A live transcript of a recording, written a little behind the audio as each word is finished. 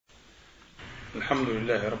الحمد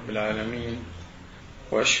لله رب العالمين،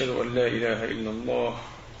 وأشهد أن لا إله إلا الله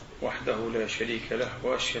وحده لا شريك له،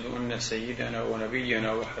 وأشهد أن سيدنا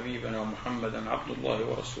ونبينا وحبيبنا محمدا عبد الله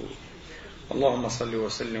ورسوله. اللهم صل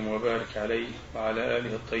وسلم وبارك عليه وعلى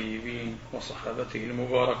آله الطيبين وصحابته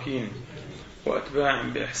المباركين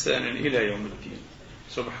وأتباعهم بإحسان إلى يوم الدين.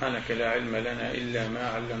 سبحانك لا علم لنا إلا ما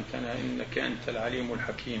علمتنا إنك أنت العليم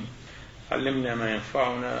الحكيم. علمنا ما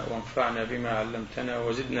ينفعنا وانفعنا بما علمتنا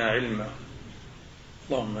وزدنا علما.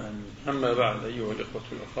 اللهم آمين. أما بعد، أيها الإخوة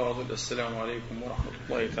الأفاضل، السلام عليكم ورحمة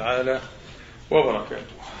الله تعالى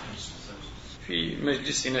وبركاته. في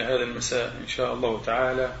مجلسنا هذا المساء إن شاء الله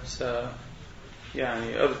تعالى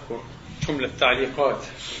أذكر جملة تعليقات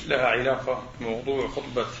لها علاقة بموضوع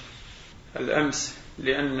خطبة الأمس،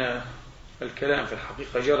 لأن الكلام في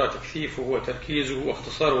الحقيقة جرى تكثيفه وتركيزه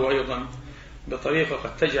واختصاره أيضا بطريقة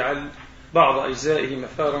قد تجعل بعض أجزائه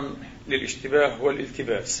مثارا للاشتباه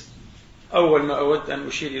والالتباس. أول ما أود أن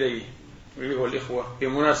أشير إليه أيها الإخوة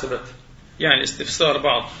بمناسبة استفسار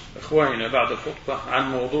بعض إخواننا بعد الخطبة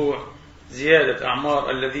عن موضوع زيادة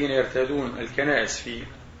أعمار الذين يرتادون الكنائس في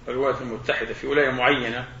الولايات المتحدة في ولاية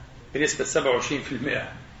معينة بنسبة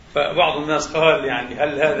 27%. فبعض الناس قال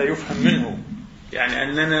هل هذا يفهم منه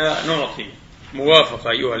أننا نعطي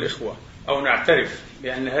موافقة أيها الإخوة أو نعترف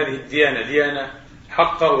بأن هذه الديانة ديانة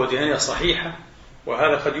حقة وديانة صحيحة،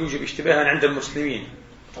 وهذا قد يوجب اشتباها عند المسلمين.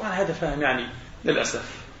 طبعا هذا فهم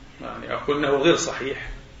للأسف أقول أنه غير صحيح.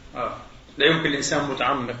 لا يمكن الإنسان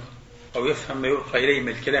متعمق أو يفهم ما يلقى إليه من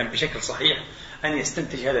الكلام بشكل صحيح أن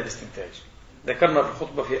يستنتج هذا الاستنتاج. ذكرنا في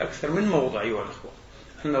الخطبة في أكثر من موضع أيها الأخوة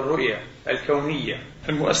أن الرؤية الكونية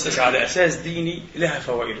المؤسسة على أساس ديني لها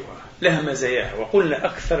فوائدها، لها مزاياها، وقلنا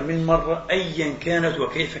أكثر من مرة أيا كانت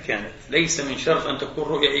وكيف كانت ليس من شرط أن تكون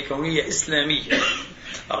رؤية كونية إسلامية.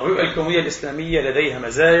 الرؤية الكونية الإسلامية لديها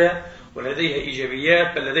مزايا ولديها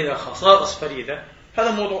إيجابيات، بل لديها خصائص فريدة.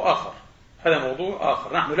 هذا موضوع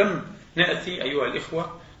آخر. نحن لم نأتي أيها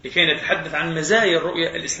الإخوة لكي نتحدث عن مزايا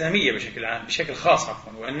الرؤية الإسلامية بشكل خاص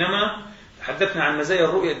وإنما تحدثنا عن مزايا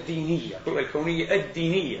الرؤية الدينية، الرؤية الكونية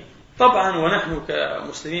الدينية. طبعا ونحن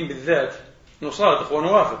كمسلمين بالذات نصادق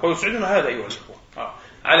ونوافق ويسعدنا هذا أيها الإخوة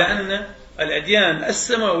على أن الأديان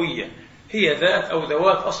السماوية هي ذات أو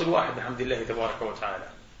ذوات أصل واحد بحمد الله تبارك وتعالى،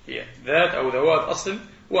 هي ذات أو ذوات أصل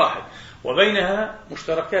واحد، وبينها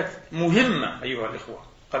مشتركات مهمة أيها الإخوة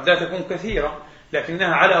قد لا تكون كثيرة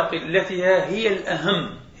لكنها على قلتها هي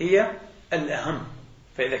الأهم.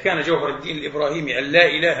 فإذا كان جوهر الدين الإبراهيمي أن لا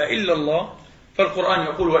إله إلا الله، فالقرآن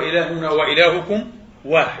يقول وإلهنا وإلهكم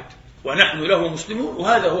واحد ونحن له مسلمون،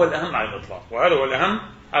 وهذا هو الأهم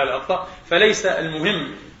على الإطلاق. فليس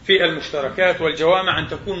المهم في المشتركات والجوامع أن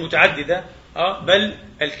تكون متعددة، بل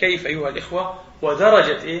الكيف أيها الإخوة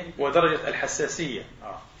ودرجة الحساسية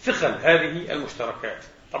ثقل هذه المشتركات.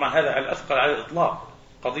 طبعا هذا الأثقل على الإطلاق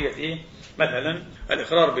قضية مثلا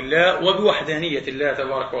الإقرار بالله وبوحدانية الله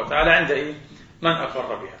تبارك وتعالى عند من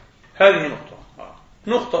أقر بها. هذه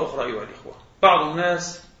نقطة أخرى أيها الإخوة. بعض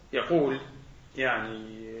الناس يقول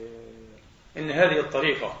إن هذه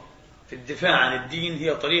الطريقة في الدفاع عن الدين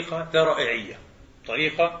هي طريقة ذرائعية،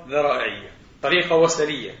 طريقة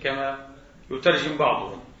وسلية كما يترجم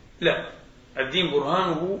بعضهم. لا، الدين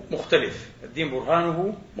برهانه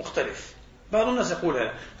مختلف. بعض الناس يقول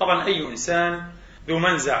هذا. طبعا أي إنسان ذو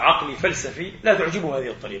منزع عقلي فلسفي لا تعجبه هذه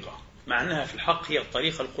الطريقة، مع أنها في الحق هي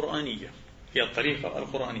الطريقة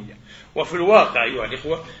القرآنية، وفي الواقع أيها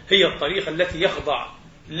الإخوة هي الطريقة التي يخضع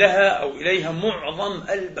لها أو إليها معظم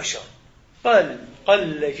البشر.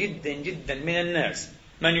 قل جدا جدا من الناس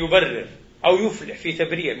من يبرر أو يفلح في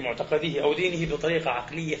تبرير معتقده أو دينه بطريقة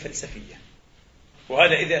عقلية فلسفية.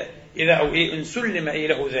 وهذا إذا إن سلم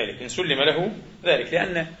له ذلك،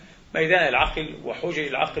 لأن ميدان العقل وحجج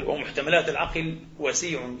العقل ومحتملات العقل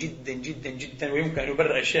وسيع جدا جدا جدا، ويمكن أن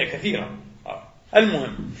يبرر أشياء كثيرة.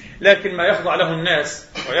 المهم، لكن ما يخضع له الناس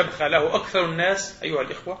ويبقى له أكثر الناس أيها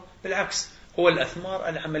الإخوة بالعكس هو الأثمار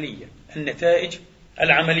العملية، النتائج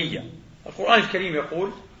العملية. القرآن الكريم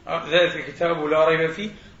يقول ذلك الكتاب لا ريب فيه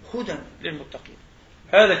هدى للمتقين.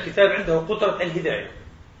 هذا الكتاب عنده قدرة الهداية،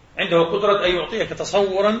 عنده قدرة أن يعطيك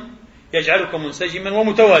تصورا يجعلك منسجما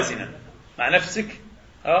ومتوازنا مع نفسك،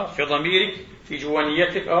 في ضميرك، في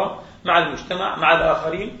جوانيتك، مع المجتمع، مع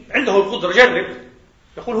الآخرين. عنده القدرة. جرب.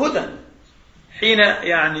 يقول هدى. حين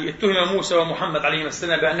اتهم موسى ومحمد عليه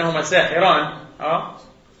السلام بأنهما ساحران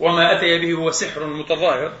وما أتي به هو سحر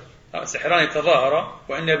متظاهر، سحران تظاهرا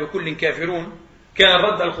وإنا بكل كافرون، كان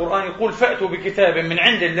الرد القرآن يقول فأتوا بكتاب من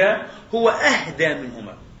عند الله هو أهدى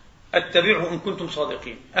منهما اتبعه إن كنتم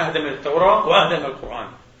صادقين. أهدى من التوراة وأهدى من القرآن،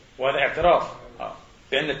 وهذا اعتراف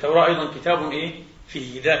بأن التوراة أيضا كتاب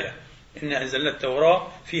فيه هداية إنا أنزلنا التوراة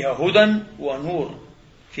فيها هدى ونور،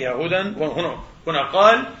 فيها هدى ونور. هنا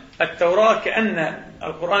قال التوراة كأن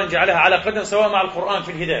القرآن جعلها على قدم سواء مع القرآن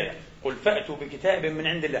في الهداية. قل فأتوا بكتاب من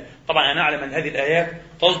عند الله. طبعا أنا أعلم أن هذه الآيات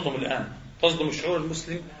تصدم الآن، تصدم الشعور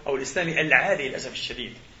المسلم أو الإسلامي العادي للأسف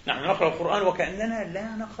الشديد. نحن نقرأ القرآن وكأننا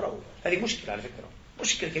لا نقرأ. هذه مشكلة على فكرة،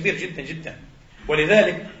 مشكلة كبيرة جدا جدا.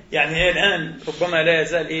 ولذلك يعني الآن ربما لا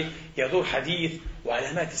يزال يدور حديث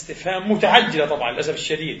وعلامات استفهام متعجلة طبعا للأسف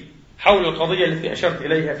الشديد حول القضية التي أشرت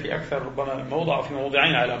إليها في أكثر ربما موضع أو في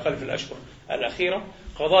موضعين على الأقل في الأشهر الأخيرة،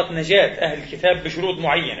 قضاء نجاة أهل الكتاب بشروط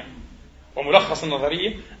معينة. وملخص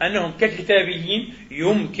النظرية أنهم ككتابيين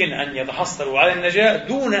يمكن أن يتحصلوا على النجاة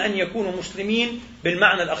دون أن يكونوا مسلمين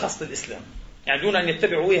بالمعنى الأخص للإسلام، يعني دون أن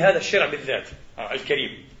يتبعوا هذا الشرع بالذات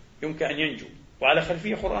الكريم، يمكن أن ينجوا وعلى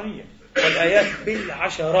خلفية قرآنية. والآيات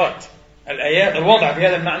بالعشرات، الآيات الواضحة في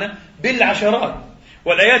هذا المعنى بالعشرات،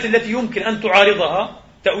 والآيات التي يمكن أن تعارضها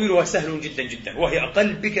تأويلها سهل جدا جدا وهي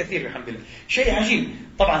أقل بكثير بحمد الله. شيء عجيب.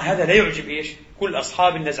 طبعا هذا لا يعجب كل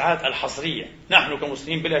أصحاب النزعات الحصرية. نحن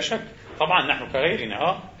كمسلمين بلا شك طبعا نحن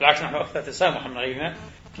كغيرنا بالعكس نحن أكثر تسامحا من غيرنا.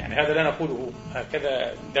 يعني هذا لا نقوله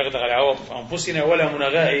هكذا دغدغ على عواطف أنفسنا ولا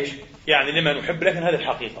مناغاة يعني لما نحب، لكن هذه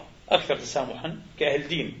الحقيقة أكثر تسامحا كأهل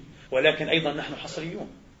دين. ولكن أيضا نحن حصريون،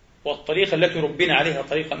 والطريقة التي ربنا عليها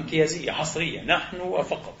طريقة امتيازية حصرية، نحن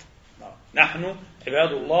وفقط. نحن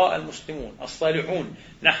عباد الله المسلمون الصالحون،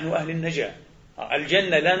 نحن أهل النجاة.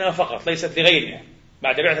 الجنة لنا فقط ليست لغيرنا،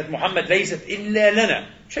 بعد بعثة محمد ليست إلا لنا.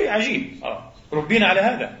 شيء عجيب. ربنا على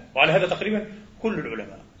هذا، وعلى هذا تقريبا كل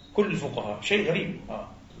العلماء كل الفقهاء. شيء غريب.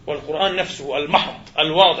 والقرآن نفسه المحض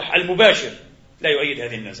الواضح المباشر لا يؤيد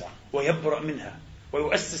هذه النزعة ويبرأ منها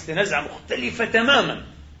ويؤسس لنزعة مختلفة تماما.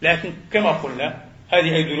 لكن كما قلنا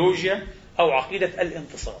هذه أيديولوجيا أو عقيدة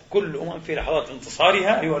الانتصار. كل أمم في لحظات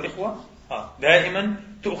انتصارها أيها الإخوة دائما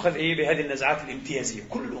تؤخذ بهذه النزعات الامتيازية.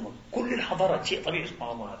 كل الأمم كل الحضارات شيء طبيعي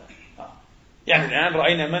سبحان الله هذا. يعني الآن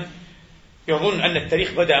رأينا من يظن أن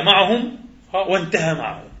التاريخ بدأ معهم وانتهى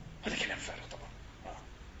معهم. هذا كلام فارغ طبعا،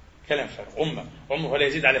 كلام فارغ. أمة عمرها لا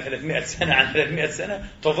يزيد على 300 سنة عن 300 سنة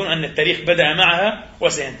تظن أن التاريخ بدأ معها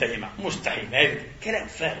وسينتهي معها. مستحيل، هذا كلام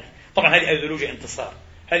فارغ. طبعا هذه أيديولوجيا انتصار،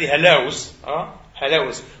 هذه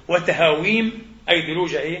هلاوس وتهاويم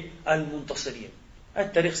أيديولوجيا المنتصرين.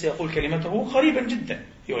 التاريخ سيقول كلمته قريبا جدا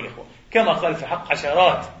أيها الإخوة، كما قال في حق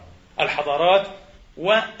عشرات الحضارات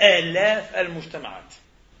وآلاف المجتمعات.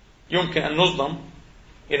 يمكن أن نصدم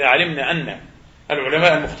إذا علمنا أن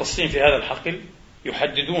العلماء المختصين في هذا الحقل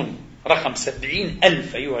يحددون رقم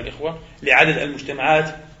 70,000 أيها الإخوة لعدد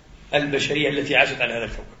المجتمعات البشرية التي عاشت على هذا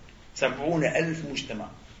الكوكب. 70,000 مجتمع،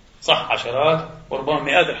 صح عشرات وربما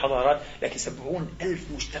مئات الحضارات، لكن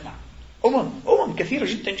 70,000 مجتمع. أمم كثيرة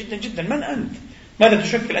جدا جدا جدا. من أنت؟ ماذا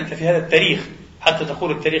تشكل أنت في هذا التاريخ حتى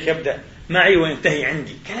تقول التاريخ يبدأ معي وينتهي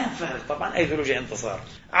عندي؟ كلام فارغ طبعا، أيديولوجيا انتصار.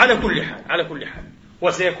 على كل حال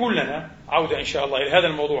وسيكون لنا عودة إن شاء الله إلى هذا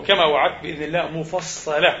الموضوع كما وعدت بإذن الله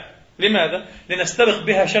مفصلة. لماذا؟ لنستبق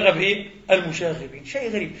بها شغب المشاغبين. شيء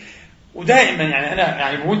غريب. ودائما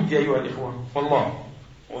أنا بودي أيها الإخوة والله،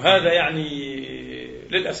 وهذا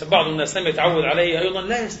للأسف بعض الناس لم يتعود عليه أيضا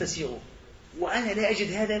لا يستسيغه، وأنا لا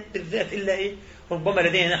أجد هذا بالذات إلا ربما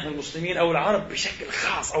لدينا نحن المسلمين أو العرب بشكل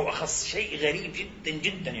خاص أو أخص. شيء غريب جدا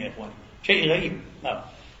جدا يا إخوان، شيء غريب.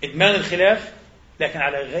 إدمان الخلاف لكن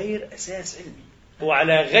على غير أساس علمي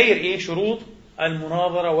وعلى غير شروط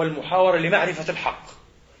المناظرة والمحاورة لمعرفة الحق.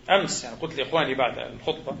 أمس قلت لإخواني بعد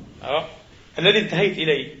الخطبة الذي انتهيت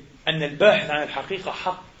إليه أن الباحث عن الحقيقة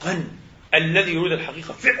حقا الذي يريد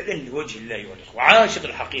الحقيقة فعلا لوجه الله والإخوة، عاشق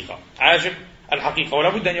الحقيقة، ولا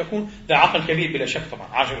بد أن يكون ذا عقل كبير بلا شك. طبعا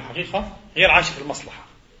عاشق الحقيقة غير عاشق المصلحة.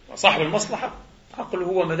 وصاحب المصلحة عقله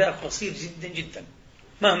هو مدى قصير جدا جدا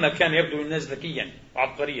مهما كان يبدو للناس ذكيا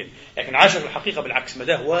وعبقريا، لكن عاشق الحقيقة بالعكس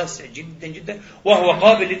مداه واسع جدا جدا وهو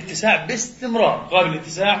قابل للاتساع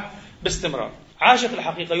باستمرار. عاشق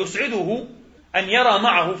الحقيقة يسعده أن يرى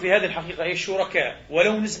معه في هذه الحقيقة الشركاء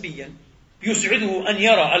ولو نسبيا، يسعده أن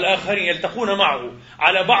يرى الآخرين يلتقون معه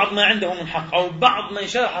على بعض ما عنده من حق أو بعض من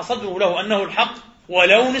شرح صدره له أنه الحق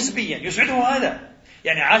ولو نسبيا، يسعده هذا.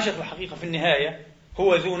 عاشق الحقيقة في النهاية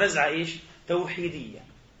هو ذو نزعة توحيدية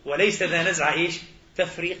وليس ذا نزعة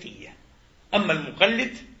تفريقية. أما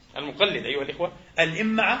المقلد أيها الإخوة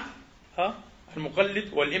الإمعة، المقلد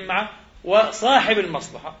والإمعة وصاحب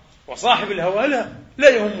المصلحة وصاحب الهوى لا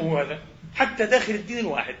يهمه هذا، حتى داخل الدين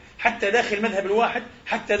الواحد، حتى داخل المذهب الواحد،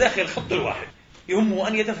 حتى داخل الخط الواحد، يهمه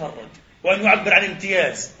أن يتفرد وأن يعبر عن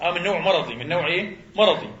امتياز من نوع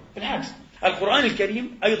مرضي. بالعكس القرآن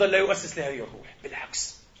الكريم أيضا لا يؤسس لهذه الروح،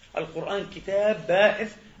 بالعكس القرآن كتاب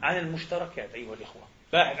باحث عن المشتركات أيها الإخوة،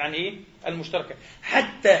 باحث عن المشتركات،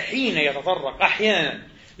 حتى حين يتطرق أحيانا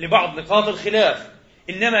لبعض نقاط الخلاف،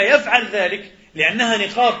 إنما يفعل ذلك لأنها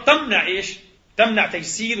نقاط تمنع إيش؟ تمنع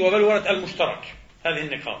تجسيد وبلورة المشترك. هذه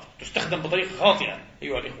النقاط تستخدم بطريقة خاطئة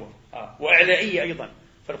أيها الإخوة، وإعلائية أيضا،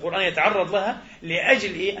 فالقرآن يتعرض لها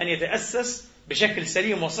لأجل أن يتأسس بشكل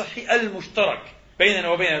سليم وصحي المشترك بيننا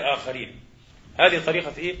وبين الآخرين. هذه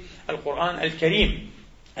طريقة القرآن الكريم.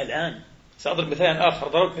 الآن سأضرب مثالا آخر،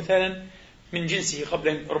 ضربت مثالا من جنسه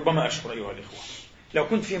قبل ربما أشهر أيها الإخوة. لو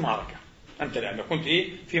كنت في معركة، أنت الآن لو كنت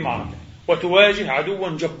في معركة وتواجه عدوا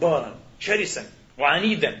جبارا شرسا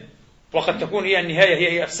وعنيدا، وقد تكون النهاية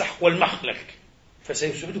هي السحق والمحق لك،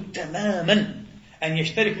 فسيسعدك تماما أن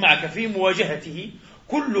يشترك معك في مواجهته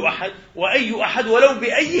كل أحد وأي أحد، ولو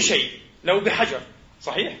بأي شيء، لو بحجر،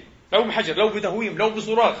 صحيح؟ لو بحجر، لو بدهويم، لو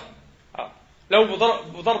بصراخ، لو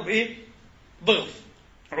بضرب ضغط،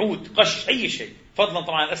 عود، قش، أي شيء، فضلا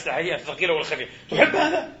طبعا الأسلحة هي الثقيلة والخفيفة. تحب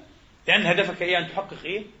هذا؟ لأن هدفك أن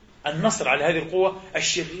تحقق النصر على هذه القوة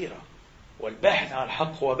الشريرة. والباحث عن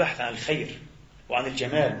الحق هو باحث عن الخير وعن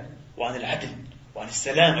الجمال وعن العدل وعن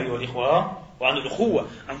السلام أيها الإخوة، وعن الأخوة،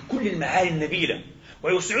 عن كل المعاني النبيلة،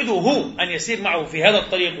 ويسعده هو أن يسير معه في هذا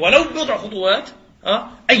الطريق ولو بضع خطوات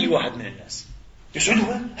أي واحد من الناس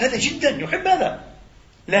يسعده هذا جدا، يحب هذا.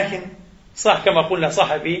 لكن صح كما قلنا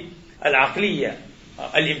صاحب العقلية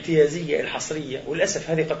الامتيازية الحصرية، وللأسف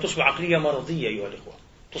هذه قد تصبح عقلية مرضية أيها الإخوة،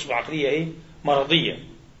 تصبح عقلية مرضية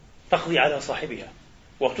تقضي على صاحبها،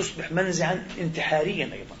 وتصبح منزعا انتحاريا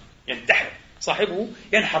أيضا، ينتحر صاحبه،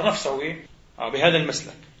 ينحر نفسه بهذا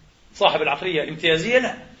المسلك. صاحب العقلية الامتيازية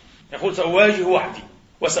لا، يقول سأواجه وحدي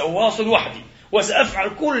وسأواصل وحدي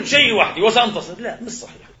وسأفعل كل شيء وحدي وسأنتصر. لا، مش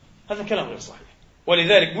صحيح، هذا كلام غير صحيح.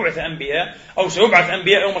 ولذلك بعث أنبياء أو سيبعث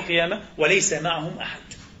أنبياء يوم القيامة وليس معهم أحد،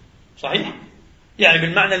 صحيح؟ يعني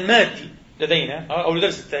بالمعنى المادي لدينا أو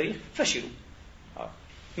لدرس التاريخ فشلوا.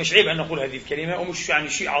 مش عيب أن نقول هذه الكلمة، ومش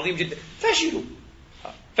شيء عظيم جدا.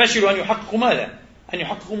 فشلوا أن يحققوا ماذا؟ أن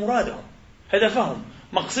يحققوا مرادهم، هدفهم،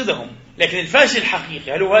 مقصدهم. لكن الفاشل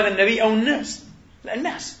الحقيقي هل هو هذا النبي أو الناس؟ لا،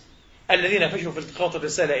 الناس الذين فشلوا في التقاط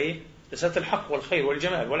الرسالة رسالة الحق والخير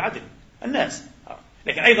والجمال والعدل، الناس.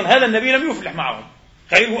 لكن أيضا هذا النبي لم يفلح معهم،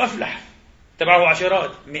 غيره أفلح، تبعه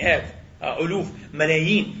عشرات، مئات، ألوف،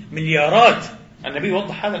 ملايين، مليارات. النبي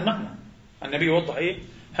يوضح هذا المعنى، النبي يوضح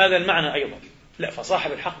هذا المعنى أيضا. لا،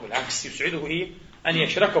 فصاحب الحق بالعكس يسعده أن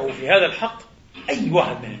يشركه في هذا الحق أي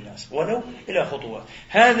واحد من الناس ولو إلى خطوات.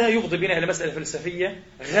 هذا يفضي بنا إلى مسألة فلسفية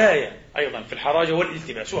غاية أيضا في الحراجة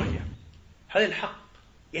والالتباس، وهي هل الحق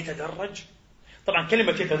يتدرج؟ طبعا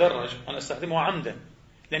كلمة يتدرج أنا أستخدمها عمدا،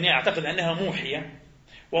 لأني أعتقد أنها موحية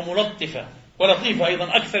وملطفة ولطيفة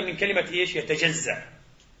أيضا أكثر من كلمة يتجزأ.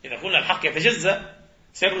 إذا قلنا الحق يتجزأ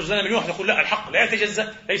سيخرج لنا من واحد يقول لا، الحق لا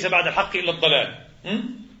يتجزأ، ليس بعد الحق إلا الضلال.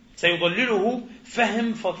 سيضلله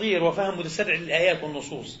فهم فطير وفهم متسرع للآيات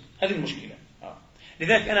والنصوص. هذه المشكلة.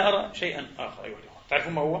 لذلك أنا أرى شيئا آخر أيها الأخوة،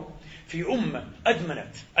 تعرفون ما هو؟ في أمة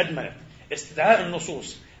أدمنت استدعاء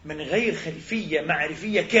النصوص من غير خلفية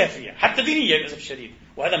معرفية كافية حتى دينية للأسف الشديد،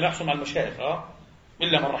 وهذا ما يحصل مع المشايخ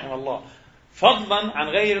إلا من رحم الله، فضلا عن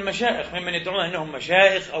غير المشايخ ممن يدعون أنهم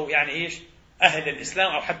مشايخ أو أهل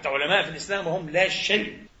الإسلام أو حتى علماء في الإسلام، وهم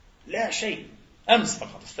لا شيء. أمس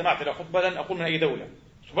فقط استمعت إلى خطبة، لن أقول من أي دولة،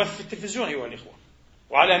 تبث في التلفزيون أيها الإخوة،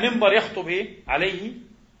 وعلى منبر يخطب عليه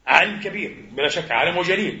عالم كبير بلا شك، عالم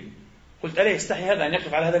وجليل. قلت ألا يستحي هذا أن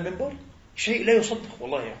يقف على هذا المنبر؟ شيء لا يصدق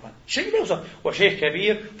والله يا أخوان، شيء لا يصدق. وشيخ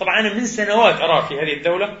كبير، طبعا أنا من سنوات أرى في هذه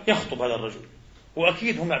الدولة يخطب هذا الرجل،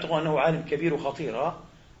 وأكيد هم يعتقدون أنه عالم كبير وخطير.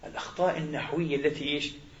 الأخطاء النحوية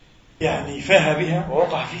التي فاها بها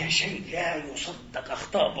ووقع فيها شيء لا يصدق،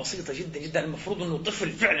 أخطاء بسيطة جدا جدا، المفروض أنه طفل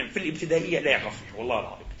فعلا في الابتدائية لا يقف فيه، والله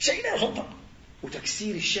العظيم شيء لا يصدق.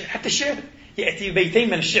 وتكسير الشعر، حتى الشعر يأتي بيتين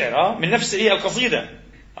من الشعر من نفس القصيدة،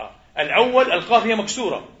 الأول القافية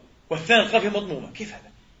مكسورة والثاني القافية مضمومة. كيف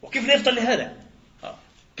هذا؟ وكيف لا يفطن لهذا؟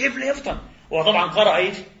 كيف لا يفطن؟ وطبعا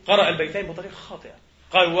قرأ البيتين بطريقة خاطئة.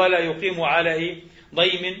 قال ولا يقيم على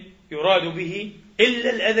ضيم يراد به إلا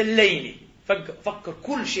الأذلين. فكر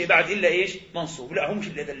كل شيء بعد إلا منصوب. لا، هو مش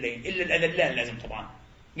الأذلين، إلا الأذلان لازم طبعا.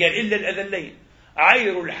 قال إلا الأذلين،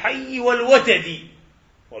 عير الحي والوتد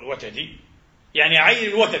يعني عير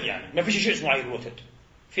الوتد، ما فيش شيء اسمه عير الوتد،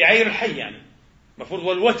 في عير الحي مفروض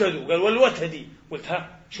والوتد. قال والوتد. قلت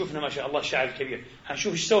شوفنا ما شاء الله الشاعر الكبير،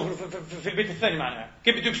 هنشوف ايش سوى في البيت الثاني معناها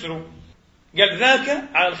كيف بده يكسره. قال ذاك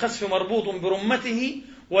على الخسف مربوط برمته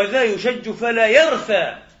وذا يشج فلا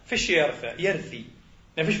يرثى. فيش يرثي،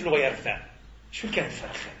 ما فيش في اللغة يرثى. شو الكلام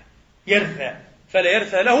الفارغ هذا؟ يرثى فلا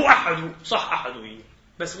يرثى له أحد، صح أحد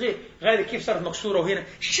بس غير كيف صارت مكسورة، وهنا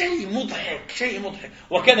شيء مضحك.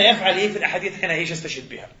 وكان يفعل في الأحاديث حين يستشهد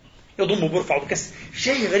بها، يضم وبيرفع وبكسر،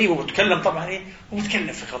 شيء غريب. وبتكلم طبعا إيه،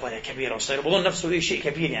 وبتكلم في قضايا كبيرة وصغيرة، بظن نفسه إيه شيء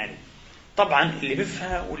كبير يعني. طبعا اللي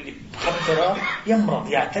بفهم واللي بخبره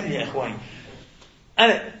يمرض يعتل يا إخواني.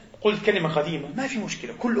 أنا قلت كلمة قديمة، ما في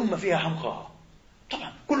مشكلة، كل أمة فيها حمقاها،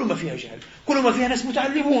 طبعا كل أمة فيها جهل، كل أمة فيها ناس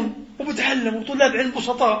متعلمون وبتعلموا وطلاب علم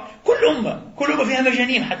بسطاء، كل أمة فيها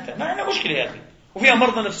مجانين حتى، ما عندنا مشكلة يا أخي، وفيها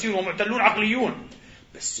مرضى نفسيون ومعتلون عقليون.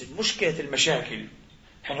 بس المشكلة المشاكل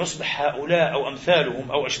حين يصبح هؤلاء أو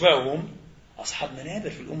أمثالهم أو أشباههم أصحاب منابر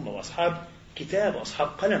في الأمة، وأصحاب كتاب وأصحاب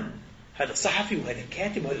قلم. هذا صحفي وهذا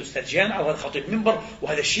كاتب وهذا أستاذ جامعة وهذا خطيب منبر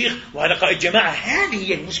وهذا شيخ وهذا قائد جماعة. هذه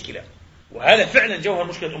هي المشكلة، وهذا فعلا جوهر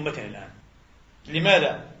مشكلة أمتنا الآن.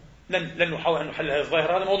 لماذا لن نحاول أن نحل هذه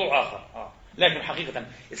الظاهرة؟ هذا موضوع آخر. لكن حقيقة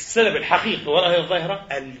السبب الحقيقي وراء هذه الظاهرة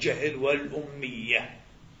الجهل والأمية.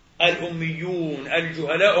 الأميون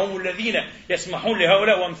الجهلاء هم الذين يسمحون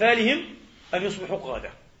لهؤلاء وأمثالهم أن يصبحوا قادة.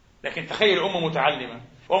 لكن تخيل أمة متعلمة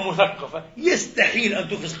ومثقفة يستحيل أن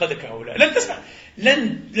تفرز قادة هؤلاء، لن تسمع،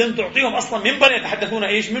 لن تعطيهم أصلا منبر يتحدثون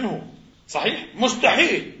إيش منه. صحيح؟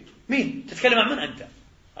 مستحيل. مين تتكلم عن من أنت؟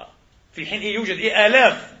 في حين يوجد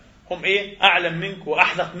آلاف هم أعلم منك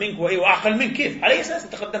وأحذق منك وأعقل منك. كيف؟ على أي أساس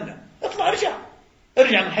تقدمنا؟ اطلع،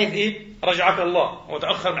 ارجع من حيث رجعك الله،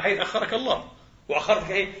 وتأخر من حيث أخرك الله،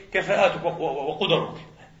 وأخرتك كفاءاتك وقدرك.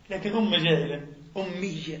 لكن أمة جاهلة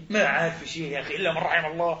أمية ما عارف شيء يا أخي إلا من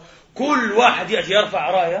رحم الله. كل واحد يأتي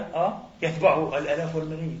يرفع راية يتبعه الآلاف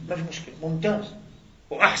والملايين، ما في مشكلة، ممتاز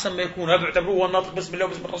وأحسن ما يكون. هذا يعتبروه هو الناطق بسم الله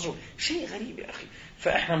وبسم الرسول. شيء غريب يا أخي.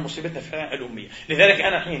 فإحنا مصيبتنا في الأمية. لذلك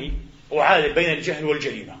أنا حيني أعادل بين الجهل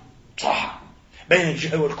والجريمة، صح، بين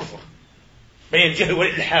الجهل والكفر، بين الجهل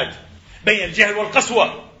والإلحاد، بين الجهل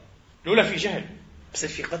والقسوة. لولا في جهل بس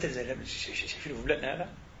في قتل زي شايفين في بلادنا هذا.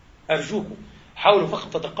 أرجوكم حاولوا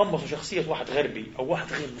فقط تتقمصوا شخصية واحد غربي أو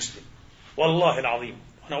واحد غير مسلم. والله العظيم،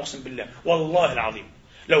 أنا أقسم بالله والله العظيم،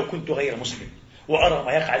 لو كنت غير مسلم وأرى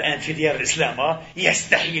ما يقع الآن في ديار الإسلام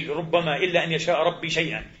يستحيل ربما إلا أن يشاء ربي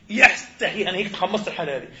شيئا، يستحيل أنا هيك تخمصت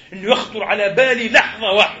الحالة هذه إنه يخطر على بالي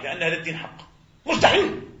لحظة واحدة أن هذا الدين حق.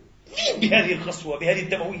 مستحيل. مين بهذه القسوة، بهذه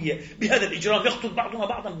الدموية، بهذا الإجرام يقتل بعضها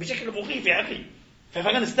بعضا بشكل مخيف يا أخي. في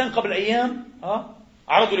أفغانستان قبل أيام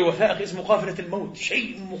عرضوا لي وثائق اسمه قافلة الموت،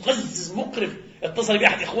 شيء مقزز مقرف. اتصل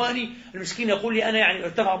بأحد إخواني المسكين يقول لي أنا يعني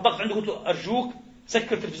ارتفع الضغط عنده، قلت له أرجوك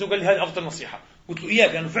سكر التلفزيون. قال لي هذه أفضل نصيحة. قلت له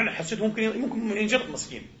إياك، لأنه فعلا حسيت ممكن ينجرط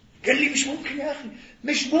مسكين. قال لي مش ممكن يا أخي،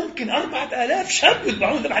 مش ممكن. 4000 شاب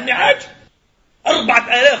يذبحون ذبح النعاج،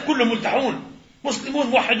 4000 كلهم ملتحون، مسلمون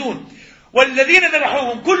موحدون، والذين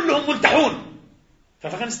ذبحوهم كلهم ملتحون في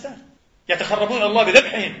أفغانستان، يتقربون الله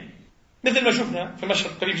بذبحهم. مثل ما شفنا في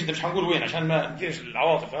مشهد قريب جدا، مش هنقول وين عشان ما نثيرش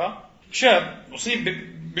العواطف. شاب مصيب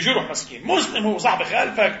بجروح مسكين، مسلم هو، صاحب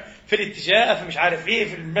خالفك في الاتجاه، في مش عارف ايه،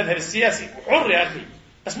 في المذهب السياسي، حر يا اخي،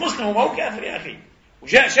 بس مسلم هو، ما هو كافر يا اخي.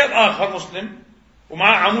 وجاء شاب اخر مسلم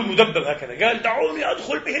ومعه عمود مدبب هكذا، قال دعوني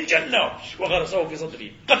ادخل به الجنه، وغرسه في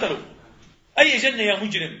صدري، قتلوا. اي جنه يا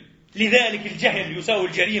مجرم؟ لذلك الجهل يساوي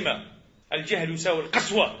الجريمه، الجهل يساوي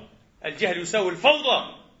القسوه، الجهل يساوي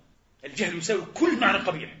الفوضى، الجهل يساوي كل معنى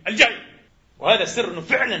قبيح. الجهل. وهذا السر انه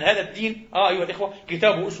فعلا هذا الدين ايها الاخوه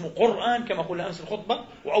كتابه اسمه قرآن كما قلنا امس الخطبه،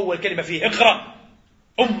 واول كلمه فيه اقرأ.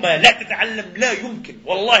 امه لا تتعلم لا يمكن،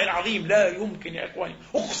 والله العظيم لا يمكن يا اخواني،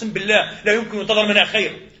 اقسم بالله لا يمكن ينتظر منها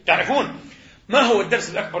خير. تعرفون ما هو الدرس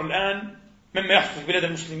الاكبر الان مما يحدث في بلاد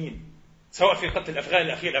المسلمين، سواء في قتل الافغاني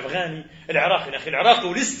الاخي الافغاني، العراقي الاخي العراقي،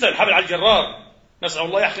 ولسه الحبل على الجرار، نسال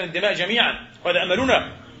الله يحقن الدماء جميعا، وهذا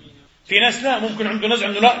املنا. في ناس لا، ممكن عنده نزع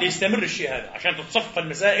انه لا يستمر الشيء هذا عشان تتصفى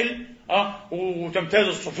المسائل وتمتاز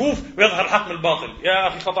الصفوف ويظهر الحق من الباطل. يا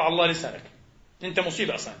اخي قطع الله لسانك، انت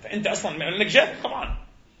مصيبه اصلا، انت اصلا لانك جاهل. طبعا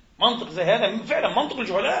منطق زي هذا فعلا منطق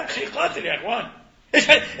الجهلاء، شيء قاتل يا اخوان.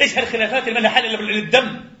 ايش هالخلافات اللي ما لها حل الا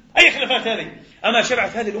بالدم؟ اي خلافات هذه؟ اما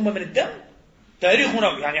شبعت هذه الامه من الدم؟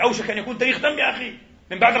 تاريخنا يعني اوشك ان يكون تاريخ دم يا اخي،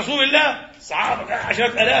 من بعد رسول الله صحابه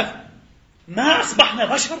عشرات الاف. ما اصبحنا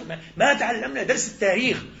بشر، ما تعلمنا درس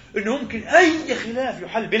التاريخ انه ممكن اي خلاف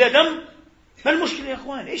يحل بلا دم. ما المشكله يا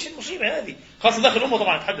اخوان؟ ايش المصيبه هذه؟ خاصه داخل الامه،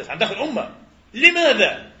 طبعا نتحدث عن داخل الامه.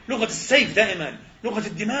 لماذا؟ لغه السيف دائما، لغه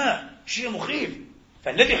الدماء، شيء مخيف.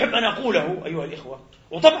 فالذي يحب ان اقوله ايها الاخوه،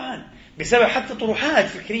 وطبعا بسبب حتى طروحات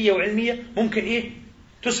فكريه وعلميه ممكن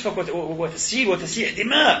تسفك وتسيل وتسيح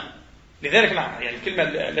دماء. لذلك يعني الكلمه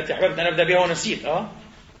التي احببت ان ابدا بها ونسيت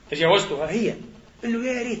تجاوزتها، هي انه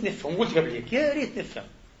يا ريت نفهم، قلت قبل هيك يا ريت نفهم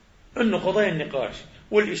انه قضايا النقاش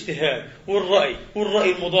والاجتهاد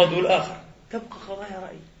والرأي المضاد والآخر تبقى قضايا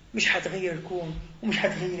رأي، مش حتغير الكون ومش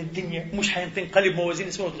حتغير الدنيا ومش حتنقلب موازين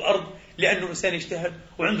السماوات والأرض لأنه إنسان اجتهد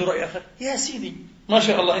وعنده رأي آخر. يا سيدي ما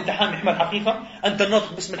شاء الله أنت حامل حمال حقيقة، أنت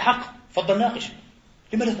الناطق باسم الحق، فضل ناقش.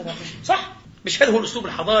 لما لا تناقش؟ صح، مش هذا هو الأسلوب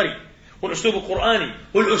الحضاري والأسلوب القرآني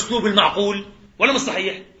والأسلوب المعقول، ولا مش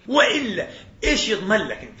صحيح؟ وإلا إيش يضمن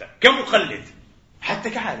لك أنت كمقلد حتى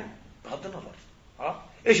كعالم بغض النظر؟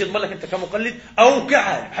 إيش يضمن لك أنت كمقلد أو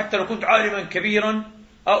كعالم حتى لو كنت عالما كبيرا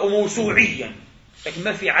أو موسوعيا، لكن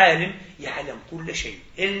ما في عالم يعلم كل شيء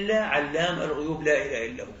إلا علام الغيوب لا إله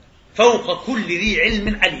إلا هو، فوق كل ذي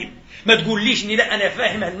علم عليم. ما تقول ليش إني لا أنا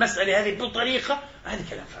فاهم المسألة هذه بطريقة، هذا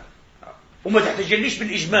كلام فارغ. وما تحتجليش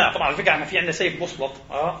بالإجماع. طبعا على فكرة في عندنا سيف مسلط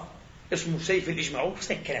اسمه سيف الإجماع،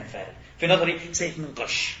 وسيف كلام فارغ في نظري، سيف من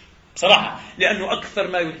قش بصراحة، لأنه أكثر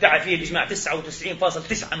ما يدعى فيه الإجماع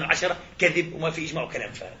 99.9 كذب، وما في إجماع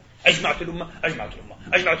وكلام فارغ. أجمعت الأمة أجمعت الأمة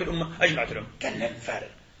أجمعت الأمة أجمعت الأمة، كلام فارغ.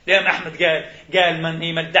 الإمام أحمد قال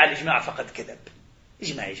من ادعى الإجماع فقد كذب.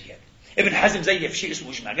 إجماع إيش قال؟ ابن حزم زيف شيء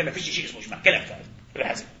اسمه إجماع، قال ما فيش شيء اسمه إجماع، كلام فارغ. ابن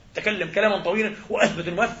حزم تكلم كلاما طويلا وأثبت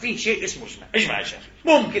إنه ما في شيء اسمه إجماع. إجماع يا شيخ،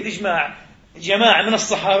 ممكن إجماع جماعة من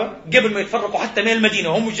الصحابة قبل ما يتفرقوا حتى من المدينة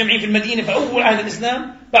وهم مجتمعين في المدينة في أول عهد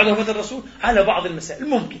الإسلام بعد وفاة الرسول على بعض المسائل،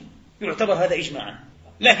 ممكن يعتبر هذا إجماعا،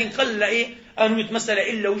 لكن قل أن يتمثل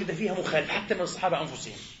إلا وجد فيها مخالف حتى من الصحابة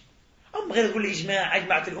أنفسهم. أما غير تقول إجماع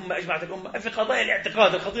أجمعت الأمة أجمعت الأمة، في قضايا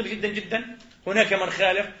الاعتقاد الخطير جدا جدا هناك من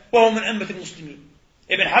خالف وهو من أمة المسلمين.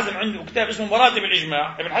 ابن حزم عنده كتاب اسمه مراتب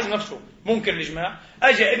الإجماع، ابن حزم نفسه منكر الإجماع،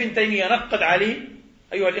 أجا ابن تيمية نقد عليه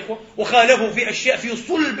أيها الإخوة وخالفوا في أشياء في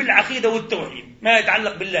صلب العقيدة والتوحيد ما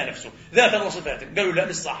يتعلق بالله نفسه ذاتا وصفاتا، قالوا لا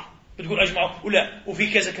مش صح، بتقول أجمعوا ولا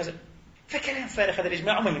وفي كذا كذا، فكلام فارغ هذا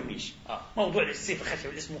الإجماع وما يهمنيش. موضوع السيف الخشب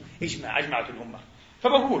اللي اسمه إجماع أجمعت الأمة.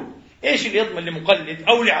 فبقول إيش اللي يضمن لمقلد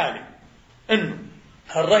أو لعالم أنه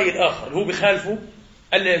الرأي الآخر اللي هو بخالفه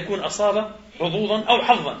ألا يكون أصاب حظوظا أو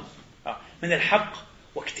حظا من الحق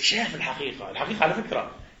واكتشاف الحقيقة. الحقيقة على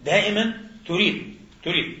فكرة دائما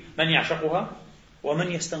تريد من يعشقها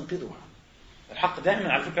ومن يستنقذها. الحق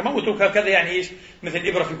دائما على فكرة ما متركها كذا يعني إيش مثل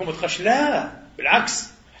إبرة في كومة خش، لا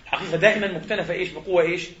بالعكس، الحقيقة دائما مكتنفة إيش بقوة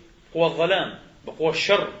إيش بقوة الظلام، بقوة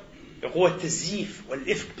الشر، بقوة التزييف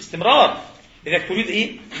والإفك باستمرار. لذلك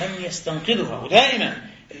تريد من يستنقذها. ودائما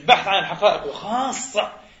البحث عن الحقائق،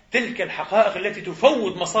 وخاصة تلك الحقائق التي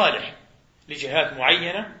تفوض مصالح لجهات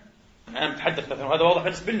معينة. أنا متحدث مثلا وهذا واضح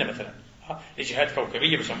بالنسبة لنا مثلا لجهات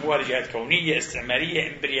كوكبية بسموها لجهات كونية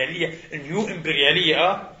استعمارية إمبريالية نيو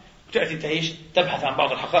إمبريالية وتأتي أنت تبحث عن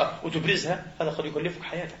بعض الحقائق وتبرزها. هذا قد يكلفك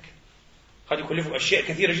حياتك، قد يكلفك أشياء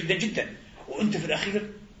كثيرة جدا جدا، وأنت في الأخير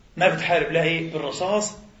ما بتحارب لا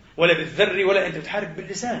بالرصاص ولا بالذري، ولا أنت بتحارب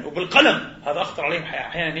باللسان وبالقلم. هذا أخطر عليهم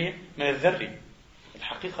أحيانا من الذري.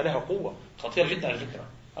 الحقيقة لها قوة خطيرة جدا على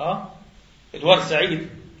فكرة. إدوارد سعيد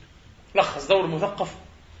لخص دور المثقف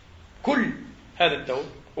كل هذا الدور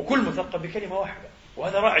وكل مثقف بكلمة واحدة،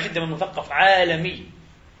 وهذا رائع جدا من مثقف عالمي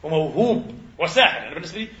وموهوب وساحر. أنا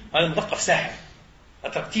بالنسبة لي هذا مثقف ساحر،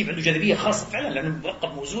 الترتيب عنده جاذبية خاصة فعلا لأنه مثقف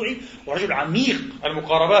موضوعي ورجل عميق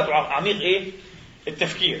المقاربات وعميق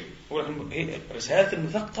التفكير. رسالة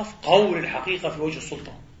المثقف قول الحقيقة في وجه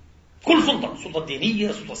السلطة، كل سلطة، السلطة الدينية،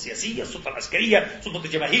 السلطة السياسية، السلطة العسكرية، سلطة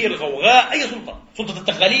الجماهير، الغوغاء، أي سلطة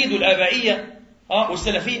التقاليد والآبائية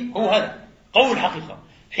والسلفية، هو هذا قول الحقيقة.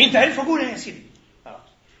 حين تعرفها قولها يا سيدي.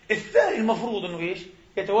 الثاني المفروض أنه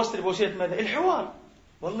يتوسل بوسيلة ماذا؟ الحوار.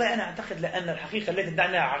 والله أنا أعتقد لأن الحقيقة التي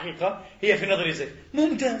ادعيناها حقيقة هي في نظري زي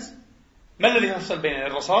ممتاز. ما الذي يفصل بين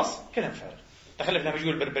الرصاص؟ كلام فارغ. دخلنا في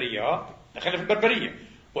نمجيو البربرية، دخلنا في البربرية،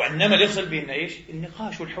 وإنما اللي يفصل بيننا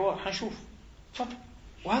النقاش والحوار. حنشوف تفضل.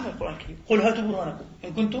 وهذا القرآن الكريم قل هاتوا برهانكم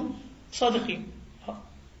إن كنتم صادقين.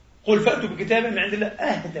 قل فأتوا بكتاب من عند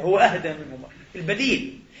الله هو أهدى منهما.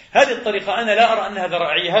 البديل هذه الطريقة أنا لا أرى أن هذا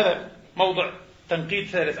رأيي، هذا موضع تنقيد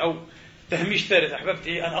ثالث أو تهميش ثالث أحببت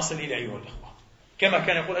أن أصل إلى أيها الأخوة. كما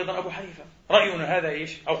كان يقول أيضا أبو حنيفة رأينا هذا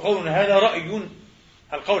أو قولنا هذا رأي،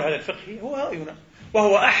 القول هذا الفقهي هو رأينا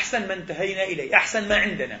وهو أحسن ما انتهينا إليه، أحسن ما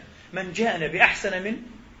عندنا. من جاءنا بأحسن من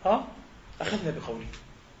أخذنا بقوله.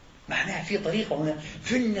 معناها في طريقة هنا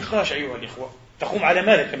في النقاش أيها الإخوة تقوم على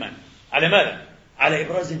ماذا كمان؟ على ماذا؟ على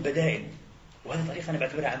إبراز البدائل. وهذه طريقة أنا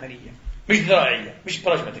بعتبرها عملية مش ذراعية مش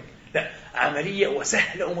براجماتيك، لا، عملية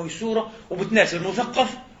وسهلة وميسورة وبتناسب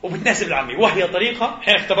المثقف وبتناسب العامي. وهي طريقة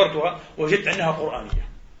حين اختبرتها وجدت أنها قرآنية،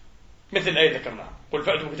 مثل الآية ذكرناها قل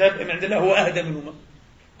فأتوا بكتاب من عند الله هو أهدى منهما.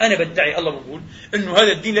 أنا بدعي الله بقول إنه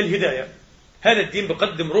هذا الدين للهداية، هذا الدين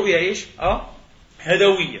بقدم رؤية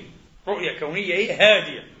هدوية، رؤية كونية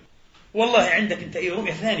هادية. والله عندك أنت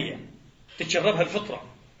رؤية ثانية تتشربها الفطرة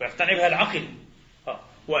ويقتنع بها العقل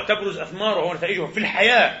وتبرز أثمارها ونتائجها في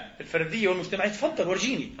الحياة الفردية والمجتمعية. تفضل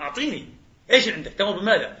ورجيني، أعطيني إيش عندك، تأمر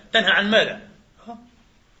بماذا، تنهى عن ماذا،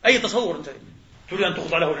 أي تصور أنت تريد أن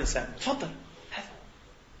تخضع له الإنسان، تفضل.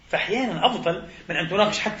 فأحيانا أفضل من أن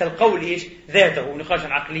تناقش حتى القول ذاته نقاشا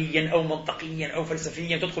عقليا أو منطقيا أو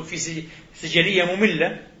فلسفيا تدخل في سجلية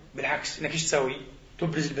مملة، بالعكس، إنك إيش تسوي؟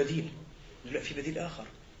 تبرز البديل. لا، في بديل آخر،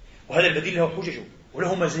 وهذا البديل له حججه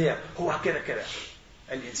وله مزايا، هو كذا كذا.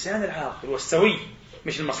 الإنسان العاقل والسوي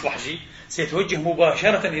مش المصلحجي سيتوجه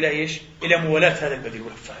مباشرة إلى إيش؟ إلى موالاة هذا البديل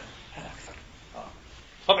والفعل. هذا أكثر.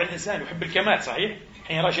 طبعا الإنسان يحب الكمال، صحيح؟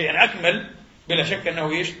 حين يرى شيئا أكمل بلا شك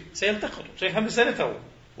أنه إيش؟ سيلتقطه، سيفهم رسالته.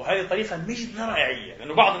 وهذه طريقة مش ذرائعية،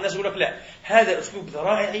 لأنه بعض الناس يقول لك لا، هذا أسلوب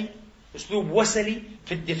ذرائعي، أسلوب وسلي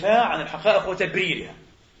في الدفاع عن الحقائق وتبريرها،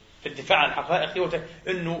 في الدفاع عن الحقائق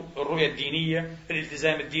إنه الرؤية الدينية،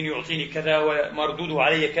 الالتزام الديني يعطيني كذا ومردوده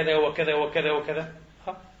علي كذا وكذا وكذا وكذا.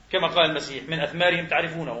 كما قال المسيح: من أثمارهم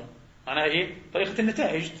تعرفونهم. معناها إيه؟ طريقة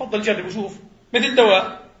النتائج. تفضل جرب وشوف. مثل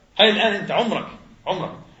الدواء، هاي الآن أنت عمرك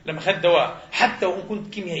لما أخذت دواء، حتى وإن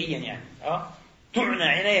كنت كيميائيا يعني تعنى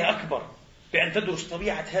عناية أكبر بأن تدرس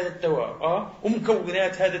طبيعة هذا الدواء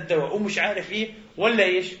ومكونات هذا الدواء ومش عارف إيه، ولا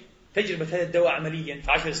إيش تجربة هذا الدواء عمليا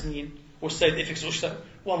في 10 سنين والسايد إفكس وش.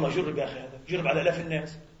 والله جرب يا أخي، هذا جرب على آلاف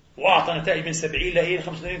الناس وأعطى نتائج من 70 إلى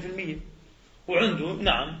 85%، وعنده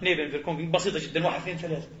نعم نيبل فيركونج بسيطة جدا، 1 2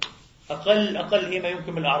 3 أقل هي ما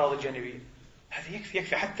يمكن من الأعراض الجانبية. هذا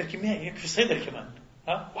يكفي حتى الكيميائي، يكفي الصيدلي كمان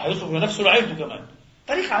وحيصرف لنفسه وعائلته كمان.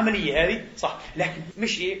 طريقة عملية هذه صح، لكن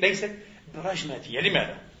مش ليست براجماتية.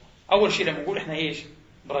 لماذا؟ أول شيء لما نقول إحنا إيش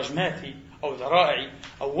براجماتي أو ذرائعي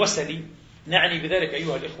أو وسلي، نعني بذلك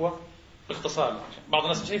أيها الإخوة باختصار. بعض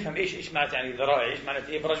الناس مش يفهم إيش معنى يعني ذرائعي، إيش معنى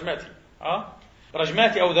إيه براجماتي.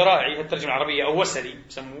 براجماتي أو ذرائعي، الترجمة العربية، أو وسلي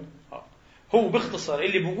بسموه. هو باختصار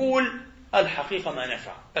اللي بيقول الحقيقة ما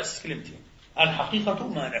نفع، بس كلمتين: الحقيقة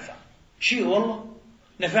ما نفع. شيء والله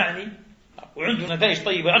نفعني وعنده نتائج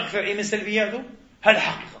طيبة أكثر من سلبياته، هذا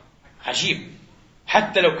حقيقة. عجيب.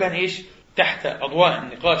 حتى لو كان تحت أضواء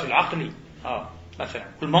النقاش العقلي مثلا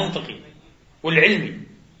والمنطقي والعلمي،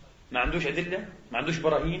 ما عندوش أدلة، ما عندوش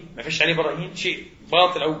براهين، ما فيش عليه براهين، شيء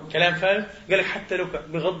باطل أو كلام فارغ، قال لك حتى لو كان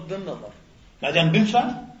بغض النظر ما دام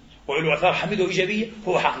بينفع وله آثار حميدة وإيجابية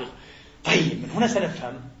هو حقيقة. طيب، من هنا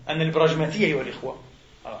سنفهم أن البراجماتية أيها الإخوة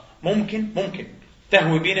ممكن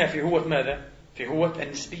تهوي بنا في هوة ماذا؟ في هوة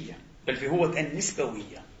النسبية، بل في هوة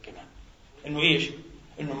النسبوية كمان.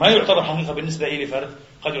 إنه ما يعتبر حقيقة بالنسبة إلى فرد،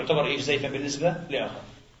 قد يعتبر زيفا بالنسبة لآخر.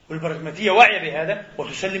 والبراجماتية واعية بهذا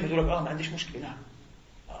وتسلم، تقول لك ما عنديش مشكلة. نعم.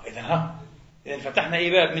 إذا فتحنا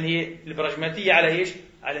باب من البراجماتية على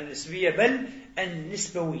على النسبية، بل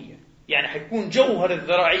النسبوية. يعني حيكون جوهر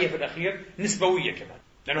الذرائعية في الأخير نسبوية كمان،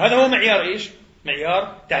 لأنه هذا هو معيار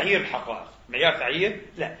معيار تعيير الحقائق، معيار تعيير.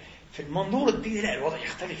 لا، في المنظور الديني لا، الوضع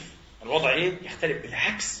يختلف. الوضع يختلف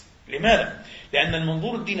بالعكس. لماذا؟ لأن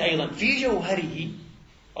المنظور الديني أيضا في جوهره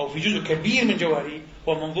أو في جزء كبير من جوهره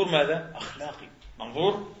هو منظور ماذا؟ أخلاقي.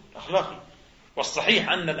 منظور أخلاقي. والصحيح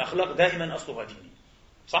أن الأخلاق دائما أصلها ديني،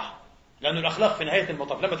 صح؟ لأن الأخلاق في نهاية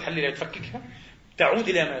المطاف لما تحللها تفككها تعود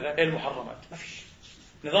إلى ماذا؟ إلى المحرمات. ما فيش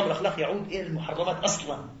نظام الأخلاق يعود إلى المحرمات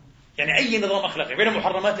أصلا. يعني أي نظام أخلاقي بين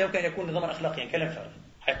المحرمات يمكن أن يكون نظاما أخلاقيا، كلام فارغ.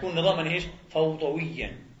 حيكون نظاما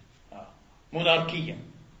فوضويا موناركيا،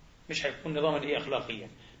 مش حيكون نظاما أخلاقيا.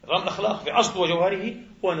 نظام الأخلاق في أصل وجوهره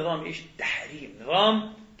هو نظام تحريم،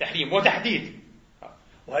 نظام تحريم وتحديد.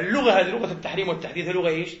 واللغة هذه لغة التحريم والتحديد، هي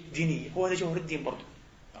لغة دينية. هو هذا جوهر الدين برضه،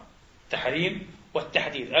 التحريم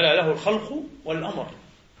والتحديد. ألا له الخلق والأمر.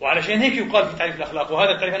 وعلشان هيك يقال في تعريف الأخلاق،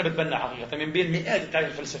 وهذا التعريف أنا بتبنى حقيقة من بين مئات التعريف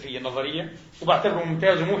الفلسفية النظرية، وبعتبره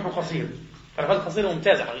ممتاز وموحي وقصير. تعريفات قصيرة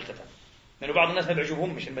وممتازة حقيقة، لأنه بعض الناس ما بيعجبهم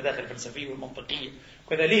مش المداخل الفلسفية والمنطقية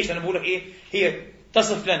وكذا. ليش؟ أنا بقول لك هي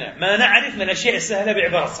تصف لنا ما نعرف من الأشياء السهلة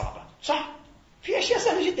بعبارات صعبة. صح؟ في أشياء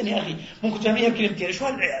سهلة جدا يا أخي، ممكن تفهميها بكلمتين. شو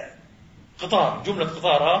قطار، جملة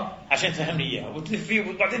قطار عشان تفهمني إياها وتلف فيه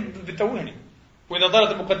وبعدين بتوهني، وإذا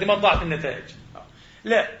ضلت المقدمات ضاعت النتائج.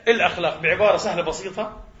 لا، الأخلاق بعبارة سهلة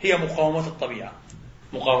بسيطة هي مقاومة الطبيعة.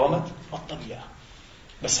 مقاومة الطبيعة.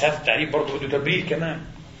 بس هذا التعريف برضه بده تبرير كمان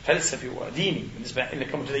فلسفي وديني بالنسبة لنا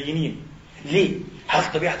كمتدينين. ليه؟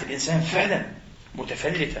 هل طبيعة الإنسان فعلا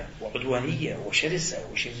متفلتة وعدوانية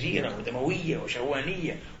وشرسة وشريرة ودموية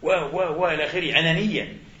وشهوانية وإلى آخره،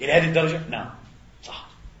 عنانية إلى هذه الدرجة؟ نعم، صح.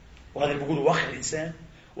 وهذا اللي بيقوله واقع الإنسان،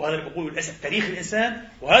 وهذا اللي بيقوله للأسف تاريخ الإنسان،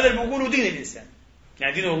 وهذا اللي بيقوله دين الإنسان،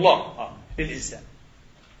 يعني دين الله للإنسان.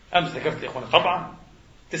 أمس ذكرت يا إخوانا طبعا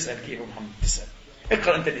تسأل كيف يا محمد؟ تسأل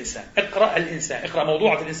اقرأ أنت الإنسان، اقرأ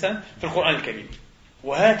موضوعة الإنسان في القرآن الكريم،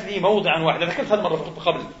 وهات لي موضعا واحدا. ذكرت هذا مرة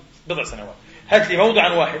قبل بضع سنوات. هات لي موضعا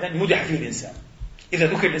واحدا مدح فيه الإنسان. إذا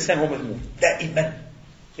ذكر الإنسان هو مذموم دائما.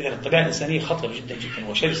 إذا الطبيعة الإنسانية خطرة جدا جدا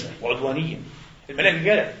وشرسة وعدوانية. الملائكة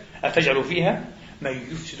قالت أتجعل فيها ما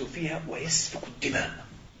يفسد فيها ويسفك الدماء،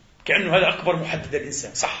 كأنه هذا أكبر محدد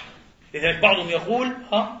الإنسان. صح. لذلك بعضهم يقول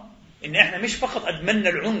إن إحنا مش فقط أدمنا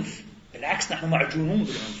العنف، بالعكس نحن معجونون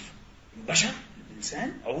بالعنف. البشر،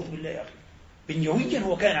 الإنسان، أعوذ بالله يا أخي، بنيويا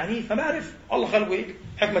هو كان عنيف، فما عرف الله خلقه هيك،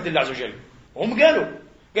 حكمة الله عز وجل. وهم قالوا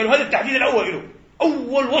هذا التحديد الأول له،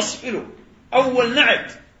 أول وصف له، أول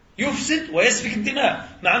نعت يفسد ويسفك الدماء،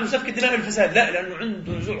 مع أنه سفك الدماء من الفساد، لا، لأنه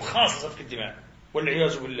عنده نزوع خاص سفك الدماء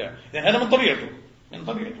والعياذ بالله، لأن هذا من طبيعته.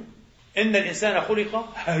 إن الإنسان خلق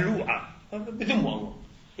هلوعا، بذمه الله،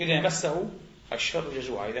 إذا مسه الشر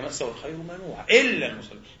جزوعا، إذا مسه الخير منوعا، إلا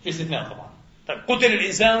المصلين، في استثناء طبعا. طيب قتل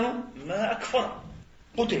الإنسان ما أكفره،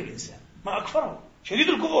 قتل الإنسان ما أكفره، شديد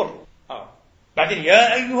الكفر. بعدين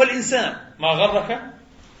يا أيها الإنسان ما غرك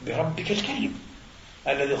بربك الكريم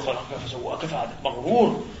الذي خلقك فسواك فعدل.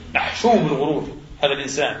 مغرور، محشوم بالغرور هذا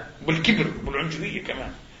الإنسان، بالكبر وبالعنجهية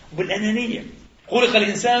كمان وبالأنانية. خلق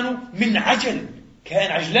الإنسان من عجل،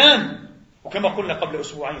 كان عجلان، وكما قلنا قبل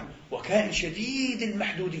أسبوعين وكان شديد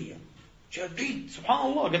المحدودية، شديد.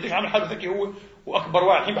 سبحان الله قديش عامل حاله ذكي هو، وأكبر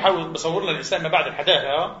واحد. الحين بحاول بصور لنا الإنسان ما بعد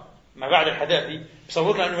الحداثة، ما بعد الحداثة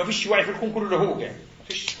بصور لنا أنه ما فيش وعي في الكون كله هو، يعني ما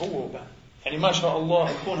فيش هو بقى. يعني ما شاء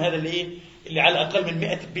الله الكون هذا اللي على الأقل من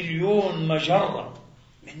 100 بليون مجرة،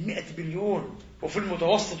 من 100 بليون، وفي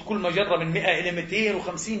المتوسط كل مجرة من 100 إلى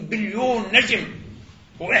 250 بليون نجم،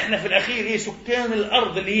 وإحنا في الأخير سكان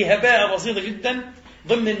الأرض اللي هي هباء بسيطة جدا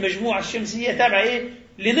ضمن المجموعة الشمسية تابعة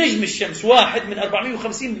لنجم الشمس واحد من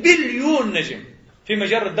 450 بليون نجم في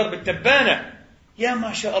مجرة درب التبانة. يا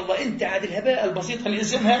ما شاء الله، أنت عاد الهباء البسيط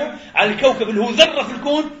الإنسان هذا على الكوكب اللي هو ذرة في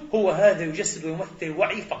الكون، هو هذا يجسد ويمثل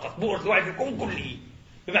الوعي فقط، بؤرة الوعي في الكون كله.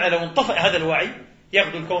 بمعنى لو انطفأ هذا الوعي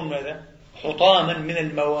يأخذ الكون ماذا؟ حطاما من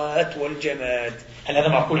الموات والجماد. هل هذا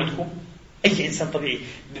معقول عندكم؟ أي إنسان طبيعي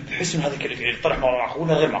بحس إنه هذا طرح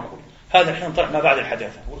معقول غير معقول. هذا الحين طرح ما بعد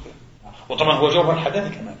الحداثة، وطبعا هو جوهر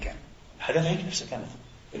الحداثة كمان كان. الحداثة هيك نفسها كانت،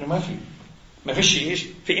 إنه ما فيش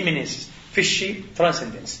في إيمينينس، فيش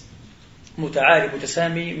ترانسندنس، متعالي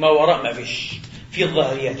متسامي ما وراء ما فيش، في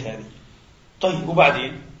الظاهريات هذه. طيب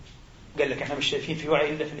وبعدين قال لك احنا مش شايفين في وعي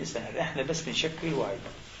إلا في الإنسان هذا، احنا بس بنشكل الوعي،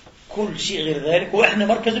 كل شيء غير ذلك وإحنا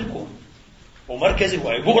مركز الكون ومركز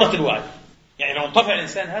الوعي، بؤرة الوعي. يعني لو انطفع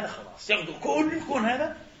الإنسان هذا خلاص ياخذ كل الكون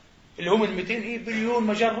هذا اللي هو من 200 بليون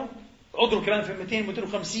مجرة، اضرب كمان في 200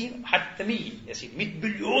 250 حتى 100 يا سيدي 100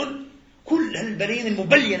 بليون، كل هالبلايين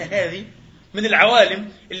المبينة هذه من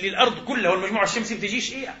العوالم اللي الأرض كلها والمجموعة الشمسية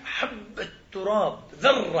بتجيش حبة تراب،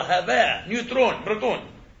 ذرة، هباء، نيوترون، بروتون،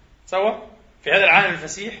 سوا في هذا العالم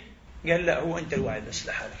الفسيح. قال لا، هو أنت الواحد بس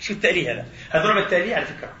لحالك. شو التأليه هذا؟ هذا نوع التأليه على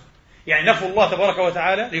فكرة، يعني نفوا الله تبارك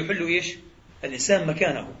وتعالى ليحلوا الإنسان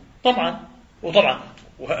مكانه. وطبعا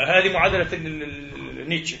وهذه معادلة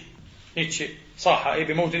نيتشه صاح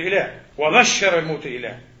بموت الإله وبشر بموت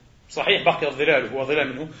الإله. صحيح بقي الظلال هو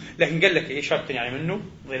ظلال منه، لكن قال لك شرط يعني منه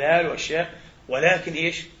ظلال وأشياء،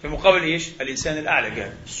 ولكن في مقابل الإنسان الأعلى،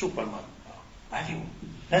 قال السوبر مان. هذه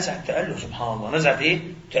نزع التأله، سبحان الله، نزع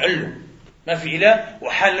تأله، ما في إله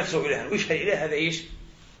وحال نفسه إلها. وإيش هالإله هذا؟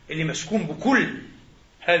 اللي مسكون بكل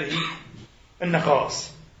هذه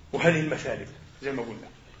النقائص وهذه المثالب زي ما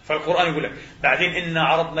قلنا. فالقرآن يقول لك بعدين إنا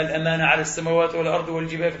عرضنا الأمانة على السماوات والأرض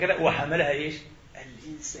والجبال فكذا وحملها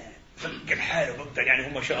الإنسان. فكر حاله بقدر، يعني هو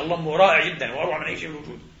ما شاء الله رائع جدا وأروع من أي شيء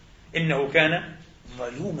موجود. إنه كان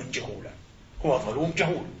ظلوما جهولا، هو ظلوم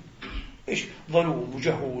جهول. ظلوم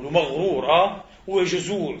وجهول ومغرور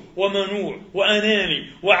وجزوع ومنوع وأناني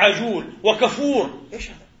وعجول وكفور.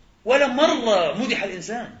 هذا؟ ولا مرة مدح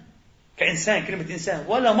الإنسان كإنسان، كلمة إنسان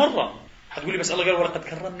ولا مرة. هتقول لي بس الله قال ولقد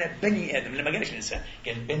كرمنا بني آدم، لما قالش الإنسان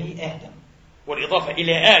قال بني آدم، والإضافة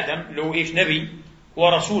إلى آدم اللي هو نبي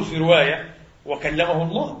ورسول في رواية، وكلمه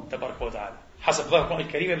الله تبارك وتعالى حسب ظاهر القرآن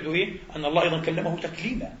الكريم. يبدو أن الله أيضا كلمه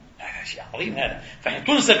تكليما. هذا شيء عظيم هذا. فحين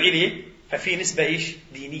تنسب إليه ففي نسبة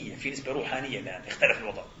دينية، في نسبة روحانية، الآن اختلف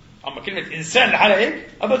الوضع. أما كلمة إنسان لحالها هيك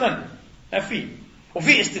أبدا ما في.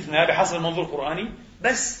 وفي استثناء بحسب المنظور القرآني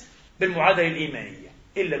بس بالمعادلة الإيمانية،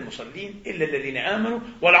 إلا المصلين إلا الذين آمنوا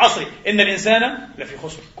والعصر إن الإنسان لفي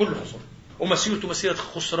خسر، كل خسر، ومسيرته مسيرة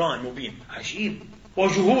خسران مبين عجيب.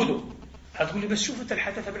 وجهوده هتقول لي بس شوف أنت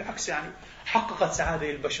الحداثة بالعكس، يعني حققت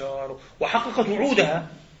سعادة البشر وحققت وعودها.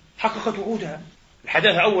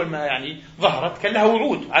 الحداثة أول ما ظهرت كان لها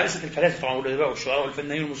وعود على أساس الفلاسفة طبعا والأدباء والشعراء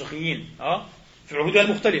والفنانين والموسيقيين في عهودها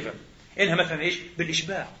المختلفة. إنها مثلا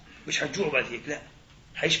بالإشباع، مش هتجوع بعد هيك، لا،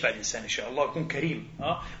 هيشبع الإنسان إن شاء الله، يكون كريم،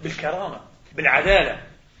 بالكرامة، بالعدالة،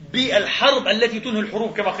 بالحرب التي تنهي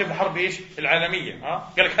الحروب كما قيل الحرب العالمية.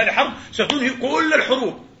 قال لك هذه حرب ستنهي كل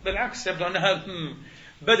الحروب. بالعكس يبدو أنها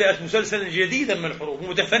بدأت مسلسلا جديدا من الحروب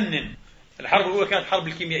متفنن. الحرب الأولى كانت حرب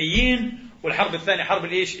الكيميائيين، والحرب الثانية حرب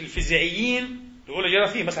الفيزيائيين. الأولى جرى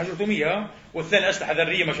فيه مسلحة جرثومية، والثانية أسلحة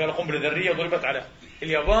ذرية، ما شاء الله قنبلة ذرية ضربت على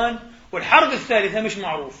اليابان. والحرب الثالثة مش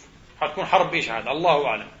معروف هتكون حرب عاد الله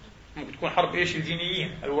أعلم، ممكن تكون حرب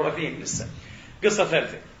الجينيين الوراثيين لسه، قصة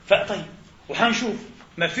ثالثة. فطيب وحنشوف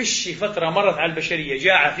ما فيش فترة مرت على البشرية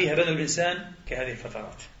جاع فيها بدن الإنسان كهذه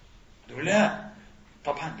الفترات. لا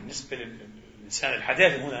طبعا بالنسبة للإنسان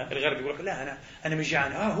الحداثي هنا الغرب يقول لك لا أنا مش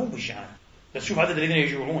جعان. هو مش جعان، بس شوف عدد الذين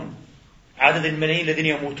يجوعون، عدد الملايين الذين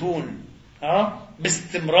يموتون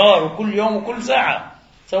باستمرار وكل يوم وكل ساعة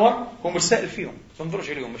سواء. هو مش سائل فيهم، تنظرش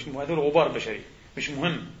إليهم، مش هذول غبار بشري، مش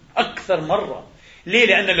مهم. أكثر مرة ليه؟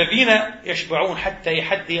 لأن الذين يشبعون حتى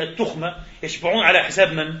يحدي التخمة يشبعون على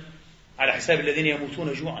حساب من؟ على حساب الذين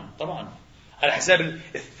يموتون جوعا، طبعا على حساب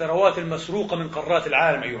الثروات المسروقة من قارات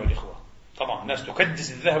العالم أيها الإخوة. طبعا ناس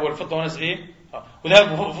تكدس الذهب والفضة وناس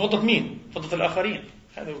وذهب فضة مين؟ فضة الآخرين.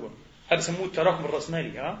 هذا هو، هذا سموه التراكم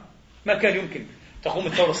الرأسمالي. ما كان يمكن تقوم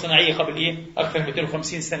الثورة الصناعية قبل أكثر من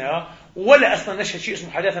 250 سنة ولا أصلا نشهد شيء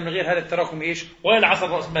اسمه حداثة من غير هذا التراكم ولا العصر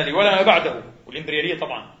الرأسمالي ولا ما بعده والإمبريالية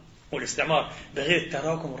طبعا والاستعمار بغير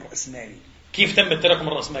التراكم الرأسمالي. كيف تم التراكم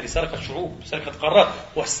الرأسمالي؟ سرقة شعوب، سرقة قارات،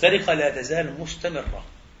 والسرقة لا تزال مستمرة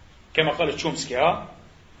كما قال تشومسكي.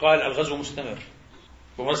 قال الغزو مستمر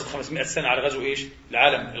بمناسبة 500 سنة على غزو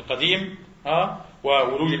العالم القديم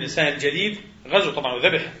وولوج الإنسان الجديد. غزو طبعا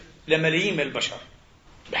وذبح لملايين من البشر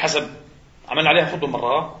بحسب عملنا عليها خطوة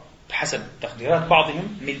مرة بحسب تقديرات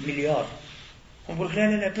بعضهم مليار. هم يقول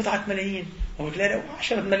لا بضعة ملايين، هم يقول لا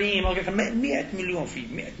 10 ملايين، هم يقول 100 مليون، في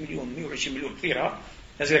 100 مليون 120 مليون كثير.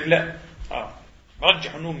 ناس يقول لا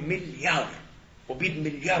رجح أنه مليار وبيد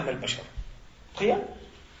مليار من البشر. تخيل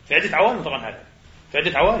في عدة عوالم، طبعا هذا في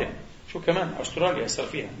عدة عوالم. شو كمان أستراليا صار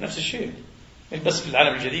فيها نفس الشيء، بس في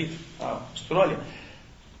العالم الجديد أستراليا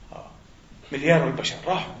مليار من البشر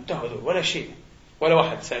راحوا انتهوا هذول ولا شيء، ولا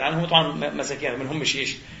واحد سأل عنهم. طبعا مساكين من هم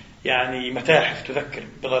يعني متاحف تذكر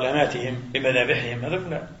بظلاماتهم بمذابحهم.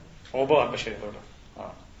 هذول لا غبار بشري هذول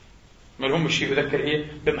ما لهم شيء يذكر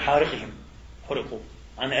بمحارقهم، حرقوا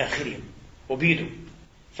عن آخرهم وبيدوا.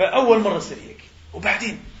 فأول مرة يصير هيك.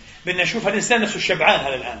 وبعدين بدنا نشوف الإنسان نفسه الشبعان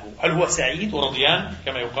هذا الآن هل هو سعيد ورضيان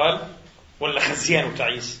كما يقال ولا خزيان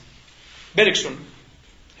وتعيس؟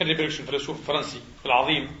 هنري بيركسون فيلسوف فرنسي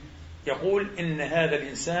العظيم يقول إن هذا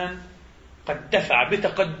الإنسان قد دفع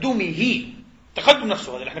بتقدمه، تقدم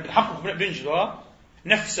نفسه هذا اللي احنا بنحققه بننجده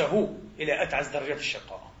نفسه إلى أتعس درجات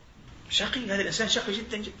الشقاء. شقي هذا الإنسان، شقي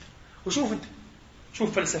جدا جدا. وشوف انت،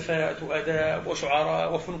 شوف فلسفات وآداب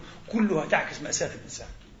وشعراء وفنون كلها تعكس مأساة الإنسان،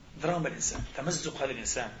 دراما الإنسان، تمزق هذا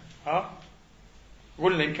الإنسان.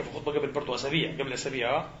 قلنا يمكن في خطبة قبل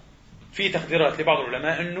أسابيع في تقديرات لبعض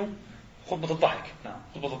العلماء إنه خطبة الضحك،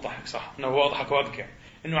 خطبة الضحك صح، إنه هو أضحك وأبكى،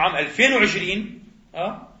 إنه عام 2020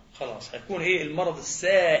 خلاص هيكون المرض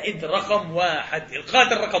السائد رقم 1،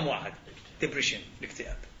 القاتل رقم 1، ديبريشن،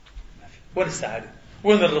 الاكتئاب. وين السعادة؟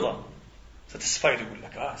 وين الرضا؟ ستسفايد يقول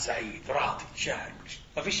لك سعيد راضي شاعر،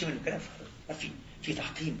 ما فيش منه كلام، ما في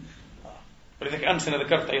تحطيم. ولذلك أمس أنا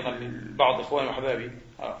ذكرت أيضا لبعض إخواني وحبابي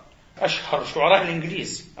أشهر شعراء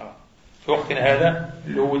الإنجليز في وقتنا هذا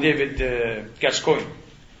اللي هو ديفيد غاسكوين،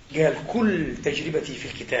 قال كل تجربتي في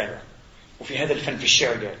الكتابة وفي هذا الفن في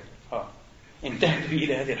الشعر قال انتهت بي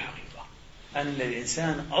إلى هذه الحقيقة أن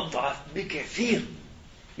الإنسان أضعف بكثير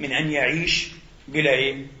من أن يعيش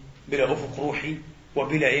بلا أفق روحي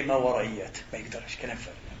وبلا ما ورائيات. ما يقدرش كلام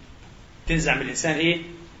فارغ. تنزع من الإنسان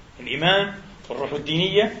الإيمان والروح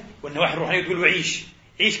الدينية والنواحي الروحانية، تقول له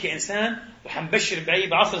عيش كإنسان. وحنبشر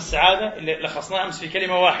بعصر السعادة اللي لخصناه أمس في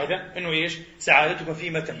كلمة واحدة، إنه سعادتك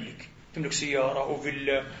فيما تملك سيارة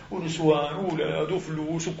وفيلا ونسوان وولاد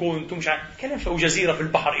وفلوس وكنت مش عارف كلام وجزيرة في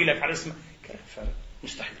البحر إلك على اسمه، كلام فارغ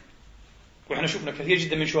مستحيل. وإحنا شفنا كثير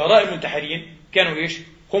جدا من شهراء المنتحرين كانوا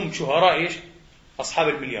هم شهراء أصحاب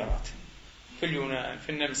المليارات في اليونان، في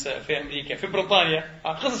النمسا، في أمريكا، في بريطانيا.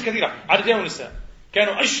 قصص كثيرة عددين ونساء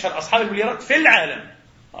كانوا أشهر أصحاب المليارات في العالم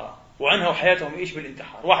وأنهوا حياتهم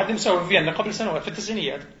بالانتحار. واحد مسوي في فيينا قبل سنوات في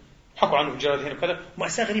التسعينيات، حكوا عنه الجرائد هنا وكذا،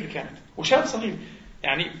 مأساة غريبة كانت. وشاب صغير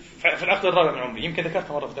في العقد الرابع من عمري، يمكن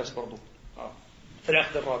ذكرتها مرة في درس برضو في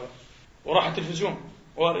العقد الرابع، وراح التلفزيون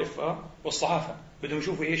والصحافة بدهم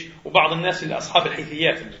يشوفوا وبعض الناس اللي أصحاب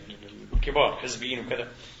الحيثيات الكبار حزبيين وكذا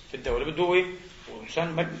في الدولة بده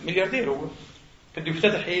إنسان ملياردير، هو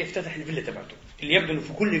بده يفتتح الفيلا تبعته اللي يبدو إنه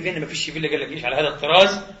في كل فيلا ما فيش فيلا قال لك على هذا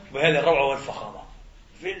الطراز وبهذه الروعة والفخامة،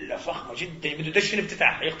 فيلا فخمة جدا بده دشن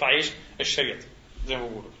افتتاح يقطع الشريط زي ما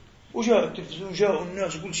بيقولوا. وجاء التلفزيون، جاء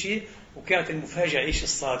الناس وكل شيء، وكانت المفاجأة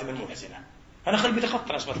الصادمة المحزنة. أنا قلبي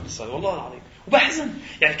تقطع أسمع القصة والله العظيم وبحزن.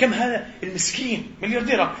 كم هذا المسكين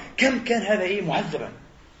ملياردير، كم كان هذا معذبا،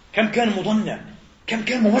 كم كان مضنى، كم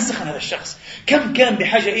كان ممزقا هذا الشخص، كم كان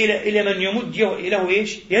بحاجة إلى من يمد له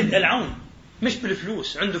يد العون، مش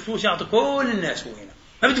بالفلوس. عنده فلوس يعطي كل الناس، هو هنا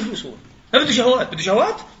ما بده فلوس، هو ما بده شهوات، بده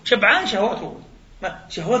شهوات شبعان شهوات، هو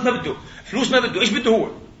شهوات ما بده فلوس، ما بده. إيش بده؟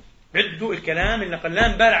 هو بده الكلام اللي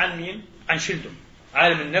قلان بال عن مين؟ عن شيلدون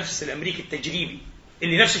عالم النفس الأمريكي التجريبي،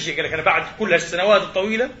 اللي نفس الشيء قال لك أنا بعد كل هالسنوات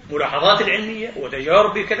الطويلة ملاحظات العلمية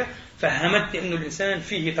وتجاربي كذا فهمت إنه الإنسان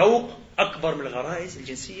فيه ذوق أكبر من الغرائز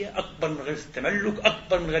الجنسية، أكبر من غريزة التملك،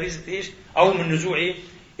 أكبر من غريزة إيش أو من نزوع إيه؟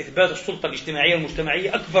 إثبات السلطة الاجتماعية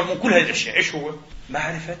والمجتمعية، أكبر من كل هذه الأشياء. إيش هو؟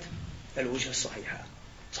 معرفة الوجهة الصحيحة.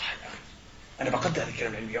 صح يا أخي، أنا بقدر هذا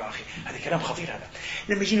الكلام العلمي يا أخي، هذا كلام خطير. هذا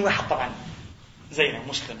لما يجيني واحد طبعا زينا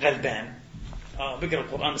مسلم غلبان بيقرأ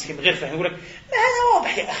القرآن مسكين غير فاهم يقول لك هذا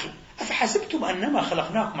واضح يا أخي، أفحسبتم أنما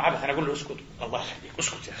خلقناكم عبثا. أنا أقول له اسكت، الله يخليك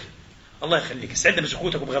اسكت يا أخي، الله يخليك استعد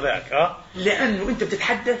بسكوتك وبغبائك لأنه أنت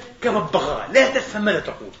بتتحدث كببغاء لا تفهم ماذا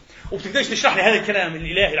تقول، وبتقدرش تشرح لي هذا الكلام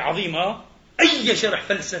الإلهي العظيم أي شرح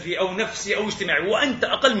فلسفي أو نفسي أو اجتماعي، وأنت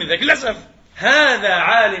أقل من ذلك للأسف. هذا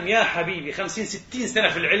عالم يا حبيبي 50-60 سنة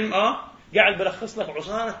في العلم قاعد بلخص لك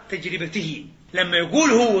عصارة تجربته. لما يقول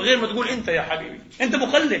هو غير ما تقول أنت يا حبيبي، أنت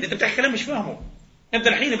مقلد، أنت بتحكي كلام مش فاهمه. أنت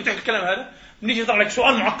الحين بتحكي الكلام هذا بنيجي يطلع لك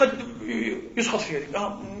سؤال معقد يسقط في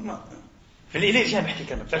يدك فليه جاي بحكي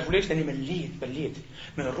كلمة؟ بتعرفوا ليش؟ لأني مليت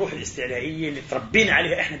من الروح الاستعلائية اللي تربينا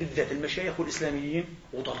عليها إحنا بالذات المشايخ والإسلاميين،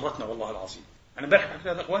 وضرتنا والله العظيم. أنا امبارح حكيت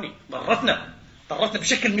هذا إخواني، ضرتنا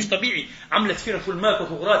بشكل مش طبيعي، عملت فينا فلمات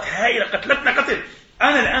وثغرات هائلة، قتلتنا قتل.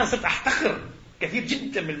 أنا الآن صرت أحتقر كثير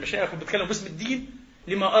جدا من المشايخ وبتكلم باسم الدين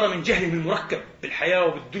لما أرى من جهلهم المركب بالحياة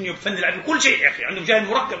وبالدنيا وبفن العلم كل شيء. يا أخي عندهم جهل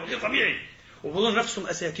مركب غير طبيعي، وبظن نفسهم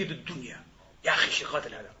أساتيد الدنيا. يا أخي شيء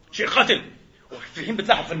قاتل، هذا شيء قاتل. وفي حين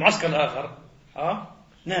بتلاحظ في المعسكر الآخر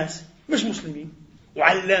ناس مش مسلمين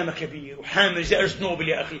وعلامة كبير وحامل جائزة نوبل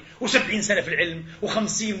يا أخي، و70 سنة في العلم،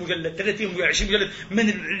 و50 مجلد 30 و20 مجلد من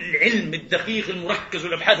العلم الدقيق المركز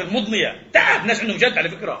والأبحاث المضنية. تعال ناس عندهم جد، على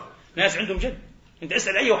فكرة ناس عندهم جد. أنت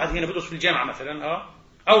اسأل أي واحد هنا بدرس في الجامعة مثلا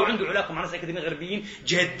أو عنده علاقة مع ناس أكاديميين غربيين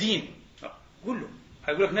جادين، قول له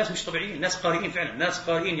هيقول لك ناس مش طبيعيين، ناس قارئين فعلا، ناس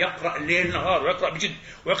قارئين يقرأ الليل نهار ويقرأ بجد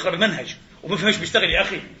ويقرأ بمنهج وما فهمش بيشتغل. يا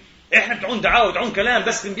أخي إحنا بتعون دعاوى وتعون كلام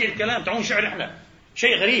بس نبيع الكلام، تعون شعر، إحنا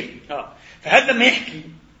شيء غريب. فهذا لما يحكي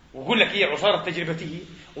ويقول لك هي عصارة تجربته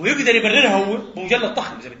ويقدر يبررها هو بمجلد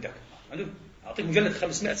ضخم إذا بدك، أعطيك مجلد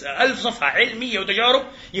 500,000 صفحة علمية وتجارب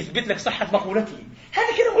يثبت لك صحة مقولته.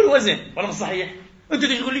 هذا كده هو الوزن ولا مش صحيح؟ أنت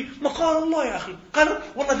تيجي تقول لي ما قال الله يا أخي، قال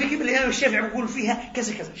والله في كلمة الإمام الشافعي بيقول فيها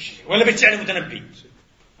كذا كذا، ولا بيت شعر المتنبي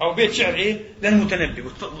أو بيت شعر للمتنبي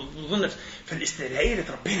وظن. فالاستعلائية اللي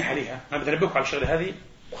تربينا عليها، أنا بتنبهكم على الشغلة هذه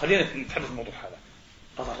وخلينا نتحدث الموضوع هذا،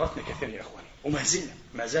 أضرتنا كثير يا أخواني، وما زلنا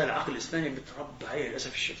ما زال العقل الإسلامي بيتربى عليه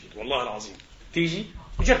للأسف الشديد والله العظيم. تيجي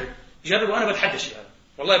جرب وأنا بتحدى الشيء هذا،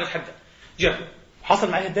 والله بتحدى، جرب.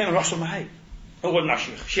 حصل معي دائما ويحصل معي أول مع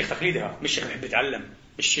شيخ تقليدي، مش شيخ بيحب يتعلم،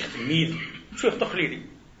 مش شيخ تلميذ، شيخ تقليدي،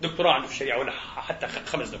 دكتوراه عنده في الشريعة ولا حتى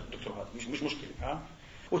 5 دكتورات، مش مشكلة.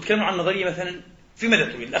 وتكلموا عن نظرية مثلا في مدى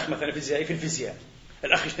طويل، الأخ مثلا في الفيزياء،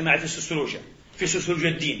 الأخ اجتماعي في السوسيولوجيا، في سوسيولوجيا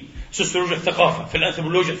الدين، سوسيولوجيا الثقافة، في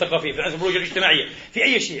الأنثروبولوجيا الثقافية، في الأنثروبولوجيا الاجتماعية، في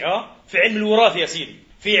أي شيء في علم الوراثة يا سيدي،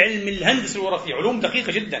 في علم الهندسة الوراثية، علوم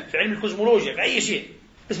دقيقة جدا، في علم الكوزمولوجيا، في أي شيء.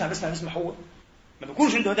 اسمع هو ما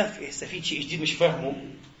بيكونش عنده هدف يستفيد شيء جديد مش فاهمه،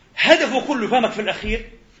 هدفه كله فهمك في الأخير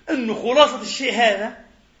إنه خلاصة الشيء هذا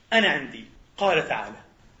أنا عندي قال تعالى،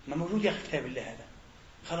 ما موجود يا أخي كتاب الله هذا،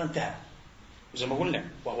 خلاص انتهى. وزي ما قلنا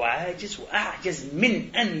وهو عاجز وأعجز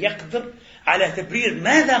من أن يقدر على تبرير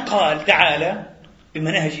ماذا قال تعالى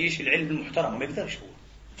بمناهج العلم المحترم، ما يقدرش هو.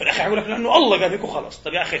 فالأخي يقول لك لأنه الله قال لك وخلاص.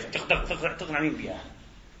 طب يا أخي تقنع مين بها؟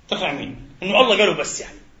 تقنع مين؟ إنه الله قاله بس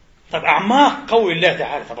يعني. طب أعماق قول الله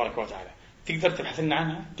تعالى تبارك وتعالى تقدر تبحث لنا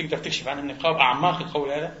عنها؟ تقدر تكشف عنها النقاب أعماق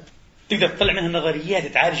القول هذا؟ تقدر تطلع منها نظريات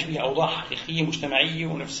تعالج بها أوضاع حقيقية مجتمعية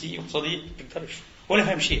ونفسية واقتصادية؟ تقدرش ولا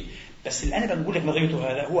فهم شيء. بس اللي أنا بقول لك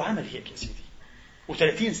نظريته هذا هو عمل هيك يا سيدي،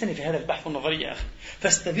 و30 سنة في هذا البحث والنظرية يا أخي.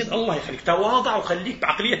 فاستفيد، الله يخليك، تواضع وخليك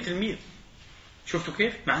بعقلية التلميذ. شفتوا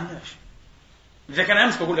كيف؟ ما عندناش. إذا كان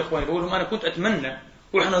أمس بقول لإخواني بقول لهم أنا كنت أتمنى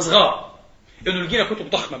وإحنا صغار إنه لقينا كتب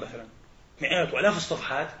ضخمة مثلا مئات وآلاف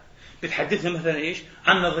الصفحات بتحدثنا مثلا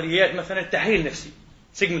عن نظريات مثلا التحليل النفسي،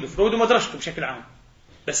 سيغموند فرويد ومدرسته بشكل عام،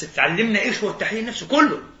 بس تعلمنا هو التحليل النفسي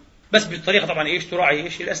كله، بس بالطريقة طبعا تراعي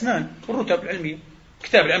الأسنان والرتب العلمية.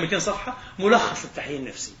 كتاب الآن 200 صفحة ملخص التحليل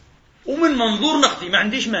النفسي، ومن منظور نقدي ما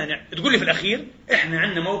عنديش مانع تقول لي في الأخير إحنا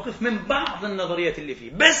عندنا موقف من بعض النظريات اللي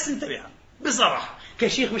فيه، بس انتبه بصراحة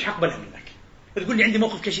كشيخ مش حقبلها منك. تقول لي عندي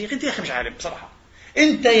موقف كشيخ، أنت يا أخي مش عارف بصراحة،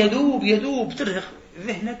 أنت يدوب ترهق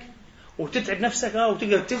ذهنك وتتعب نفسك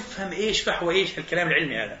وتقدر تفهم فحوى الكلام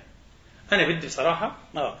العلمي هذا. أنا بدي بصراحة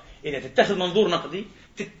إذا تتخذ منظور نقدي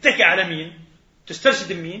تتكي على مين؟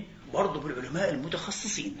 تسترشد مين؟ برضو بالعلماء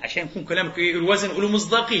المتخصصين عشان يكون كلامك الوزن وله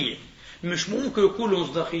مصداقية. مش ممكن يكون له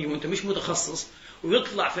مصداقية وأنت مش متخصص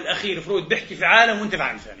ويطلع في الأخير فرويد بيحكي في عالم وأنت في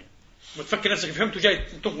عالم ثاني وتفكر نفسك فهمت وجاي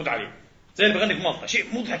تنقد عليه. زي اللي بغني في مالطا، شيء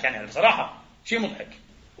مضحك يعني بصراحة، شيء مضحك.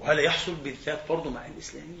 وهذا يحصل بالذات برضه مع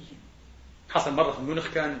الإسلاميين. حصل مرة في ميونخ،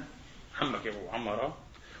 كان عمك يا أبو عمارة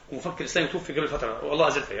ومفكر إسلامي توفي قبل فترة والله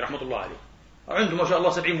عز وجل رحمة الله عليه، عنده ما شاء الله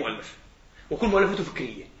 70 مؤلف، وكل مؤلفاته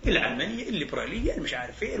فكرية، العلمانية، الليبرالية، المش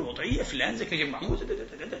عارف ايه، الوضعية، فلان زكي نجيب محمود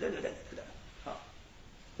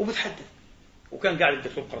وبتحدث. وكان قاعد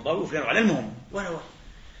الدكتور قرضاوي وفلان على المهم وانا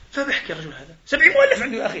فبحكي الرجل هذا 70 مؤلف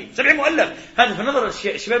عنده يا اخي، 70 مؤلف. هذا في نظر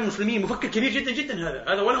الشباب المسلمين مفكر كبير جدا جدا،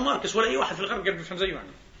 هذا ولا ماركس ولا اي واحد في الغرب قد بيفهم زيه يعني،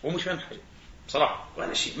 هو مش فاهم حاجه بصراحه،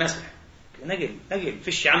 ولا شيء ما اسمح. نقل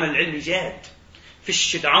فيش عمل علمي جاد،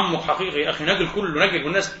 فيش تعمق حقيقي يا اخي، نقل كله نقل،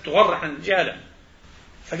 والناس تغرح عن الجهله.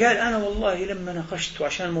 فقال أنا والله لما ناقشته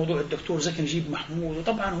عشان موضوع الدكتور زكي نجيب محمود،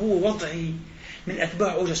 وطبعا هو وضعي من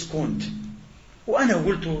أتباع أوجست كونت، وأنا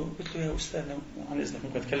قلت له يا أستاذنا عن إذنك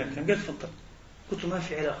ممكن أتكلم كلام؟ قال تفضل. قلت له ما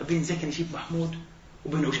في علاقة بين زكي نجيب محمود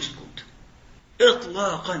وبين أوجست كونت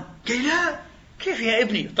إطلاقا. قال لا كيف يا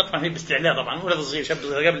ابني؟ طبعا هي باستعلاء، طبعا ولد صغير شاب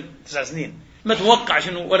صغير قبل 9 سنين، ما توقعش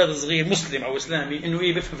إنه ولد صغير مسلم أو إسلامي إنه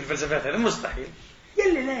إيه بيفهم في الفلسفات، هذا مستحيل.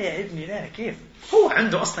 قال لي لا يا ابني لا، كيف؟ هو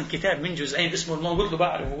عنده أصلا كتاب من جزئين اسمه الموضوع. قلت له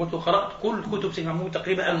بعرف، وقلت له قرأت كل كتب سيدنا محمود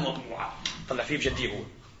تقريبا المطبوعة، طلع فيه بجديه هو.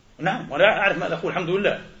 نعم ولا أعرف ماذا أقول، الحمد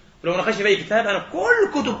لله. ولو ناقشت بأي كتاب أنا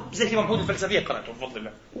كل كتب سيدنا محمود الفلسفية قرأته بفضل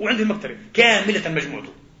الله، وعندي المكتبة كاملة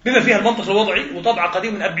مجموعته بما فيها المنطق الوضعي، وطبعة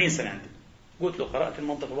قديم من 40 سنة عندي. قلت له قرأت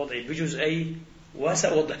المنطق الوضعي بجزئي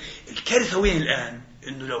وسأوضح. الكارثة وين الآن؟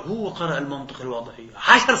 إنه لو هو قرأ المنطق الوضعي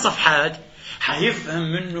 10 صفحات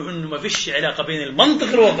حيفهم منه إنه ما فيش علاقة بين المنطق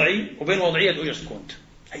الوضعي وبين وضعية أوجست كونت.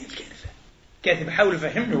 هي الكارثة. كاتب بحاول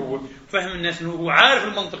يفهمه هو، فهم الناس إنه هو عارف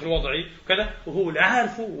المنطق الوضعي وكذا، وهو لا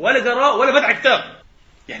عارفه ولا قرأ ولا فتح كتاب.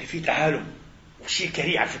 يعني في تعالم، وشيء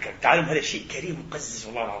كريم على فكرة. التعالم هذا شيء كريم مقزز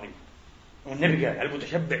والله العظيم. والنبي قال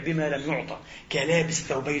المتشبع بما لم يعطى كلابس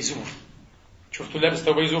ثوبي زور. شفتوا لابس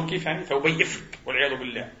ثوبي زور كيف؟ يعني ثوبي إفك والعياذ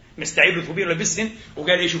بالله، مستعيب له ثوبين ولبسهن،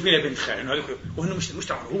 وقال ايش فينا بنت خال، انه هذا وانه مش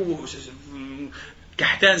طبعا هو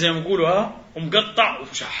كحتان زي ما بيقولوا، ومقطع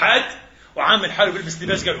وشحات وعامل حاله بيلبس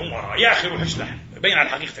لباس، قال امراء يا اخي روح اشلح بين على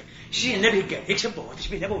حقيقتك. شيء النبي قال هيك شبهه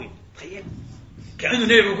تشبيه نبوي. تخيل كانه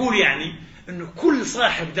النبي بيقول يعني انه كل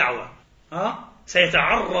صاحب دعوه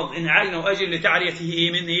سيتعرض ان عين واجل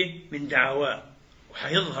لتعريته من دعواه،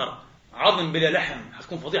 وحيظهر عظم بلا لحم،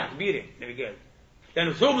 حتكون فضيحه كبيره. النبي قال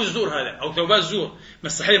لأنه ثوب الزور هذا أو ثوبات الزور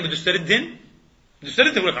مستحيل بده يستردهن،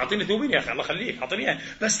 يقول لك أعطيني ثوبين يا أخي الله خليك أعطيني،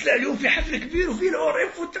 بس لا اليوم في حفل كبير وفي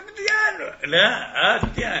الأورف والتبديان، لا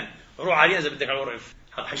تبديان روح علينا إذا بدك على الأورف،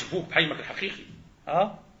 حيشوفوك بحجمك الحقيقي.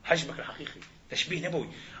 حجمك الحقيقي. تشبيه نبوي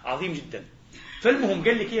عظيم جدا. فالمهم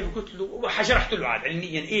قال لي كيف؟ قلت له شرحت له عاد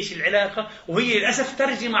علميا إيش العلاقة، وهي للأسف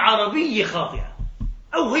ترجمة عربية خاطئة،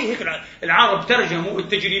 أو هي هيك العرب ترجموا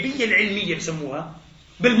التجريبية العلمية بسموها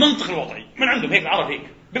بالمنطق الوضعي من عندهم، هيك العرب هيك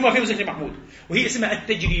بما فيه زكي محمود، وهي اسمها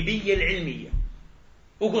التجريبية العلمية،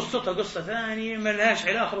 وقصتها قصة ثانية ما لهاش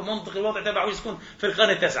علاقة بالمنطق الوضعي تبع يسكن في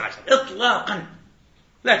القرن 19 إطلاقا.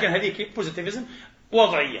 لكن هذيك بوزيتيفيزم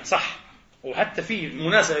وضعية صح، وحتى في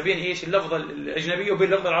مناسبة بين إيش اللفظة الأجنبية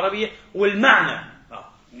وبين اللفظة العربية، والمعنى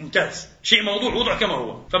ممتاز، شيء موضوع وضع كما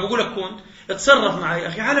هو. فبقول لك كنت اتصرف معي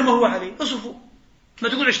أخي على ما هو عليه، اصفه، ما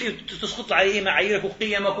تقولش تسقط عليه معاييرك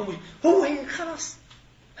وقيمك هو هيك خلاص.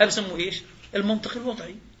 هذا بسموه إيش؟ المنطق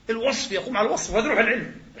الوضعي، الوصف يقوم على الوصف، وهذا روح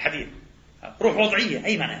العلم الحديث، روح وضعية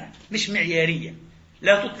أي معناها، مش معيارية.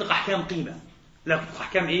 لا تطلق أحكام قيمة، لا تطلق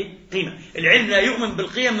أحكام قيمة. العلم لا يؤمن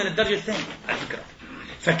بالقيم من الدرجة الثانية على فكرة.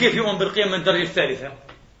 فكيف يؤمن بالقيم من الدرجة الثالثة؟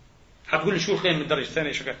 هتقول لي شو القيم من الدرجة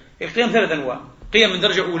الثانية؟ شو القيم؟ 3 أنواع. قيم من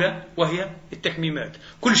درجة أولى وهي التكميمات،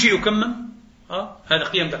 كل شيء يكمم، هذا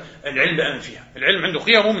قيم العلم بأمن فيها. العلم عنده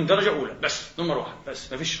قيمه من درجة أولى بس، نمرة 1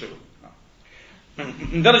 بس، ما فيش غيره.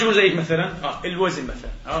 من درجة زي مثلا الوزن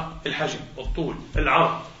مثلا، الحجم، الطول،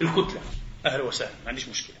 العرض، الكتلة، أهلا وسهلا ما عنديش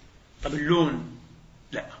مشكلة. طب اللون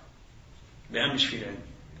لا، بيأمنش فيه العلم،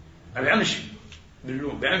 ما بيأمنش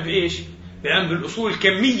باللون، بيأمن بإيش؟ بيأمن بالأصول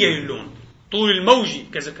الكمية للون، طول الموجي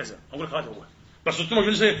كذا كذا. أقول لك هذا هو، بس الطول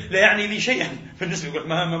الموجي لا يعني لي شيئا في النسبة. يقول لك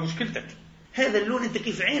ما مشكلتك هذا اللون، أنت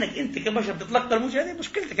كيف عينك أنت كبشر بتتلقى الموجي، هذه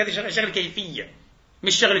مشكلتك، هذه شغلة كيفية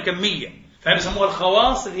مش شغلة كمية. فهذا بيسموها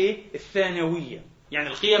الخواص الثانوية، يعني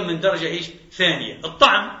القيم من درجة إيش؟ ثانية.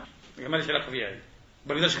 الطعم ما ليش علاقة فيها،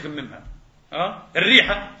 بقدرش أكممها.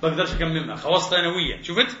 الريحة بقدرش أكممها، خواص ثانوية.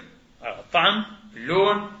 شفت؟ الطعم،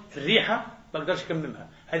 اللون، الريحة بقدرش أكممها،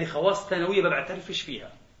 هذه خواص ثانوية ما بعترفش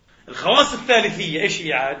فيها. الخواص الثالثية إيش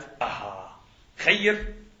هي عاد؟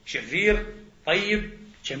 خير، شرير، طيب،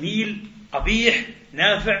 جميل، قبيح،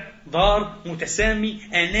 نافع، ضار، متسامي،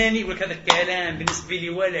 أناني، وكذا الكلام بالنسبة لي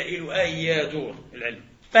ولا إله أي دور العلم.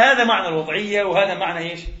 فهذا معنى الوضعية، وهذا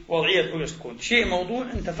معنى إيش؟ وضعية أولوس كونت، شيء موضوع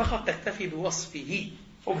أنت فقط تكتفي بوصفه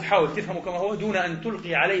وبتحاول تفهمه كما هو دون أن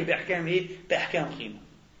تلقي عليه بأحكام إيه؟ بأحكام قيمة.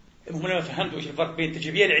 المهم لما فهمت إيش الفرق بين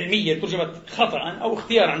التجريبية العلمية ترجمت خطأ أو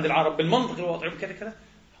اختيار عند العرب بالمنطق الوضعي وكذا كذا،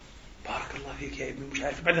 بارك الله فيك يا ابني مش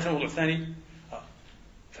عارف، بعد ذلك الموضوع الثاني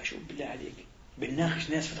فشوف بالله عليك بنناقش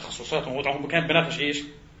ناس في تخصصاتهم ووضعهم، كان بناقش إيش؟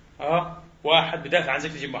 واحد بدافع عن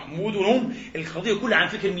زكي نجيب محمود، وهم القضية كلها عن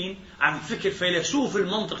فكر مين؟ عن فكر فيلسوف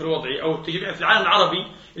المنطق الوضعي أو التجريبي في العالم العربي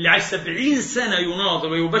اللي عايش 70 سنة يناظر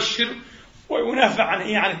ويبشر وينافع عن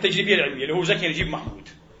إيه؟ عن التجريبية العلمية اللي هو زكي نجيب محمود.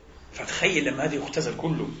 فتخيل لما هذا يختزل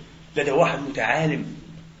كله لدى واحد متعالم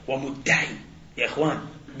ومدعي يا إخوان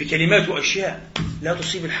بكلمات وأشياء لا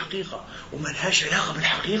تصيب الحقيقة وما لهاش علاقة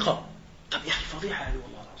بالحقيقة. طب يا أخي فضيحة هذه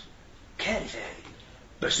والله العظيم، كارثة هذه.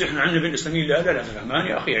 بس إحنا عندنا بين الإسلاميين لا فهمان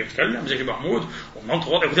يا أخي يتكلم زي محمود ومنطق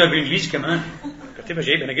وضع كتاب بالإنجليزي كمان كتبها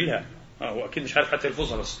جايبها نقلها وأكيد مش عارف حتى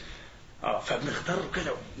يلفظها بس فبنختار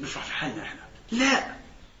كذا ونشرح في حالنا إحنا. لا،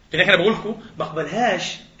 لكن أنا بقول لكم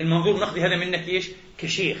بقبلهاش المنظور النقدي هذا منك إيش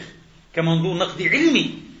كشيخ كمنظور نقدي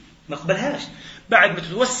علمي، ما اقبلهاش. بعد ما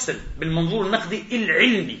تتوسل بالمنظور النقدي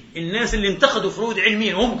العلمي، الناس اللي انتقدوا فرويد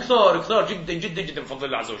علميا وهم كثار جدا جدا جدا بفضل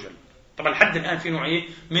الله عز وجل. طبعا لحد الآن في نوعية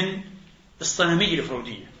من الصنمية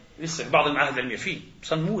الفرويدية لسه بعض المعاهد العلمية فيه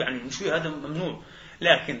صنموه، يعني مش هذا ممنوع،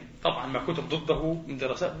 لكن طبعا ما كتب ضده من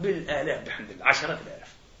دراسات بالآلاف بحمد الله، عشرات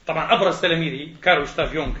الآلاف. طبعا أبرز تلاميذه كارل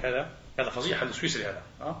جوستاف يونغ، هذا فظيع، هذا السويسري، هذا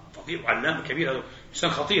فظيع وعلامة كبير، هذا إنسان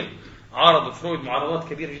خطير، عارض فرويد معارضات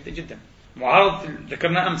كبيرة جدا جدا. معارض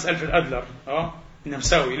ذكرنا أمس ألفريد أدلر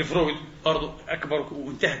النمساوي لفرويد برضه أكبر،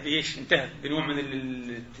 وانتهت بإيش؟ انتهت بنوع من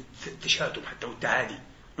التشاتم حتى والتعادي،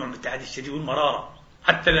 نوع من التعادي الشديد والمرارة،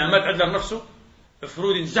 حتى لما مات أدلر نفسه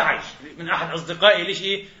فرويد انزعج من أحد أصدقائي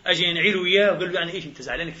ليش أجي ينعيله إياه وقال له يعني إيش أنت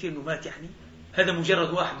زعلان كثير إنه مات؟ يعني هذا مجرد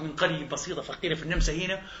واحد من قرية بسيطة فقيرة في النمسا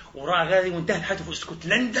هنا وراء غازي وانتهت حياته في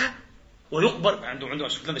اسكتلندا ويقبر عنده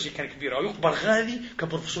اسكتلندا شيء كان كبير، أو يقبر غازي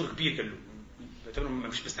كبروفيسور كبير. قال له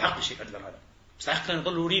مش بيستحق الشيء أدلر هذا، بيستحق أن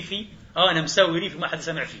يضل ريفي نمساوي ريفي ما حد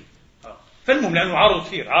سمع فيه. فالمهم لأنه عارض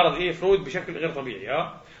كثير، عارض فرويد بشكل غير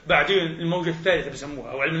طبيعي. بعدين الموجة الثالثة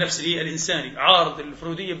بيسموها أو علم النفس الإنساني، عارض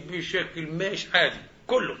الفرويدية بشكل مش عادي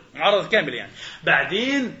كله، معارضة كاملة يعني.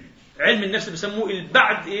 بعدين علم النفس بيسموه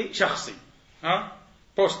البعد شخصي،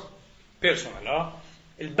 بوست بيرسونال،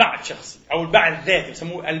 البعد شخصي أو البعد ذاتي،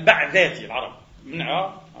 بيسموه البعد ذاتي العرب،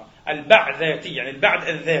 البعد ذاتي يعني البعد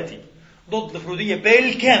الذاتي ضد الفرويدية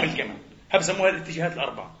بالكامل كمان. بيسموها الاتجاهات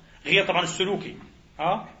الأربعة، غير طبعا السلوكي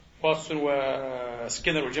واتسون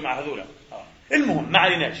وسكينر والجماعة هذولا. المهم ما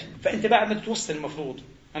عليناش. فأنت بعد ما تتوصل المفروض،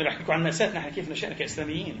 أنا بحكي لكم عن مأساتنا احنا كيف نشأنا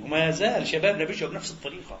كإسلاميين، وما زال شبابنا بيجوا بنفس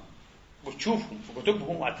الطريقة، وتشوفهم في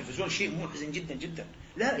كتبهم وعلى التلفزيون شيء محزن جدا جدا.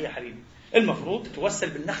 لا يا حبيبي، المفروض تتوسل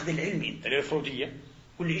بالنقد العلمي أنت للفرويدية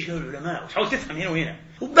واللي إيش العلماء وتحاول تفهم هنا وهنا،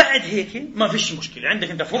 وبعد هيك ما فيش مشكلة،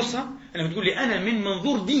 عندك أنت فرصة أنك تقول لي أنا من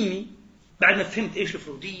منظور ديني بعد ما فهمت إيش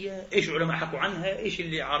الفرويدية، إيش العلماء حكوا عنها، إيش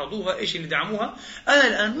اللي عارضوها، إيش اللي دعموها، أنا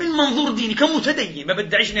الآن من منظور ديني كمتدين ما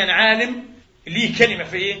بدعيش أني أنا عالم لي كلمة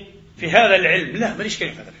في هذا العلم، لا ماليش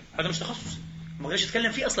كلمة في هذا العلم، هذا مش تخصص، ما أقدرش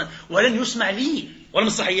أتكلم فيه أصلا ولن يسمع لي، ولا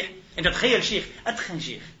مش صحيح. أنت تخيل شيخ أدخن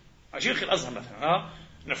شيخ الأزهر مثلا،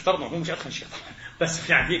 نفترض هو مش أدخن شيخ طبعا، بس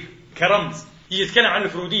يعني كرمز يتكلم عن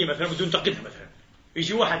الفرويدية مثلا بدون تقدمها مثلا،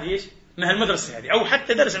 يجي واحد ما هالمدرسة هذه أو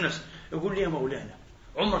حتى درس النفس يقول لي يا مولانا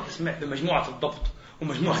عمرك سمعت بمجموعة الضبط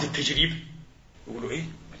ومجموعة التجريب؟ يقولوا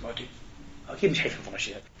مجموعة أكيد مش حيفهم طبعا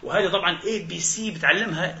الشيء هذا. وهذا طبعا ABC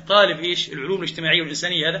بتعلمها طالب العلوم الاجتماعية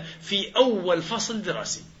والإنسانية هذا في أول فصل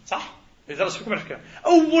دراسي، صح؟ يدرس فيكم الأحكام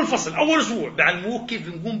أول فصل أول أسبوع بعلموك كيف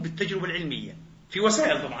نقوم بالتجربة العلمية في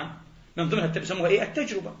وسائل طبعا من ضمنها بيسموها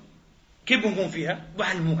التجربة، كيف نقوم فيها،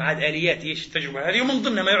 بعلموك عاد آليات التجربة هذه، ومن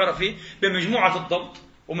ضمنها ما يعرف بمجموعة الضبط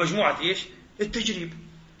ومجموعة التجريب.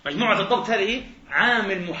 مجموعة الضبط هذه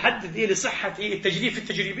عامل محدد لصحة التجريب في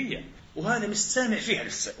التجريبية، وهذا مش سامع فيها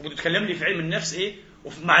لسه، وبده يتكلم لي في علم النفس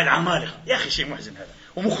مع العمالقة. يا أخي شيء محزن هذا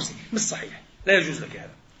ومخزي، مش صحيح، لا يجوز لك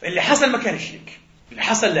هذا. اللي حصل ما كان الشيك، اللي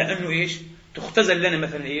حصل لأنه تختزل لنا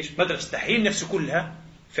مثلا مدرسة تحليل نفسه كلها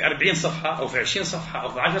في 40 صفحة أو في 20 صفحة أو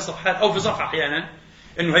في 10 صفحات أو في صفحة أحيانا،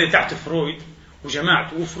 إنه هذه تحت فرويد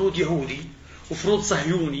وجماعته، وفرويد يهودي وفرويد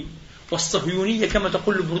صهيوني، والصهيونية كما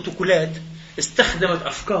تقول البروتوكولات استخدمت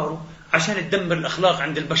أفكاره عشان تدمر الأخلاق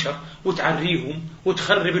عند البشر وتعريهم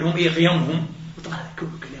وتخرب لهم قيمهم. وطبعا كله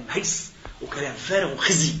كلام هيس وكلام فارغ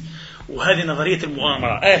وخزي. وهذه نظرية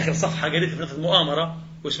المؤامرة، آخر صفحة قريتها في نظرية المؤامرة،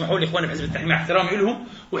 واسمحوا لي إخواني في حزب التحرير مع احترامي لهم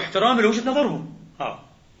واحترامي لوجهة نظرهم،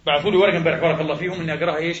 بعثوا لي ورقة امبارح بارك الله فيهم إني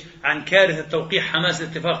أقرأها عن كارثة توقيع حماس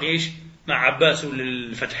الاتفاق مع عباس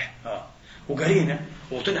للفتح، وقرينا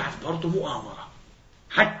وطلعت برضه مؤامرة.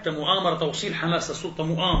 حتى مؤامرة توصيل حماس للسلطة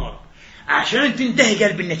مؤامرة عشان تنتهي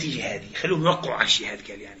قال بالنتيجة هذه، خلوهم يوقعوا على الشيء هذا.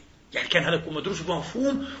 قال يعني كان هذا يكون مدروس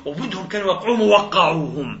ومفهوم وبدهم كانوا يوقعوهم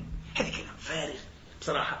ووقعوهم. هذا كلام فارغ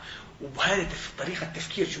بصراحة. وبهذه طريقة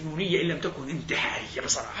تفكير جنونية إن لم تكن انتحارية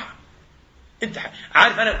بصراحة.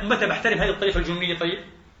 عارف أنا متى بحترم هذه الطريقة الجنونية؟ طيب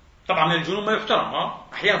طبعا الجنون ما يحترم،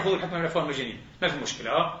 أحيانا خذوا الحكم من الأفواه المجانين، ما في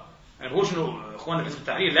مشكلة. أنا بقولش إنه إخواننا في حزب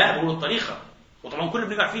التحرير، لا، بقول الطريقة، وطبعا كلنا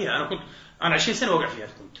بنقع فيها. أنا 20 سنة وقع فيها.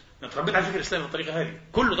 أنا تربيت على الفكر الإسلامي بالطريقة هذه،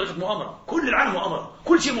 كله طريقة مؤامرة، كل العالم مؤامرة،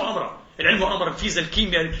 كل شيء مؤامرة، العلم مؤامرة، الفيزياء،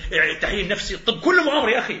 الكيمياء، التحليل النفسي، الطب، كله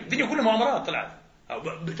مؤامرة يا أخي. الدنيا كلها مؤامرات طلعت،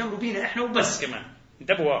 بتمروا بينا إحنا وبس. كمان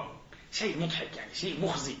انتبهوا، شيء مضحك يعني، شيء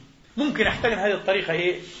مخزي. ممكن أحترم هذه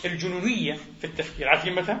الطريقة الجنونية في التفكير.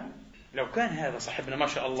 عارفين متى؟ لو كان هذا صاحبنا ما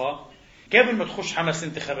شاء الله قبل ما تخش حماس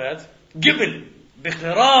الانتخابات، قبل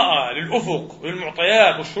بقراءة للأفق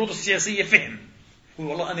والمعطيات والشروط السياسية، فهم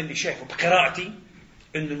والله أنا اللي شايفه بقراءتي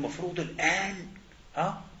إنه المفروض الآن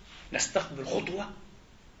نستقبل خطوة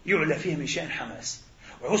يعلى فيها من شأن حماس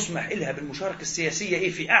ويسمح لها بالمشاركة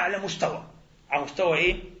السياسية في أعلى مستوى، على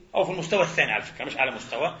مستوى أو في المستوى الثاني على فكرة، مش على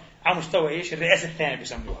مستوى، على مستوى الرئاسة الثانية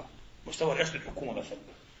بيسموها، مستوى رئاسة الحكومة مثلا،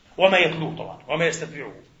 وما يتلوه طبعا وما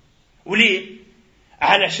يستتبعه. وليه؟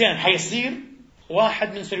 علشان حيصير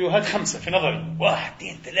واحد من سيناريوهات 5 في نظري، 1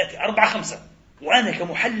 2 3 4 5. وأنا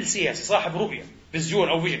كمحلل سياسي صاحب رؤية فيزيون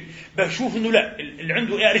أو فيجن بشوف إنه لا، اللي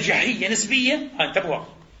عنده أرجحية نسبية، انتبهوا،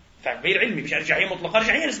 تعبير علمي مش أرجحية مطلقة،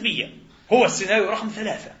 أرجحية نسبية، هو السيناريو رقم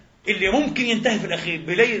 3 اللي ممكن ينتهي في الأخير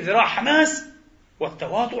بلي ذراع حماس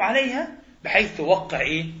والتواطؤ عليها بحيث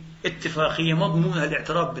توقع اتفاقية مضمونة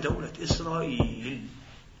الاعتراف بدولة إسرائيل.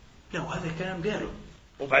 لو هذا الكلام قاله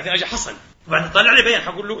وبعدين أجي حصل، وبعدين طلع لي بيان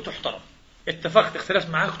حقول له تحترم، اتفقت اختلفت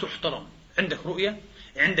معك تحترم، عندك رؤية،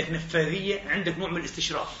 عندك نفاذية، عندك نوع من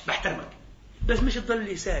الاستشراف، بحترمك، بس مش تضل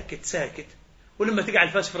لي ساكت ولما تقع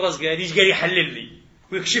الفاس في الراس قال يجي يحلل لي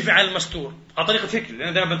ويكشف لي عن المستور على طريقة فكر،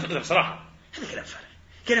 لأن دائما بنتقدها بصراحة. هذا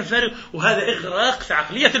كلام فارغ، وهذا إغراق في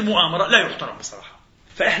عقلية المؤامرة لا يحترم بصراحة.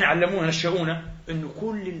 فإحنا علمونا نشأونا إنه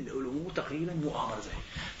كل الأمور تقريبا مؤامرة زي،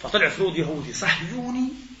 فطلع فروض يهودي صهيوني،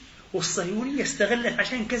 والصهيونية استغلت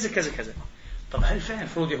عشان كذا كذا كذا. طب هل فعلا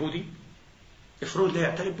فروض يهودي؟ فروض لا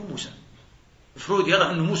يعترف بموسى، فروض يرى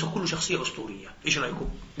أن موسى كله شخصية أسطورية. إيش رأيكم؟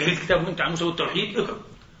 قريت كتاب أنت عن موسى والتوحيد؟ اقرأ.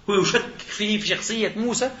 هو يشكك فيه في شخصية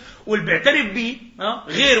موسى، واللي بيعترف به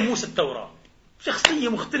غير موسى التوراة،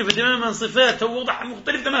 شخصية مختلفة تماما، صفاته ووضعها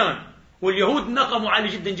مختلف تماما. واليهود نقموا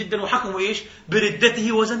عليه جدا جدا وحكموا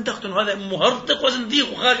بردته وزندقته، وهذا مهرطق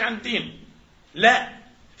وزنديق وخارج عن الدين. لا،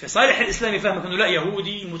 في صالح الإسلام فهمك أنه لا،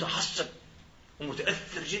 يهودي متحصن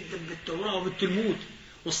ومتأثر جدا بالتوراة وبالتلمود،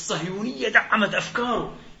 والصهيونية دعمت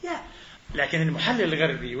أفكاره. لكن المحلل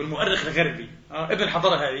الغربي والمؤرخ الغربي ابن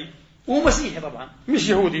الحضارة هذه، وهو مسيحي طبعا مش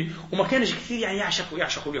يهودي، وما كانش كثير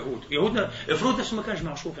يعشق اليهود. يهودنا افرض نفسه ما كانش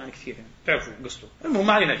معشوق كثير، تعرفوا قصته. المهم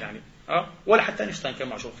ما علينا ولا حتى أينشتاين كان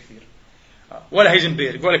معشوق كثير، ولا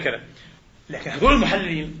هايزنبرغ ولا كذا. لكن هذول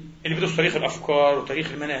المحللين اللي بدرسوا تاريخ الأفكار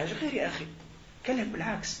وتاريخ المناهج غير يا أخي، كلام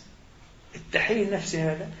بالعكس. التحليل النفسي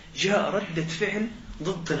هذا جاء ردة فعل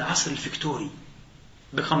ضد العصر الفكتوري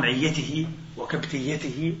بقمعيته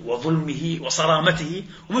وكبتيته وظلمه وصرامته،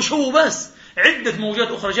 ومش هو بس، عدة موجات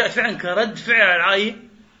أخرى جاءت فعلا كرد فعل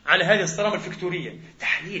على هذه الصرامة الفكتورية.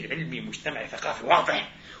 تحليل علمي مجتمعي ثقافي واضح،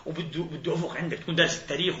 وبده أفق عندك تكون دارس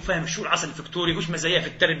التاريخ وفاهم شو العصر الفكتوري، وش مزاياه في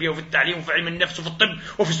التربية وفي التعليم وفي علم النفس وفي الطب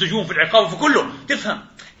وفي السجون وفي العقاب وفي كله تفهم.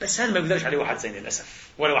 بس هذا ما يقدرش عليه واحد زين للأسف،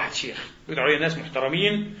 ولا واحد شيخ. يقدر عليه ناس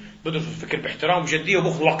محترمين بدرسوا الفكر باحترام وجدية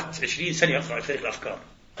وبأخذ وقت 20 سنة يقرأ على تاريخ الأفكار.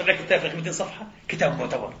 طلع كتاب في 200 صفحة، كتاب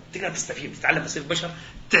معتبر، تقدر تستفيد، تتعلم تصير بشر،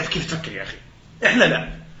 تعرف كيف تفكر يا أخي. إحنا لا.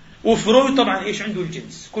 وفرويد طبعا عنده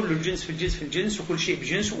الجنس، كل الجنس في الجنس في الجنس، وكل شيء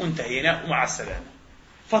بجنس، وانتهينا ومع السلامة.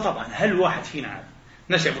 فطبعا هل واحد فينا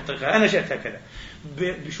نشأ بالطريقة أنا نشأت هكذا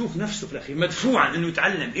بشوف نفسه في الأخير مدفوعا أنه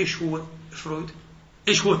يتعلم إيش هو فرويد،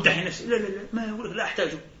 إيش هو التحليل النفسي؟ لا ما يقول لا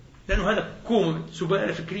أحتاجه، لأنه هذا كومة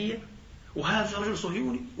زبالة فكرية، وهذا رجل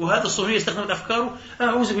صهيوني، وهذا الصهيوني استخدمت أفكاره.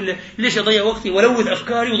 أعوذ بالله، ليش أضيع وقتي ولوث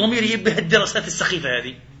أفكاري وضميري بهالدراسات السخيفة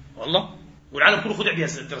هذه؟ والله والعالم كله خدع بها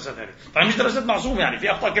الدراسات هذه. طبعا مش دراسات معصومة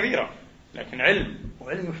في أخطاء كبيرة، لكن علم،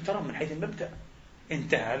 وعلم يحترم من حيث المبدأ.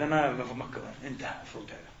 انتهى هذا، ما مكة انتهى فرويد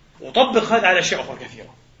هذا. وطبق هذا على أشياء أخرى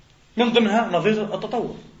كثيرة، من ضمنها نظرية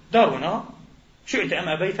التطور. داروين شئت أم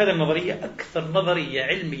أبيت، هذه النظرية أكثر نظرية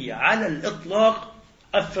علمية على الإطلاق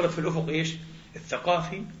أثرت في الأفق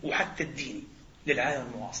الثقافي وحتى الديني للعالم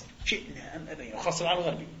المعاصر، شئنا أم أبينا، وخاصة العالم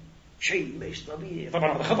الغربي. شيء مش طبيعي.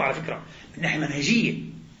 طبعا هذا خطأ على فكرة من ناحية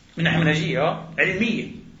منهجية علمية،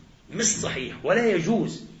 مش صحيح، ولا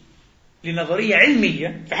يجوز لنظرية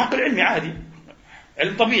علمية في حق العلم عادي،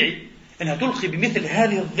 علم طبيعي، أنها تلقي بمثل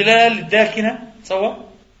هذه الظلال الداكنة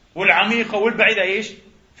سواء والعميقة والبعيدة إيش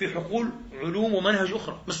في حقول علوم ومنهج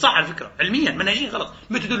أخرى. مش صح على فكرة، علميا منهجيا غلط،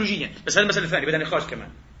 ميثودولوجيا، بس هذا المسألة الثانية بدها نقاش كمان.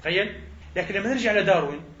 تخيل. لكن لما نرجع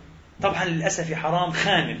لداروين، طبعا للأسف حرام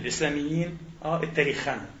خان الإسلاميين التاريخ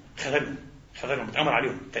خذلهم بتأمر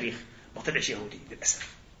عليهم التاريخ. ما طلعش يهودي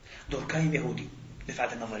للأسف. دوركايم يهودي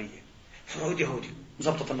دفعت النظرية، فرويد يهودي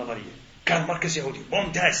مزبطة النظرية، كان ماركس يهودي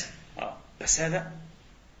ممتاز. بس هذا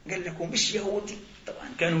قال لكم مش يهودي. طبعا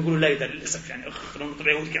كانوا يقولوا لا يدري للأسف يعني لو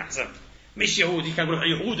طلع يهودي كان أحسن. مش يهودي، كان يقولوا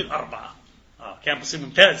يهود الأربعة. كان بصير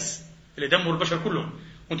ممتاز اللي دمروا البشر كلهم.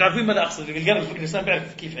 وانتم عارفين ماذا أقصد؟ اللي قال الفكر الإسلامي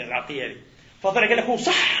بيعرف كيف العقلية هذه. فطلع قال لك هو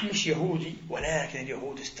صح مش يهودي، ولكن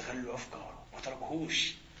اليهود استغلوا أفكاره ما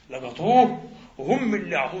تركوهوش، لقطوه وهم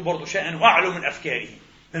اللي أعطوه برضو شأن وأعلوا من أفكاره.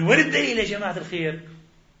 من وين الدليل يا جماعة الخير؟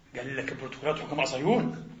 قال لك البروتوكولات حكماء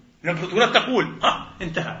صهيون. البروتوكولات تقول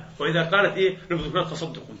انتهى. وإذا قالت البروتوكولات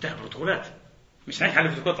تصدق انتهى. البروتوكولات مش نحكي عن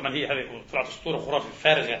البروتوكولات، طبعا هي هذه طلعت أسطورة خرافة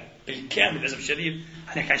فارغة بالكامل للأسف الشديد.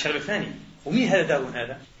 هنحكي عن شرب ثاني. ومين هذا داروين؟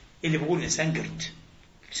 هذا اللي بيقول الإنسان قرد.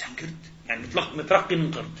 الإنسان قرد يعني مترقي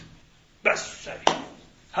من قرد. بس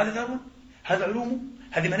هذا داروين، هذا علومه،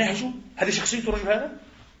 هذه مناهجه، هذه شخصيته الرجل هذا.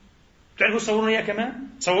 تعرفوا صورون إياه كمان؟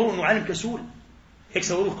 صوروا إنه عالم كسول. هيك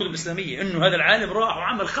صوروه في الكتب الإسلامية إنه هذا العالم راح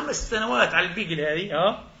وعمل 5 سنوات على البيجل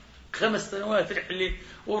هذه 5 سنوات رحلة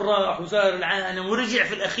وراح وزار العالم ورجع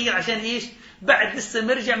في الأخير عشان إيش؟ بعد لسه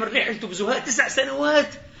مرجع من رحلته بزهاء 9 سنوات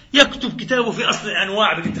يكتب كتابه في أصل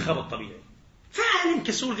الأنواع بالانتخاب الطبيعي. فعالم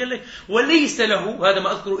كسول قال لك وليس له هذا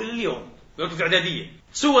ما أذكره إلى اليوم وقت في إعدادية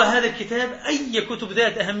سوى هذا الكتاب أي كتب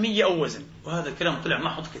ذات أهمية أو وزن. وهذا الكلام طلع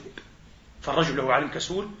محض كذب. فالرجل له عالم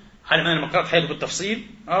كسول. عالم أنا لما قرأت حياته بالتفصيل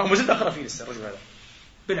وما زلت أقرأ فيه لسه الرجل هذا.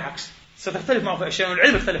 بالعكس ستختلف معه في أشياء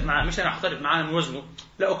والعلم يختلف معه. مش أنا أختلف معه من وزنه،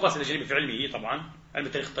 لا أقاس الأجنبي في علمه طبعا، علم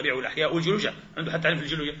التاريخ الطبيعي والأحياء والجيولوجيا، عنده حتى علم في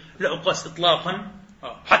الجيولوجيا لا أقاس إطلاقا.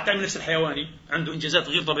 حتى علم النفس الحيواني عنده إنجازات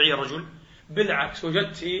غير طبيعية الرجل. بالعكس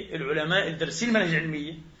وجدت في العلماء الدارسين المنهج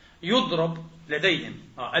العلمية يضرب لديهم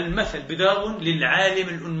المثل بداروين للعالم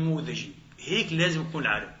الأنموذجي. هيك لازم يكون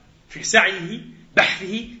العالم في سعيه،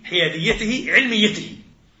 بحثه، حياديته، علميته.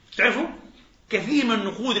 تعرفوا كثير من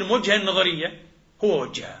النقود الموجهة النظرية هو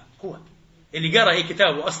وجهها. هو اللي قرأ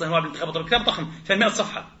كتابه أصلا هو بالانتخابات، كتاب ضخم 800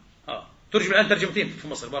 صفحة ترجم الآن ترجمتين في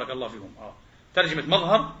مصر بارك الله فيهم. ترجمة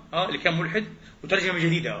مظهر اللي كان ملحد، وترجمة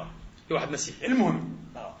جديدة لواحد مسيحي. المهم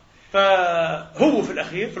فهو في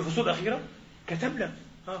الأخير في الفصول الأخيرة كتب لك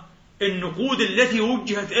النقود التي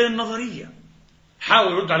وجهت إلى النظرية.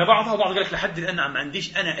 حاول يرد على بعضها وبعض قال لك لحد الآن ما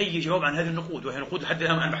عنديش أنا أي جواب عن هذه النقود، وهي نقود لحد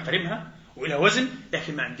الآن أنا بحترمها وإلى وزن،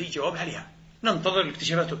 لكن ما عندي جواب عليها. ننتظر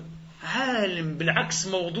اكتشافاته. عالم بالعكس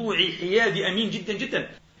موضوعي حيادي أمين جدا جدا.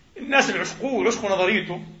 الناس اللي عشقوا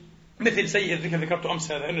نظريته مثل سيء الذكر ذكرته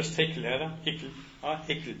أمس هذا إرنست هيكل. هذا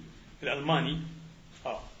هيكل الألماني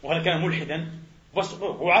وهذا كان ملحدا بس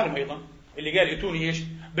هو عالم أيضا، اللي قال ائتوني إيش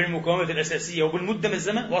بالمكونات الأساسية وبالمدة من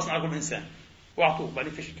الزمن وأصنع لكم إنسان. وأعطوه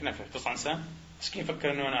بعدين فيش كنافة تصنع إنسان مسكين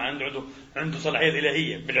فكر إنه أنا عنده صلاحية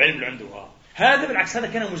إلهية بالعلم اللي عنده. هذا بالعكس هذا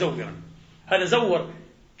كان مزورا. هذا زور.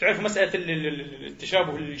 تعرف مسألة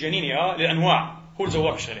التشابه الجنيني للأنواع، هو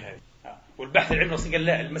زور الشغلة هذه. والبحث العلمي أصلا قال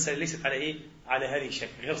لا المسألة ليست على على هذه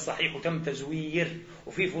الشكل غير صحيح وتم تزوير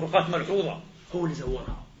وفي فروقات ملحوظة، هو اللي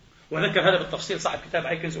زورها. وذكر هذا بالتفصيل صاحب كتاب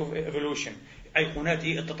Icons of Evolution، أيقونات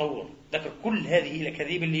التطور. ذكر كل هذه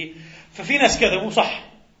الأكاذيب اللي ففي ناس كذبوا صح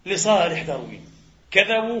لصالح داروين،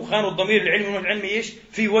 كذبوا خانوا الضمير العلمي والعلمي إيش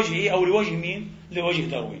في وجهه أو لوجه مين؟ لوجه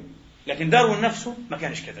داروين. لكن داروين نفسه ما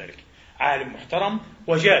كانش كذلك، عالم محترم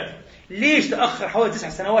وجاد. ليش تأخر حوالي 9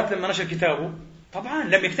 سنوات لما نشر كتابه؟ طبعا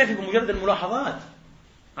لم يكتفي بمجرد الملاحظات،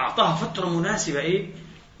 أعطاها فترة مناسبة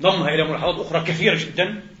ضمها إلى ملاحظات أخرى كثيرة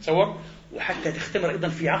جدا وحتى تختمر أيضا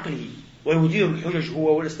في عقله ويدير الحجج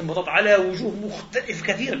هو والاستنباطات على وجوه مختلف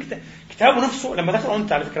كثيرة. كتابه نفسه لما ذكره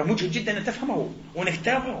أنت على فكرة مجهد جدا أن تفهمه وأن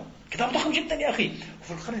كتابه كتاب ضخم جدا يا أخي.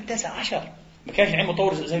 وفي القرن ال19 ما كانش علم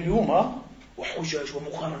مطور زي اليوم وحجج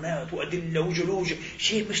ومقارنات وأدلة وجلوج،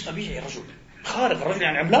 شيء مش طبيعي. رجل خارق، الرجل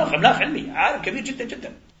يعني عملاق علمي، عالم كبير جدا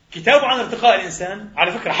جدا. كتابه عن ارتقاء الإنسان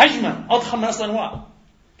على فكرة حجما أضخم من أصل أنواع،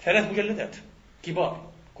 3 مجلدات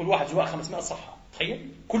كبار كل واحد جواء 500 صفحة. تخيل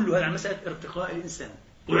كل هذا عن مسألة ارتقاء الإنسان.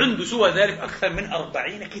 وعنده سوى ذلك أكثر من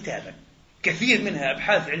 40 كتابا، كثير منها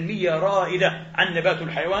أبحاث علمية رائدة عن نبات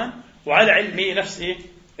الحيوان وعلى علم نفس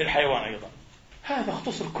الحيوان أيضا. هذا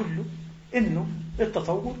اختصر كله إنه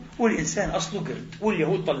التطور والإنسان أصله قرد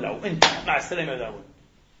واليهود طلعوا أنت مع السلامة يا داروين.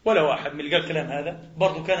 ولا واحد من اللي قال الكلام هذا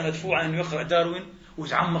برضو كان مدفوعا أنه يقرأ داروين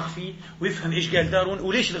ويتعمق فيه ويفهم إيش قال داروين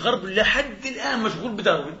وليش الغرب لحد الآن مشغول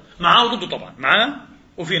بداروين، معاه وضده طبعا، معاه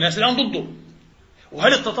وفي ناس الآن ضده.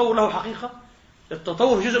 وهل التطور له حقيقة؟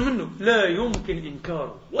 التطور جزء منه لا يمكن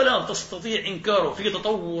إنكاره ولا تستطيع إنكاره، في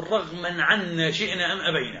تطور رغما عنا شئنا أم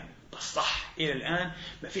أبينا. بس صح إلى الآن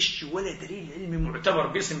ما فيش ولا دليل علمي معتبر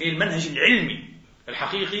باسم المنهج العلمي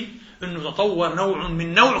الحقيقي أنه تطور نوع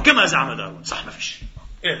من نوع كما زعم داروين. صح ما فيش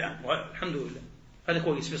إلى الآن، والحمد لله. هذا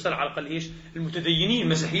كويس، في صالح على الأقل إيش المتدينين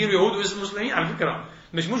المسيحيين واليهود والمسلمين. على فكرة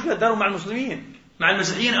مش مشكلة داروين مع المسلمين، مع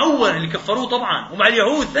المسيحيين أولا اللي كفروه طبعا، ومع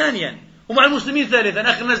اليهود ثانيا، ومع المسلمين ثالثا.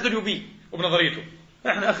 آخر الناس دلوا بيه وبنظريته،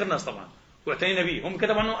 احنا آخر الناس طبعا واعتنينا به. هم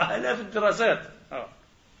كتبوا عنه آلاف الدراسات.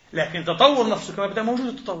 لكن تطور نفسه كما بدأ موجود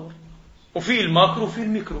التطور، وفي الماكرو وفي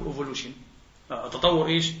الميكرو ايفولوشن. تطور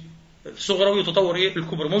ايش الصغرى وتطور ايه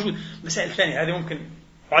الكبرى موجود. مسائل ثانية هذه ممكن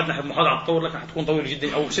وعدنا محاضرة عن التطور لكن حتكون طويلة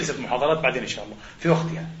جدا، أو سلسلة محاضرات بعدين إن شاء الله في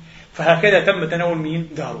وقتها يعني. فهكذا تم تناول مين؟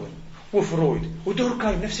 داروين وفرويد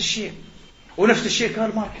ودوركايم نفس الشيء، ونفس الشيء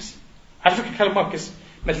كارل ماركس. على فكرة كارل ماركس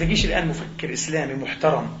ما تلاقيش الآن مفكر إسلامي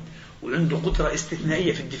محترم وعنده قدرة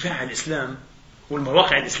استثنائية في الدفاع عن الإسلام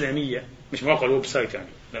والمواقع الإسلامية، مش مواقع الويب سايت يعني،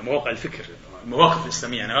 لا مواقع الفكر، المواقف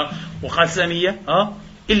الإسلامية يعني مواقع إسلامية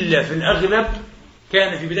إلا في الأغلب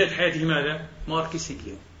كان في بداية حياته ماذا؟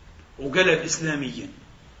 ماركسيا، وقلب إسلاميا.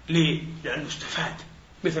 ليه؟ لأنه استفاد،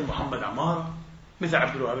 مثل محمد عمارة، مثل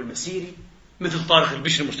عبد الوهاب المسيري، مثل طارق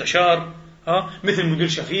البشر المستشار، مثل مدير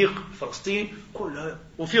شفيق فلسطين، كلها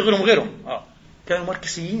وفي غيرهم كانوا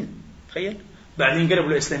ماركسيين. تخيل. بعدين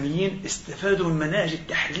قلبوا الإسلاميين، استفادوا من مناهج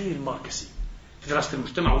التحليل الماركسي في دراسة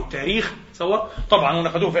المجتمع والتاريخ سوا طبعا،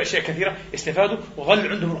 ونقدوه في أشياء كثيرة. استفادوا وظل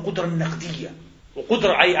عندهم القدرة النقدية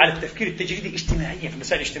وقدرة على التفكير التجريدي اجتماعيا في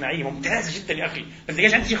مسائل اجتماعية ممتازة جدا يا أخي. ما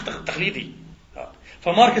تلقاش عندي شيخ تقليدي.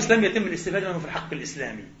 فماركس لم يتم الاستفادة منه في الحق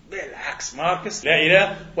الإسلامي، بالعكس. ماركس لا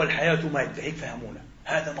إله والحياة مادة، هيك فهمونا.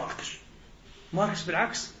 هذا ماركس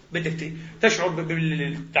بالعكس، بدك تشعر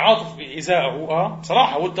بالتعاطف بإزاءه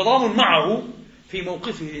بصراحة والتضامن معه في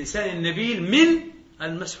موقفه الإنسان النبيل من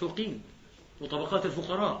المسحوقين وطبقات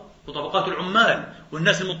الفقراء وطبقات العمال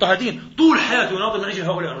والناس المضطهدين. طول حياته يناضل من أجل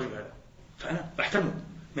هؤلاء الرجال هذا. فأنا بحترمه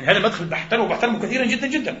من هذا المدخل، بحترمه كثيرا جدا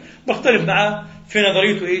جدا. بختلف معه في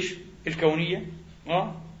نظريته إيش الكونية،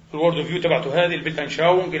 الورد فيو تبعته هذه،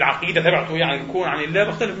 البيتنشاونج، العقيدة تبعته يعني الكون عن الله.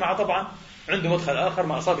 بختلف معه طبعا، عنده مدخل آخر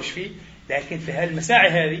ما أصابش فيه. لكن في هالمساعي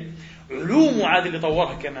هذه علوم عاد اللي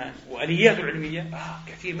طورها كمان وآلياته العلمية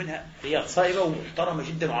كثير منها آليات صائبة ومحترمة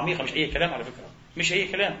جدا وعميقة، مش أي كلام على فكرة، مش أي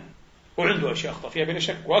كلام. وعنده أشياء أخطأ فيها بلا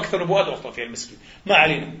شك، وأكثر نبوءاته أخطأ فيها المسكين، ما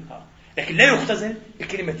علينا. لكن لا يختزل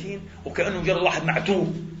الكلمتين وكأنه مجرد واحد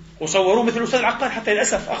معتوه وصوروه مثل الأستاذ العقاد. حتى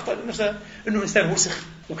للأسف أخطأ نفسه أنه إنسان وسخ،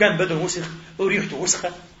 وكان بدنه وسخ وريحته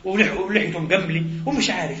وسخة ولحيته مقملي ومش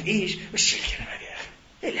عارف إيش. وش الكلام هذا يا أخي؟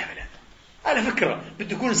 إيه الهبل؟ على فكرة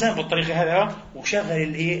بده يكون إنسان بالطريقة هذا وشغل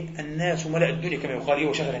الناس وملأ الدنيا كما يقال،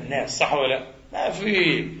 وشغل الناس، صح ولا لا؟ ما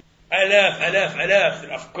في آلاف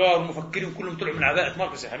الأفكار والمفكرين كلهم طلعوا من عباءة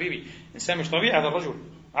ماركس يا حبيبي. إنسان مش طبيعي هذا الرجل،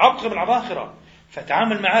 عبقري بالعباقرة.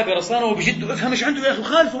 فتعامل معاه برصانة وبجد وافهم ايش عنده يا أخي،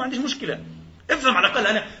 وخالفه ما عنديش مشكلة. افهم على الأقل.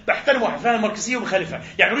 أنا بحترم واحد فاهم الماركسية وبخالفها.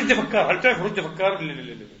 يعني رشدي فكار، هل تعرف رشدي فكار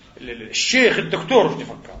الشيخ الدكتور رشدي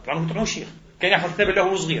فكار؟ طبعا هو شيخ كان يحفظ كتاب الله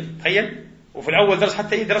وهو صغير، تخيل. وفي الأول درس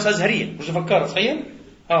حتى دراسة أزهرية رشدي فكار، تخيل.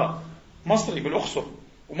 مصري بالأقصر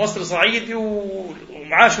ومصري صعيدي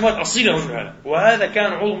ومعاه شمات أصيلة رجل هذا. وهذا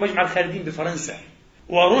كان عضو مجمع الخالدين بفرنسا،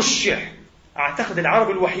 ورشح أعتقد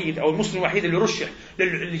العربي الوحيد أو المسلم الوحيد اللي رشح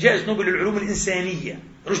لجائزة نوبل للعلوم الإنسانية،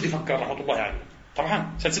 رشدي فكار رحمة الله عليه.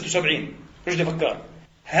 طبعا سنة 76 رشدي فكار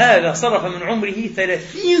هذا صرف من عمره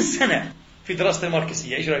 30 سنة في دراسة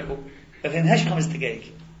الماركسية. إيش رأيكم؟ ما فهمهاش 5 دقائق،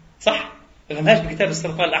 صح؟ ما فهمهاش بكتاب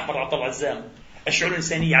السرطان الأحمر عطا العزام، الشعور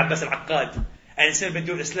الإنسانية عباس العقاد، الإنسان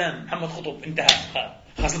بدو الإسلام محمد قطب، انتهى.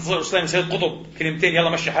 خاصة تصير الإسلام سيد قطب، كلمتين يلا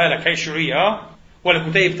مشي حالك، هاي الشيوعية. ولا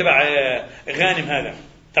كتيب تبع غانم هذا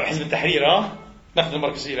تبع حزب التحرير، نفذ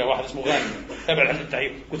الماركسية، واحد اسمه غانم تبع حزب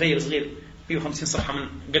التحرير، كتيب صغير 150 صفحة من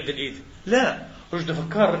قد الإيد. لا، رشدي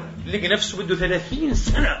فكار لقي نفسه بده 30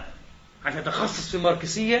 سنة عشان يتخصص في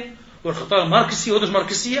الماركسية والخطاب الماركسي ودرس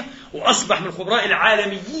ماركسية، وأصبح من الخبراء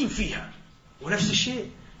العالميين فيها. ونفس الشيء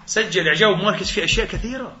سجل إعجاب ماركس في أشياء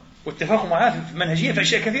كثيرة واتفاقوا معاه في منهجية في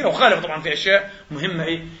أشياء كثيرة، وخالف طبعا في أشياء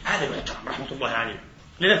مهمة. هذا يحترم رحمة الله عليه.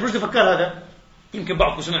 لذلك رشدي فكار هذا يمكن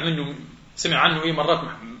بعضكم سمع عنه مرات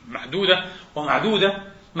محدودة ومعدودة،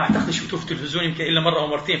 ما أعتقد شفته في التلفزيون يمكن إلا مرة أو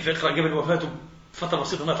مرتين في إقرأ قبل وفاته فترة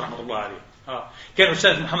بسيطة، مات رحمة الله عليه. كان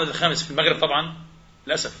أستاذ محمد الخامس في المغرب طبعا،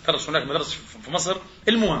 للأسف درس هناك مدرسة في مصر.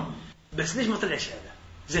 المهم بس ليش ما طلعش هذا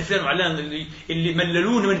زي فلان وعلان اللي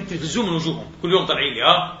مللون من التلفزيون من وجوههم كل يوم طالعين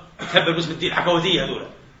لي تهبل باسم الدين الحكاوذية هذول؟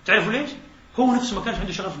 تعرفوا ليش؟ هو نفسه ما كانش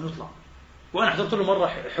عنده شغف انه يطلع. وانا حضرت له مره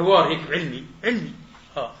حوار هيك علمي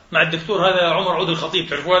مع الدكتور هذا عمر عود الخطيب،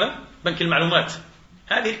 تعرفوا هذا بنك المعلومات،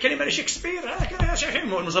 هذه الكلمة لشكسبير، هذا كذا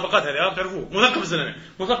شيء المسابقات هذه تعرفوه، مثقف الزلمة،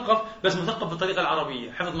 مثقف بس مثقف بالطريقة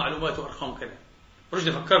العربية، حفظ معلومات وأرقام كذا. رشد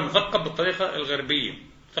فكر مثقف بالطريقة الغربية،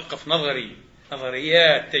 مثقف نظري،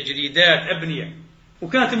 نظريات، تجريدات، أبنية.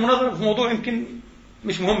 وكانت المناظرة في موضوع يمكن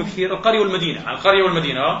مش مهم كثير، القرية والمدينة، عن القرية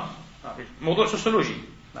والمدينة، موضوع سوسيولوجي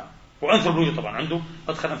وأنثروبولوجيا طبعا عنده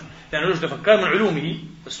أدخل لأن رشد فكر من علومه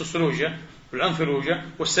السوسيولوجيا والأنثروبولوجيا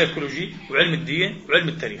والسيكولوجي وعلم الدين وعلم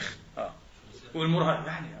التاريخ والمرهق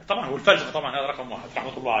يعني طبعا، والفلسفة طبعا هذا رقم واحد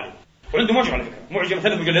رحمة الله عليه. وعنده معجم على فكرة، معجم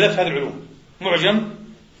 3 مجلدات في هذه العلوم، معجم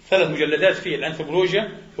 3 مجلدات في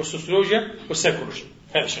الأنثروبولوجيا والسوسيولوجيا والسيكولوجيا،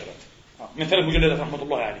 هذه الشغلات من 3 مجلدات رحمة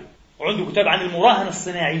الله عليه. وعنده كتاب عن المراهنة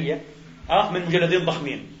الصناعية من مجلدين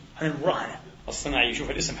ضخمين عن المراهنة الصناعية،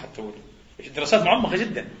 شوف الاسم حتى دراسات معمقة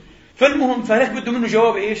جدا. فالمهم فهلك بده منه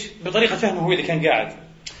جواب إيش بطريقة فهمه هو اللي كان قاعد.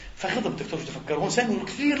 فخطب الدكتور تفكر هو إنسان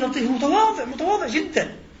كثير لطيف متواضع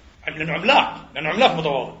جدا، لأنه عملاق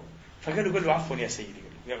متواضع. فقال له عفوا يا سيدي،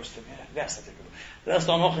 قال له يا أستاذ لا أستطيع، لا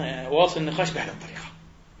أستطيع واصل النقاش بهذه الطريقة.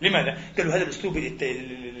 لماذا؟ قال له هذا الأسلوب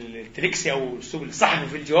التريكسي أو الأسلوب الصحفي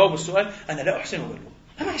في الجواب والسؤال أنا لا أحسنه. قال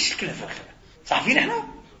له ما الشكلة فرخة صحفيين إحنا،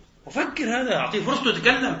 وفكر هذا أعطيه فرصته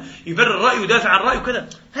يتكلم يبرر رأيه ويدافع عن رأيه كذا.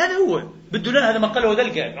 هذا هو بده لا، هذا ما قاله ذا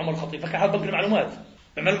القائد عمر الخطيب، فكر حال بنك المعلومات،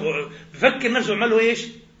 بفكر نفسه عمله إيش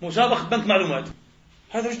مسابقة بنك معلومات.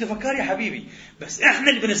 هذا رشد فكار يا حبيبي، بس إحنا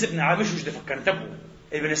اللي بنسبنا مش رشد فكار. انتبهوا،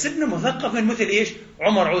 اللي بنسبنا مثقف من مثل إيش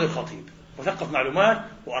عمر عود الخطيب، مثقف معلومات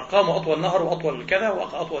وأرقامه أطول نهر وأطول كذا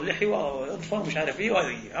وأطول لحي وأظفر مش عارف إيه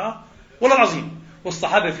وهذه والله العظيم،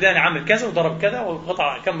 والصحابي الفلاني عمل كذا وضرب كذا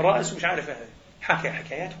وقطع كم رأس ومش عارف هذا،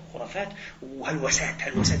 حكايات وخرافات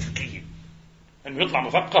وهلوسات فكرية. إنه يطلع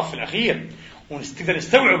مثقف في الأخير ونستقدر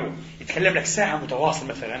نستوعبه، يتكلم لك ساعة متواصل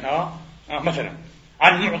مثلا مثلا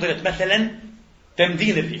عن معضلة مثلا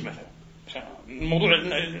تمدين الريف مثلا، الموضوع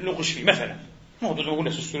نقش فيه مثلا موضوع نقول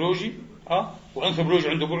له سوسيولوجي وأنثروبولوجي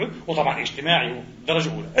عنده بعد، وطبعا اجتماعي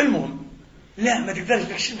ودرجة أولى. المهم لا ما تقدرش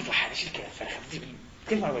تكشف بطلع هذا الشيء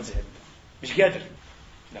كيف معلومات زي هذا مش قادر.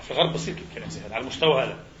 لا في الغرب بصير كلام زي هذا على المستوى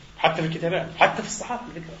هذا، حتى في الكتابات، حتى في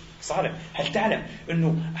الصحافة. هل تعلم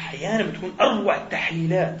أنه أحيانا بتكون أروع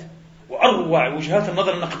التحليلات وأروع وجهات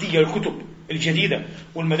النظر النقدية والكتب الجديدة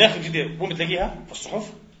والمداخل الجديدة تكون تلاقيها في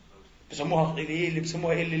الصحف، بسموها اللي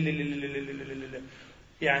بسموها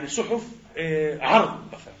يعني صحف عرض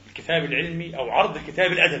مثلا الكتاب العلمي أو عرض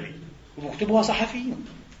الكتاب الأدبي، ومكتوبها صحفيين،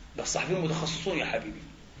 بس صحفيين متخصصون يا حبيبي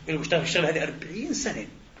اللي بيشتغل في الشغل هذه 40 سنة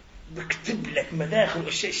بكتب لك مداخل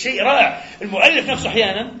الشيء رائع. المؤلف نفسه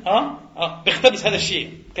أحيانا بيختبس هذا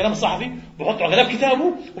الشيء كلام الصحفي بحطه على غلاف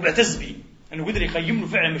كتابه وبيعتز به أنه قدر يقيم له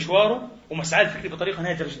فعلا مشواره ومسعى الفكري بطريقة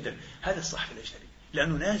نادرة جدا. هذا الصحفي الأجنبي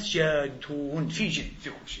لأنه ناس جادون في جد في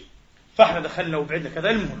كل شيء. فاحنا دخلنا وبعدنا كذا.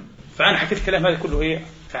 المهم فأنا حكيت الكلام هذا كله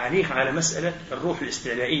تعليق على مسألة الروح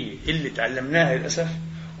الاستعلائية اللي تعلمناها للأسف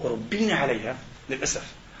وربينا عليها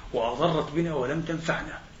للأسف وأضرت بنا ولم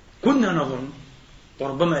تنفعنا. كنا نظن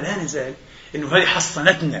وربما لا نزال إنه هذه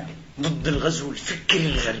حصنتنا ضد الغزو الفكري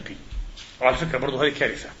الغربي. وعلى فكرة برضو هذه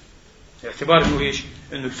كارثة، اعتبار إنه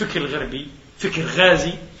إنه الفكر الغربي فكر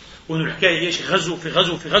غازي، وإنه الحكاية غزو في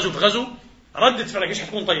غزو في غزو في غزو. ردة فعلك إيش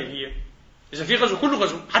حتكون؟ طيب هي إذا في غزو كله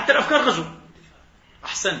غزو، حتى الأفكار غزو.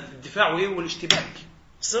 أحسن الدفاع والاشتباك،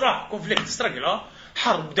 صراع، كونفليكت، ستراجل،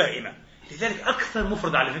 حرب دائمة. لذلك أكثر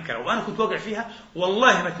مفرد على فكرة، وأنا كنت واقع فيها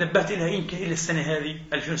والله ما تنبهت لها يمكن إلا السنة هذه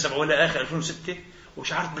 2007 ولا آخر 2006،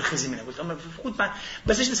 وشعرت بالخزي منها. قلت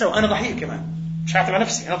بس إيش نسوي؟ أنا ضحية كمان، مش عارف مع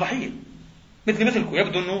نفسي أنا ضحية مثلكم.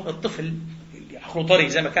 يبدو أنه الطفل عقله طري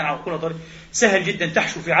زي ما كان عقله طري، سهل جدا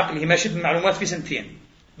تحشو في عقله ما شبه معلومات في سنتين،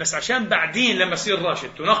 بس عشان بعدين لما يصير راشد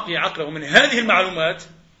تنقي عقله من هذه المعلومات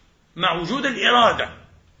مع وجود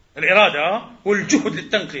الإرادة والجهد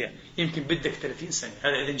للتنقية يمكن بدك 30 سنة.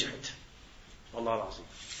 هذا إذا نجحت والله العظيم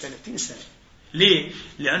 30 سنة. ليه؟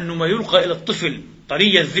 لأنه ما يلقى إلى الطفل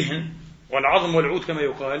طري الذهن والعظم والعود كما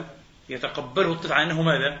يقال يتقبله الطفل على أنه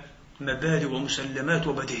ماذا؟ مبادئ ومسلمات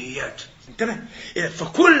وبديهيات. انتبه،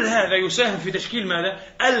 فكل هذا يساهم في تشكيل ماذا؟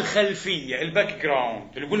 الخلفية، الباك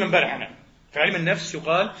جراوند اللي قلنا امبارح أنا في علم النفس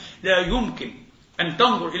يقال لا يمكن أن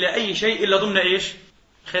تنظر إلى أي شيء إلا ضمن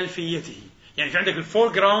خلفيته. يعني في عندك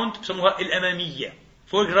الفور جراوند بسموها الأمامية،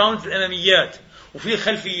 فور جراوند في الأماميات وفي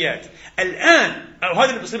الخلفيات. الآن أو هذا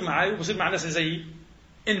اللي بصير معي وبصير مع ناس زيي،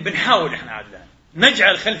 إن بنحاول إحنا عادلان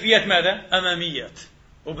نجعل خلفيات ماذا؟ أماميات،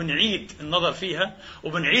 وبنعيد النظر فيها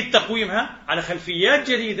وبنعيد تقويمها على خلفيات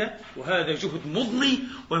جديدة، وهذا جهد مضني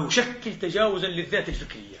ويشكل تجاوزا للذات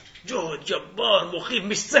الفكرية. جهد جبار مخيف،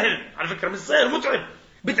 مش سهل على فكرة، مش سهل، متعب،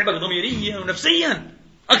 بتعبك ضميريا ونفسيا.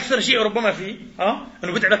 أكثر شيء ربما فيه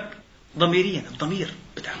أنه بتعبك ضميريا، الضمير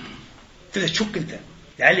بتعب، تبدأ تشك أنت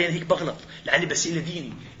لعلي هيك بغلط، لعلي بسيء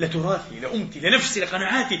لديني، لتراثي، لأمتي، لنفسي،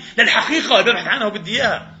 لقناعاتي، للحقيقة اللي ببحث عنها وبدي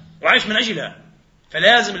إياها وعايش من أجلها.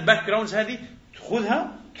 فلازم الباك جراوندز هذه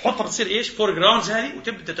تأخذها تحطها بتصير إيش فور جراوندز هذه،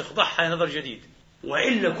 وتبدأ تخضعها نظر جديد.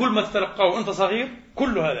 وإلا كل ما تتلقاه وأنت صغير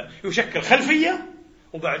كل هذا يشكل خلفية،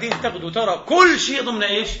 وبعدين تاخذ وترى كل شيء ضمن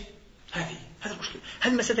إيش هذا المشكلة.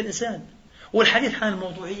 هذه مسألة الإنسان. والحديث عن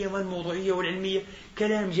الموضوعية والموضوعية والعلمية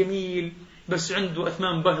كلام جميل، بس عنده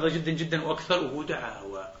أثمان باهظة جدا جدا، وأكثره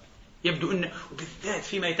دعاوى. يبدو أنه وبالذات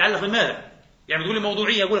فيما يتعلق بماذا؟ يعني تقول لي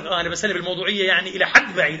موضوعية، أقول لك أنا بسلم الموضوعية يعني إلى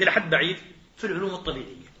حد بعيد، إلى حد بعيد في العلوم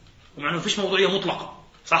الطبيعية، ومع أنه فيش موضوعية مطلقة،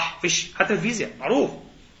 صح؟ فيش، حتى الفيزياء معروف.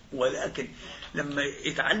 ولكن لما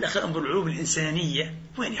يتعلق الأمر بالعلوم الإنسانية،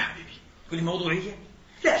 وين يا حبيبي؟ تقول لي موضوعية؟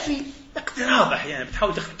 لا، في اقتراب أحيانا،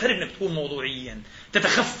 بتحاول تقترب أنك تكون موضوعيا،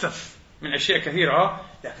 تتخفف من أشياء كثيرة،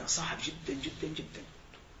 لكن صعب جدا جدا جدا.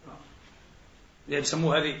 اللي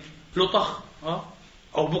بيسموه هذه لطخ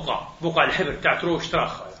أو بقع الحبر بتاعت روش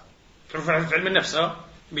تراخ. تعرف في علم النفس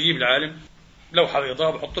بيجيب العالم لوحة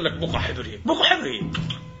بيضاء بحط لك بقع حبرية،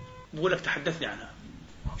 بقول لك تحدثني عنها،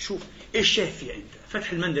 شوف إيش شايف فيها أنت.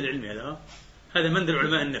 فتح المندل العلمي هذا مندل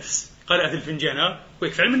علماء النفس، قراءة الفنجان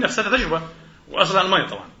ويك في علم النفس. هذا تجربة وأصلها المية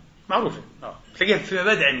طبعا معروفة، تلاقيها في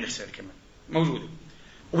مبادئ علم النفس كمان موجودة.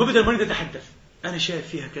 وببدأ المريض يتحدث، أنا شايف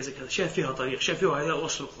فيها كذا كذا، شايف فيها طريق، شايف فيها هذا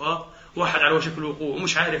وصل واحد على وشك الوقوع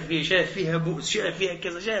ومش عارف ايه، شايف فيها بؤس، شايف فيها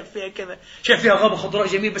كذا، شايف فيها كذا، شايف فيها غابة خضراء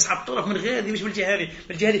جميل بس على الطرف من غير دي، مش بالجهة هذه،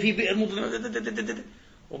 بالجهة في بئر مظلم.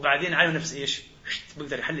 وبعدين عالم نفس ايش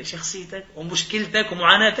بيقدر يحلل شخصيتك ومشكلتك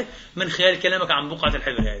ومعاناتك من خلال كلامك عن بقعة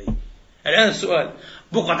الحبر هذه. الآن السؤال،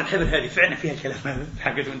 بقعة الحبر هذه فعلا فيها الكلام هذا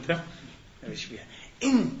حكيته أنت؟ ايش فيها؟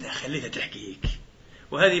 أنت خليتها تحكي هيك.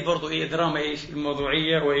 وهذه برضو دراما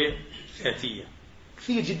الموضوعية وهي ذاتية.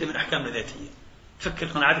 كثير جدا من أحكامنا ذاتية. فكر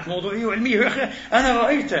قناعاتك موضوعية وعلمية. يا أخي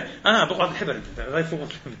أنا بقعة الحبر،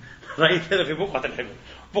 رأيت هذا في بقعة الحبر.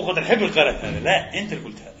 بقعة الحبر قالت هذا، لا أنت اللي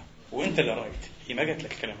قلت هذا وأنت اللي رأيت، هي ما قالت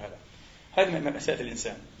لك الكلام هذا. هذا من مأساة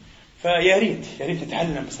الإنسان. فيا ريت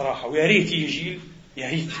نتعلم بصراحة، ويا ريت يجي جيل، يا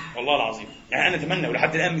ريت والله العظيم. يعني أنا أتمنى،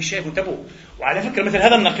 ولحد الآن مش شايف، انتبهوا. وعلى فكرة مثل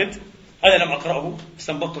هذا النقد أنا لم أقرأه،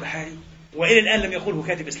 استنبطته لحالي، وإلى الآن لم يقوله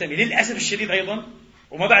كاتب إسلامي للأسف الشديد أيضا.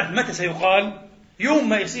 وما بعد متى سيقال؟ يوم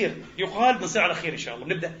ما يصير يقال بنصير على خير إن شاء الله،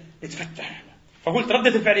 بنبدأ نتفتح إحنا. فقلت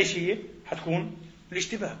ردة الفعل إيش هي؟ حتكون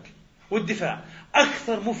الاشتباك والدفاع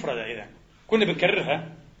أكثر مفردة. إذا كنا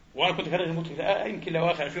بنكررها، وأنا كنت أكررها يمكن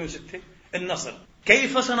لأواخر 2006. النصر،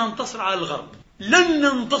 كيف سننتصر على الغرب؟ لن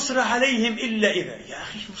ننتصر عليهم إلا إذا. يا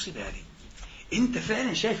أخي شو مصيبة هذه؟ أنت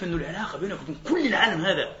فعلا شايف أنه العلاقة بينك وبين كل العالم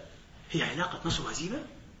هذا هي علاقة نصر وهزيمة؟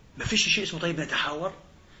 ما فيش شيء اسمه طيب نتحاور؟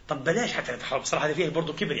 طب بلاش حتى نتحاور بصراحة، هذا فيه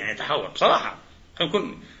برضو كبر يعني نتحاور بصراحة، خلينا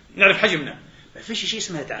نكون نعرف حجمنا. ما فيش شيء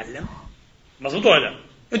اسمه نتعلم. مظبوط ولا؟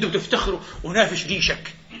 أنتم بتفتخروا ونافش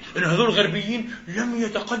ريشك إن هذول الغربيين لم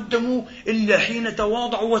يتقدموا إلا حين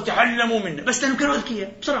تواضعوا وتعلموا منا، بس لأنهم كانوا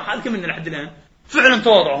أذكياء بصراحة، أذكى منا لحد الآن. فعلا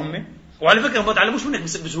تواضعوا هم، وعلى فكرة ما تعلموش منك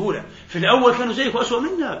بسهولة. في الأول كانوا زيك وأسوأ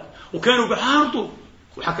منك، وكانوا بيعارضوا.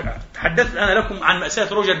 تحدثت أنا لكم عن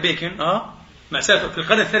مأساة روجر بيكن، مأساة في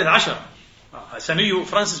القرن ال13. سميه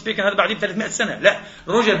فرانسيس بيكن هذا بعدين 300 سنة. لا،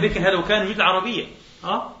 روجر بيكن هذا وكان يجيد العربية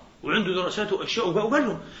وعنده دراسات وأشياء،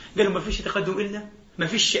 وقال لهم ما فيش تقدم إلا، ما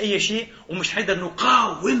فيش أي شيء، ومش حيقدر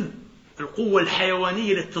نقاوم القوة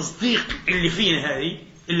الحيوانية للتصديق اللي فينا هذه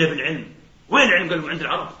إلا بالعلم. وين العلم؟ قال لهم عند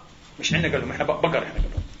العرب، مش عندنا. قال لهم إحنا بقر، إحنا قال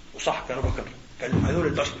لهم وصح كانوا بقر. قال لهم هذول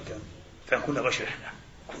البشر كانوا، فكنا بشر، إحنا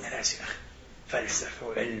كنا ناس يا أخي، فلسفة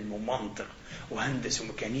وعلم ومنطق وهندسة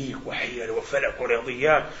وميكانيك وحيل وفلك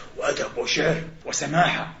ورياضيات وأدب وشعر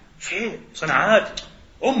وسماحة، شيء صناعات.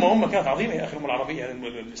 أمة كانت عظيمة يا أخي، الأمة العربية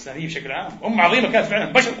الإسلامية بشكل عام أمة عظيمة كانت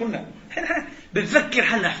فعلا، بشر كلنا. بنفكر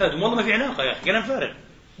حالنا أحفادهم، والله ما في علاقة يا أخي، كلام فارغ،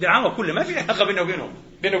 دعاوى كلها، ما في علاقة بيننا وبينهم،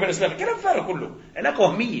 بيننا وبين الإسلام، كلام فارغ كله، علاقة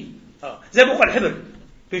وهمية. زي بقع الحبر،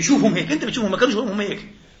 بنشوفهم هيك، أنت بتشوفهم، ما كانوا يشوفهم هيك.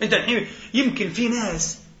 أنت الحين يمكن في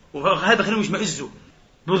ناس، وهذا خليهم يشمئزوا،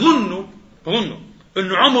 بظنوا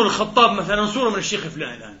إنه عمر الخطاب مثلا صورة من الشيخ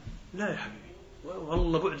فلان الآن. لا يا حبيبي،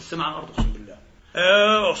 والله بعد السماء عن الأرض أقسم بالله.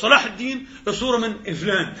 صلاح الدين صورة من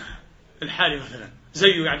فلان الحالي مثلا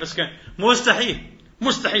زيه يعني، بس كان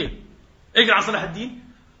مستحيل. اقرأ عن صلاح الدين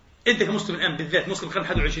أنت كمسلم الآن، بالذات مسلم القرن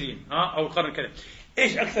 21 أو القرن كذا،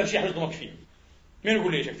 إيش أكثر شيء حيصدمك فيه؟ مين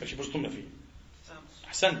يقول لي إيش أكثر شيء بيصدمنا فيه؟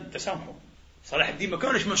 أحسنت، تسامحوا. صلاح الدين ما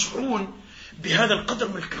كانش مشحون بهذا القدر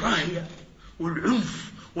من الكراهية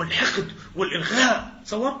والعنف والحقد والإلغاء،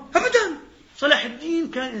 صور أبدا. صلاح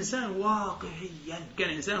الدين كان إنسان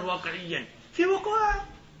واقعيا، في وقوع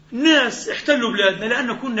ناس احتلوا بلادنا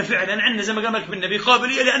لأنه كنا فعلا عندنا زي ما قال لك بالنبي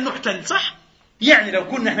قابلية لأنه احتل، صح؟ يعني لو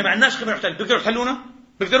كنا احنا ما عندناش خبرة نحتل، بيقدروا يحتلونا؟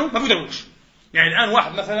 ما بيقدروش. يعني الآن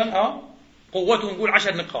واحد مثلا قوته نقول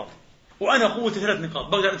 10 نقاط وأنا قوتي 3 نقاط،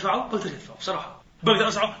 بقدر أدفعه؟ بقدر أدفعه بصراحة. بقدر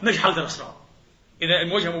أسرعه؟ مش حقدر أسرعه إذا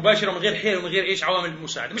المواجهة مباشرة من غير حيل ومن غير إيش عوامل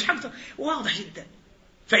المساعدة، مش حقدر. واضح جدا.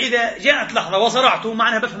 فإذا جاءت لحظة وصرعته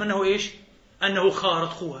معناها بفهم أنه إيش؟ أنه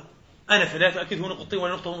خارط قوة. أنا 3 أكيد هو نقطتين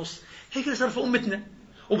ولا نقطة ونص. هيك صار في أمتنا،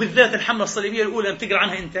 وبالذات الحملة الصليبية الأولى لم تقرأ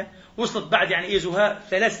عنها أنت، وصلت بعد يعني زهاء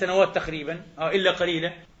 3 سنوات تقريبا إلا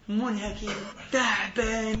قليلة، منهكين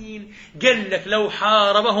تعبانين. قال لك لو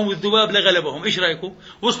حاربهم الذباب لغلبهم. إيش رأيكم؟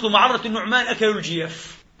 وصلوا معرة النعمان أكلوا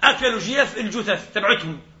الجيف، أكلوا جيف الجثث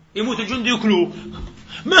تبعتهم، يموت الجندي يأكلوه،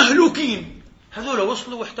 مهلوكين. هذول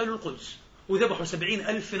وصلوا واحتلوا القدس وذبحوا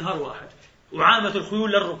 70,000 في نهار واحد، وعامة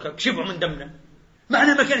الخيول للركب، شبعوا من دمنا.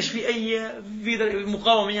 معنى ما كانش في أي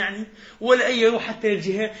مقاومة يعني، ولا أي روح حتى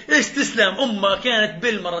للجهاد. استسلام. أمة كانت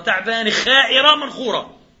بالمرة تعبانة خائرة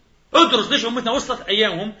منخورة. ادرس ليش أمتنا وصلت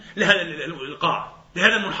أيامهم لهذا القاع،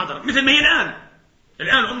 لهذا المنحدر، مثل ما هي الآن.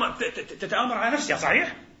 الآن الأمة تتآمر على نفسها،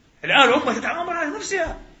 صحيح؟ الآن الأمة تتآمر على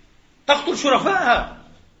نفسها، تقتل شرفائها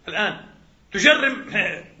الآن، تجرم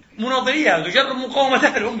مناضليها، تجرم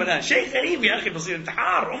مقاومتها الأمة الآن. شيء غريب يا أخي، بصير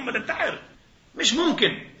انتحار، أمة تنتحر، مش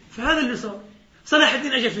ممكن. فهذا اللي صار. صلاح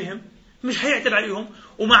الدين أجا فهم مش حيعتب عليهم،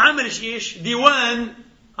 وما عملش إيش ديوان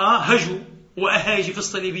هجو وأهاجي في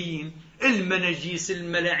الصليبيين، المناجيس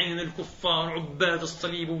الملاعين الكفار عباد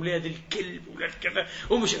الصليب وولاد الكلب وولاد كذا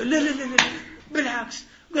ومش لا لا لا لا، بالعكس.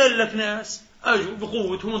 قال لك ناس أجوا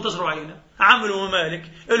بقوتهم وانتصروا علينا، عملوا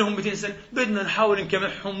ممالك لهم 200 سنة، بدنا نحاول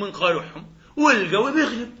نكمحهم من قالوحهم، والقوي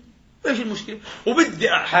بيغلب. ايش المشكلة؟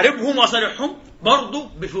 وبدي أحاربهم وأصالحهم برضو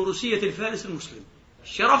بفروسية الفارس المسلم،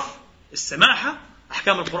 الشرف، السماحة،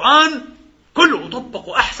 أحكام القرآن، كله طبق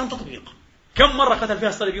وأحسن تطبيق. كم مرة قتل فيها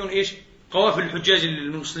الصليبيون إيش؟ قوافل الحجاج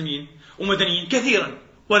المسلمين ومدنيين كثيرا،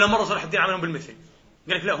 ولا مرة صلاح الدين عملهم بالمثل.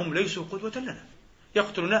 قال لك لا، هم ليسوا قدوة لنا،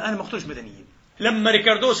 يقتلنا، أنا ما أقتلش مدنيين. لما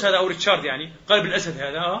ريكاردوس هذا أو ريتشارد يعني قلب الأسد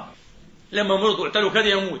هذا لما مرضوا اعتلوا كذا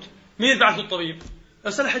يموت، مين بعث الطبيب؟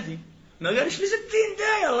 صلاح الدين. ما قالش في 60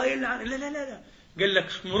 داية الله يلعن، لا لا لا لا، قال لك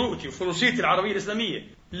مروءتي وفروسيتي العربية الإسلامية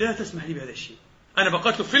لا تسمح لي بهذا الشيء، أنا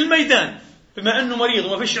بقتله في الميدان بما أنه مريض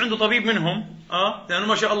وما فيش عنده طبيب منهم. لأنه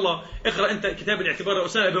ما شاء الله، اقرأ أنت كتاب الاعتبار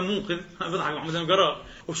لأسامة بن منقذ، بضحك محمد بن قراء،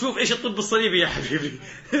 وشوف إيش الطب الصليبي يا حبيبي.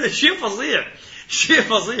 شيء فظيع، شيء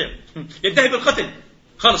فظيع، ينتهي بالقتل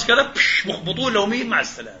خلص كذا، مخبطون لو مين مع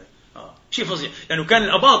السلامة. شيء فظيع، لأنه كان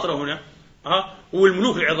الأباطرة هنا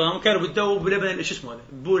والملوك العظام كانوا بيداووا بلبن ايش اسمه هذا،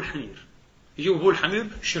 بول حمير، يجيبوا بول حمير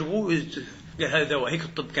يشربوه، قال هذا دواء. هيك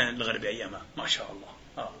الطب كان الغربي أيامها ما شاء الله.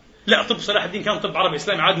 لا، طب صلاح الدين كان طب عربي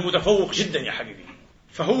إسلامي عاد متفوق جدا يا حبيبي.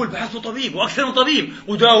 فهو البحث طبيب وأكثر من طبيب،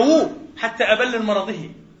 وداووه حتى أبل مرضه،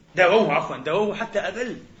 داووه حتى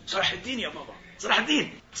أبل. صلاح الدين يا بابا، صلاح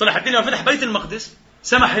الدين لما فتح بيت المقدس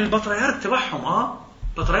سمح للبطريرك تبعهم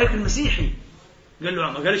بطريرك المسيحي، قال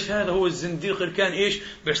له ما قالش هذا هو الزنديق اللي كان إيش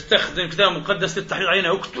بيستخدم كتاب مقدس للتحريض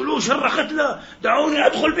علينا، اقتلوه شر قتله، دعوني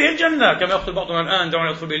أدخل به الجنة، كما يقتل بعضنا الآن دعوني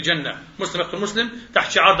أدخل به الجنة. مسلم يقتل مسلم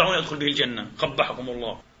تحت شعار دعوني أدخل به الجنة. قبحكم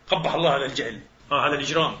الله، قبح الله هذا الجهل، هذا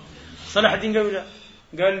الإجرام. صلاح الدين قال له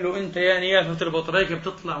قال له أنت يا نيافة البطريرك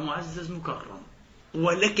بتطلع معزز مكرم،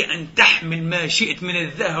 ولك أن تحمل ما شئت من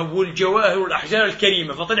الذهب والجواهر والأحجار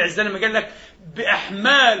الكريمة. فطلع الزلمة قال لك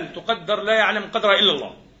بأحمال تقدر لا يعلم قدرها إلا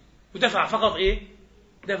الله، ودفع فقط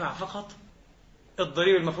دفع فقط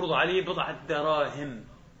الضريبة المفروضة عليه 1 دراهم،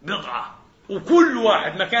 بضعة. وكل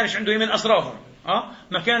واحد ما كانش عنده من أسراهم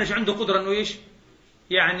ما كانش عنده قدرة أنه إيش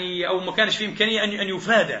يعني، أو ما كانش فيه إمكانية أن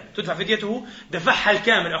يفادى تدفع فديته، دفعها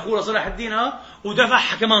الكامل أخوه صلاح الدين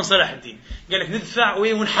ودفعها كمان صلاح الدين. قال لك ندفع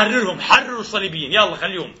ونحررهم، حرروا الصليبيين، يلا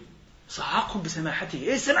خليهم. صعقهم بسماحته.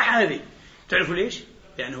 إيه السماحة هذه؟ تعرفوا ليش؟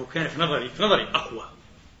 لأنه كان في نظري أقوى.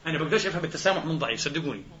 أنا بقدرش أفهم التسامح من ضعيف،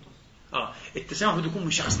 صدقوني. التسامح بده يكون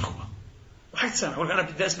من شخص أقوى. وحيث تسامح، وقال أنا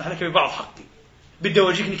بدي أسمح لك ببعض حقي، بدي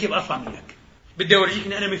أورجيكني كيف أرفع منك، بدي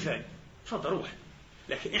أورجيكني أنا مثال، تفضل روح.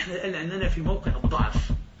 لكن إحنا لأننا في موقع الضعف.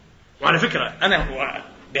 وعلى فكرة أنا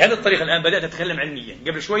بهذه الطريقة الآن بدأت أتكلم علميا،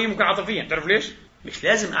 قبل شوي ممكن عاطفيا. تعرف ليش؟ مش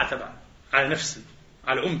لازم أعتب على نفسي،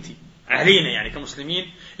 على أمتي، علينا يعني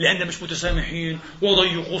كمسلمين، لأننا مش متسامحين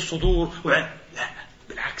وضيقوا الصدور لا،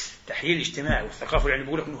 بالعكس، التحليل الاجتماعي والثقافة يعني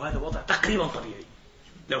بيقول لك إنه هذا وضع تقريبا طبيعي.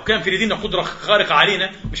 لو كان في لدينا قدرة خارقة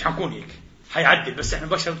علينا مش حنكون هيك، حيعدل. بس احنا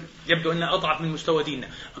بشر يبدو أننا أضعف من مستوى ديننا،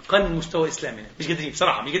 أقل من مستوى إسلامنا، مش قادرين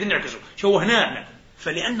بصراحة، مش قادرين نعكسه، شوهناه احنا.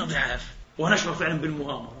 فلأننا ضعاف ونشعر فعلا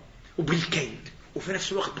بالمؤامرة وبالكيد، وفي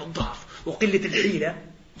نفس الوقت بالضعف وقلة الحيلة،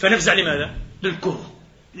 فنفزع لماذا؟ للكره،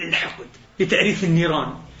 للحقد، لتأريث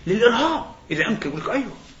النيران، للإرهاب. إذا أمكن يقول لك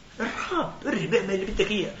أيوه إرهاب، اعمل اللي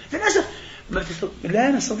بدك إياه. للأسف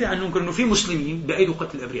لا نستطيع أن ننكر أنه في مسلمين بأيدوا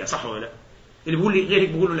قتل الأبرياء، صح ولا لا؟ اللي بيقول لي غير هيك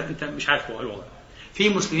بيقول له لا أنت مش عارف الوضع. في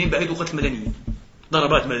مسلمين بأيدوا قتل مدنيين،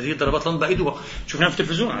 ضربات مدنية، ضربات لندن بأيدوا، شفناها في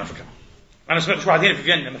التلفزيون على فكرة. أنا سمعت واحد هنا في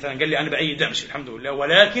فيينا مثلا قال لي أنا بأيد داعش الحمد لله،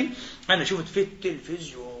 ولكن أنا شفت في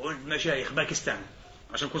التلفزيون مشايخ باكستان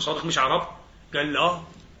عشان كل صادق مش عرب قال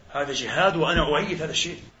هذا جهاد وأنا أؤيد هذا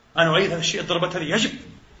الشيء، أنا أؤيد هذا الشيء. الضربات هذه يجب،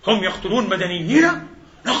 هم يقتلون مدنيين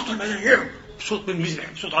نقتل مدنيين بصوت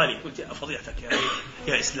بالمزح بصوت عالي. قلت يا فضيعتك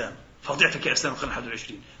يا إسلام، فضيعتك يا إسلام القرن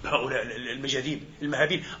 21 بهؤلاء المجاذيب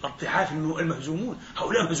المهابيل الضعاف المهزومون.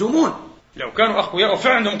 هؤلاء مهزومون، لو كانوا أقوياء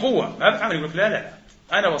وفعلا عندهم قوة هذا عمل. يقول لا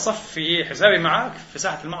أنا وصف في حسابي معك في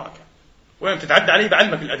ساحة المعركة، وين تتعدى علي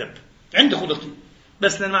بعلمك الأدب. عنده قدرتي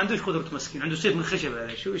بس لأن ما عندوش قدرة مسكين، عنده سيف من خشب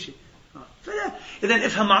هذا شو شيء. فلا إذا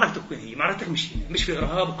افهم معركتك وين هي. معركتك مش في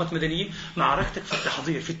إرهاب وقتل مدنيين، معركتك في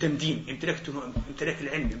التحضير، في التمدين، امتلاك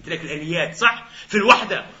العلم، امتلاك الآليات، صح؟ في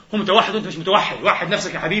الوحدة. هم متوحد وأنت مش متوحد، وحد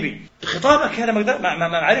نفسك يا حبيبي. خطابك هذا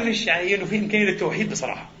ما عرفش يعني إنه في إمكانية للتوحيد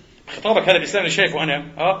بصراحة. خطابك هذا الإسلام اللي شايفه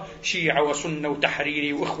أنا شيعة وسنة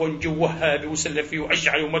وتحريري وإخوان وهابي وسلفي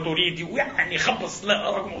وأشعري وماتريدي ويعني خبص لا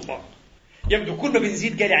أراكم الله. يبدو كل ما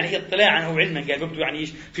بنزيد قال يعني اطلاعا أو علما، قال يبدو يعني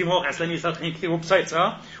في مواقع إسلامية صارت الحين كثير ويب سايتس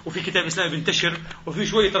وفي كتاب إسلامي بينتشر وفي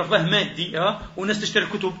شوية رفاه مادي والناس تشتري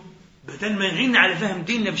الكتب بدل ما يعيننا على فهم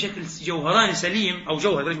ديننا بشكل جوهراني سليم أو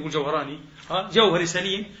جوهر يقول جوهراني جوهري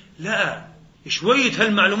سليم. لا، شوية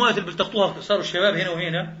هالمعلومات اللي بتلتقطوها صاروا الشباب هنا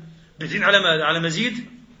وهنا بتعين على ماذا؟ على مزيد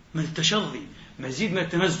من التشظي، مزيد من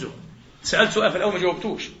التمزق. سألت سؤال في الأول ما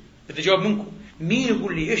جاوبتوش، بدي أجاوب منكم. مين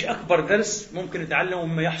يقول لي إيش أكبر درس ممكن نتعلمه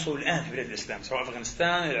مما يحصل الآن في بلاد الإسلام، سواء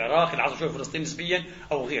أفغانستان، العراق، العصر شوي فلسطين نسبيا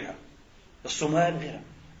أو غيرها، الصومال غيرها؟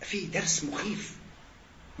 في درس مخيف.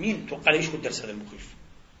 مين توقع لي إيش هو الدرس هذا المخيف؟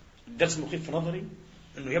 الدرس المخيف في نظري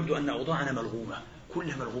أنه يبدو أن أوضاعنا ملغومة،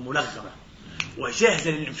 كلها ملغومة ملغمة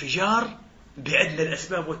وجاهزة للانفجار بأدنى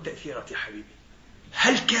الأسباب والتأثيرات. يا حبيبي،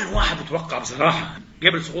 هل كان واحد متوقع بصراحة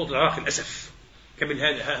قبل سقوط العراق للأسف، قبل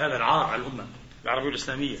هذا العار على الأمة العربية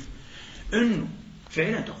والإسلامية، أنه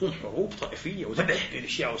فعلا تقوم حروب طائفية وذبح بين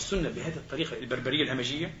الشيعة والسنة بهذه الطريقة البربرية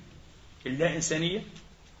الهمجية اللا إنسانية؟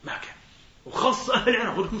 ما كان. وخاصة أهل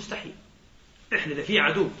العراق قلت مستحيل. إحنا إذا في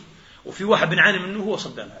عدو وفي واحد بنعاني منه هو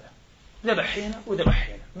صدام، هذا ذبح هنا وذبح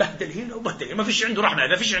هنا، بهدل هنا وبهدل هنا، ما فيش عنده رحمة،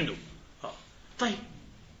 هذا فيش عنده. طيب،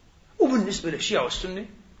 وبالنسبة للشيعة والسنة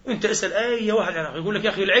أنت اسأل أي واحد عراقي يقول لك يا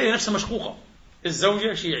أخي العيلة نفسها مشقوقة،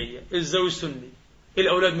 الزوجة شيعية، الزوج سني،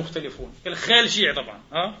 الأولاد مختلفون، الخال شيعي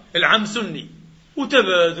طبعا، العم سني،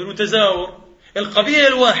 وتبادل وتزاور. القبيلة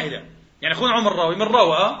الواحدة يعني أخونا عمر الراوي من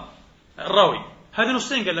راوة الراوي، هذه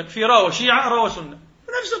نصين قال لك، في راوة شيعة راوة سنة،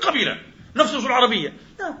 نفس القبيلة نفس الأصول العربية.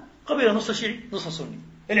 قبيلة نصها شيعي نصها سني،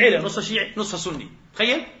 العيلة نصها شيعي نصها سني.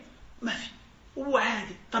 تخيل، ما في،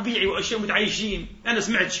 وعادي طبيعي وأشياء متعايشين. أنا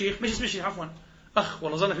سمعت شيخ، مش اسمه شيخ عفوا، أخ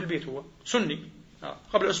والله ظل في البيت، هو سني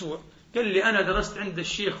قبل أسبوع قال لي أنا درست عند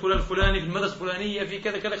الشيخ فلان الفلاني في المدرسة الفلانية في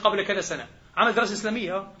كذا كذا قبل كذا سنة، عمل دراسة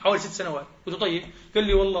إسلامية حوالي 6 سنوات. قلت طيب، قال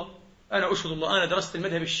لي والله أنا أشهد الله أنا درست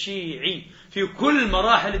المذهب الشيعي في كل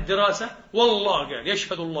مراحل الدراسة، والله قال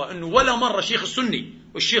يشهد الله أنه ولا مرة شيخ السني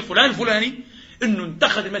والشيخ فلان الفلاني أنه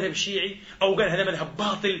انتقد المذهب الشيعي أو قال هذا مذهب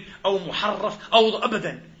باطل أو محرف أو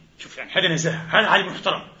أبدا. شوف يعني هذا نزاهة، هذا عالم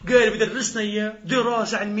محترم، قال بدرسنا إياه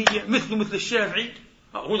دراسة علمية مثل الشافعي،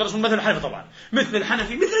 هو درس المذهب الحنفي طبعا، مثل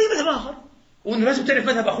الحنفي مثل أي مذهب آخر. وإنه لازم تعرف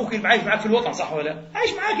مذهب أخوك اللي عايش معك في الوطن، صح ولا لا؟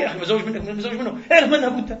 عايش معك يا أخي، مزوج منك مزوج منه، اعرف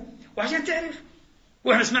مذهب أنت وعشان تعرف.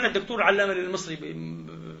 وإحنا سمعنا الدكتور العلامة المصري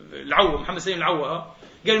العوة محمد سليم العوة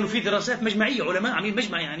قال إنه في دراسات مجمعية، علماء عاملين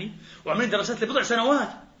مجمع يعني وعاملين دراسات لبضع سنوات،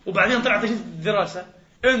 وبعدين طلعت الدراسة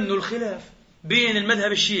إنه الخلاف بين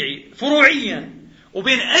المذهب الشيعي فروعيا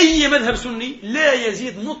وبين أي مذهب سني لا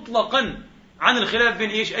يزيد مطلقا عن الخلاف بين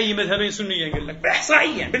أي مذهبين سنيين. قال لك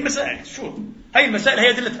إحصائيا بالمسائل، شو هاي المسائل هي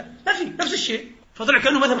أدلتها، ما في نفس الشيء. فطلع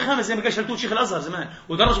كأنه مذهب خامس زي ما قال شلتوت شيخ الأزهر زمان،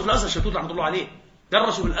 ودرسوا في الأزهر شلتوت رحمة الله عليه،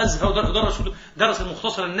 درسوا في الأزهر درس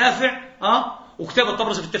المختصر النافع وكتاب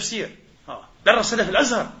الطبرسي في التفسير، درس هذا في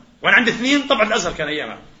الأزهر، وأنا عندي 2 طبعا الأزهر كان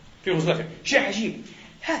أيامها في غزلفة. شيء عجيب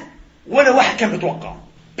هذا، ولا واحد كان متوقع.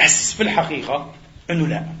 بس في الحقيقة إنه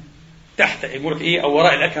لا، تحت يقول لك أو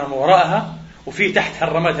وراء الأكرم وراءها، وفي تحت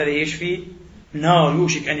هالرمات هذه في نار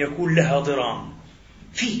يوشك أن يكون لها ضرام.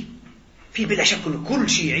 في بلا شك أن كل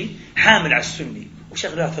شيعي حامل على السني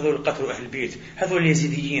وشغلات هذول قتلوا أهل البيت، هذول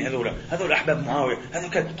اليزيديين، هذول أحباب معاوية، هذول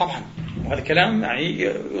كذا طبعا، وهذا كلام يعني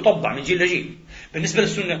يطبع من جيل لجيل. بالنسبة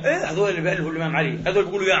للسنة هذول اللي بيقلوا الإمام علي، هذول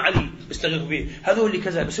بيقولوا يا علي بيستغيثوا به، هذول اللي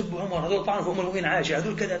كذا بسبوا عمر، هذول طعنوا في أم المؤمنين عائشة،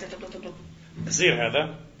 هذول كذا يصير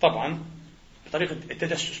هذا طبعا بطريقة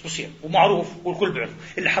التدسس بصير ومعروف والكل بيعرف،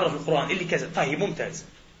 اللي حرف القرآن اللي كذا. طيب ممتاز.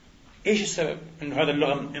 إيش السبب إنه هذا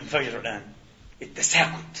اللغم انفجر الآن؟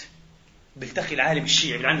 التساكت بيلتقي العالم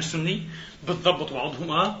الشيعي بالعالم السني، بتضبط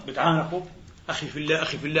بعضهم، بتعانقوا، أخي في الله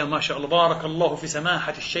أخي في الله، ما شاء الله بارك الله في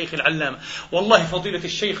سماحة الشيخ العلامة، والله فضيلة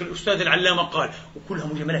الشيخ الأستاذ العلامة قال، وكلها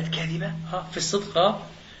مجاملات كاذبة في الصدق،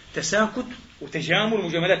 تساكت وتجامل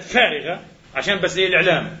ومجاملات فارغة عشان بس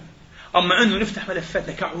الإعلام. أما أنه نفتح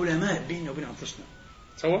ملفاتنا كعلماء بيننا وبين أنفسنا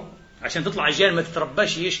سوا عشان تطلع أجيال ما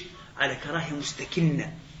تترباش على كراهية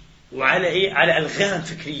مستكنة وعلى على ألغام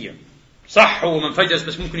فكرية. صح هو منفجر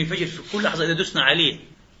بس ممكن ينفجر في كل لحظة إذا دسنا عليه.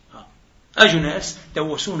 أجوا ناس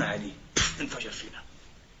دوسونا عليه انفجر فينا.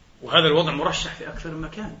 وهذا الوضع مرشح في أكثر من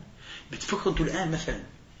مكان. بتفكروا أنتوا الآن مثلا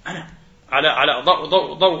أنا على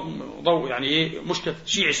ضوء يعني مشكلة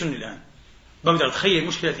شيعي سني الآن بقدر أتخيل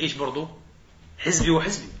مشكلة إيش برضو حزبي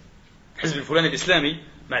وحزبي، حزب الفلاني الإسلامي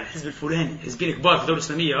مع الحزب الفلاني، حزبين كبار في الدولة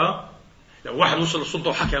الإسلامية. لو واحد وصل للسلطة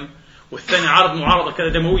وحكم والثاني عارض معارضة كذا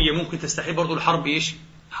دموية ممكن تستحيل برضو الحرب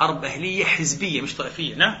حرب أهلية حزبية مش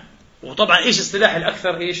طائفية. نعم. وطبعا السلاح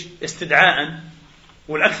الأكثر استدعاء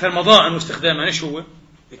والأكثر مضاء واستخداما هو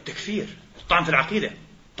التكفير، الطعن في العقيدة،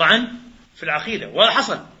 طعن في العقيدة. ولا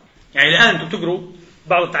حصل يعني الآن أنتم تقروا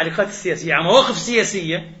بعض التعليقات السياسية على مواقف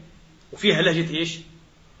سياسية وفيها لهجة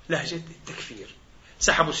لهجة التكفير.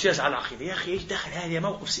 سحبوا السياسة على العقيدة. يا أخي إيش دخل هذا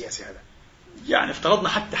موقف سياسي هذا؟ يعني افترضنا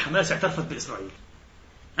حتى حماس اعترفت بإسرائيل.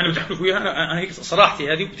 أنا بتحكي لكم أنا هيك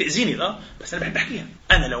صراحتي هذه بتأذيني بس أنا بحب أحكيها.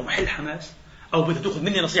 أنا لو محل حماس أو بدها تأخذ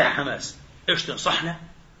مني نصيحة حماس إيش تنصحنا؟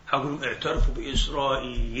 هقول اعترفوا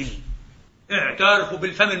بإسرائيل، اعترفوا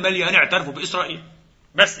بالفم المليان، اعترفوا بإسرائيل.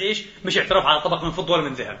 بس مش اعتراف على طبق من فضة ولا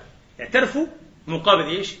من ذهب. اعترفوا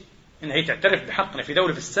مقابل إن هي تعترف بحقنا في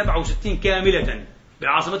دولة في 67 كاملة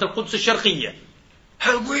بعاصمة القدس الشرقية،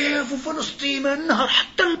 هالويف وفلسطين من النهر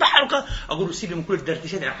حتى البحر. أقول له سيبي من كل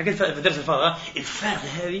الدردشات اللي حكيت في درس الفارغ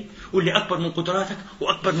هذه، واللي أكبر من قدراتك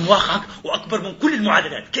وأكبر من واقعك وأكبر من كل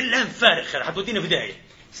المعادلات، كلام فارغ حتودينا في داهية.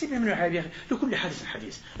 سيبنا من الحياة يا أخي، لكل حادث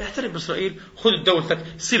حديث. اعترف بإسرائيل، خذ دولتك،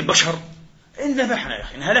 صير بشر. انذبحنا يا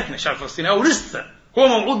أخي، انهلكنا الشعب الفلسطيني أو لسه هو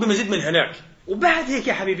موعود بمزيد من الهلاك. وبعد هيك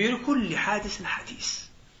يا حبيبي لكل حادث حديث.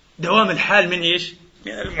 دوام الحال من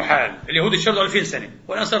المحال. اليهود اشتغلوا 2000 سنة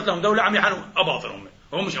والآن صارت لهم دولة عم يحانوا أباطرهم.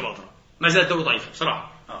 هم مش أباطرة، ما زالت دولة ضعيفة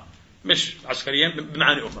بصراحة، مش عسكريا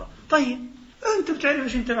بمعاني أخرى. طيب أنت بتعرف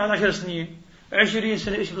إيش أنت بعد 10 سنين 20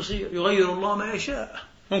 سنة إيش بصير؟ يغير الله ما يشاء.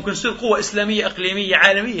 ممكن تصير قوة إسلامية إقليمية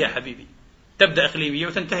عالمية يا حبيبي، تبدأ إقليمية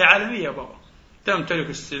وتنتهي عالمية يا بابا. تمتلك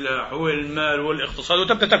السلاح والمال والاقتصاد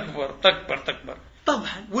وتبدأ تكبر تكبر تكبر.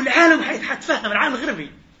 طبعا والعالم حيتفهم، العالم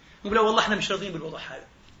الغربي يقول لا والله احنا مش راضيين بالوضع هذا،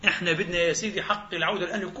 احنا بدنا يا سيدي حق العودة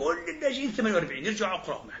الآن لكل اللاجئين 48 يرجعوا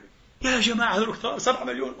أقراهم يا حبيبي. يا جماعة هذول كثار 7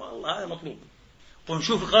 مليون، والله هذا مطلوب.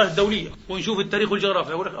 ونشوف القرارات الدولية ونشوف التاريخ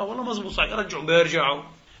والجغرافيا يقول لك والله مزبوط صحيح، يرجعوا بيرجعوا.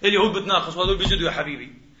 اليهود بتناقص وهذول بيزيدوا يا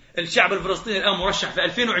حبيبي. الشعب الفلسطيني الآن مرشح في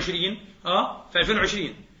 2020 في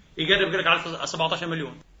 2020 يقرب لك على 17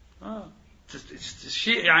 مليون.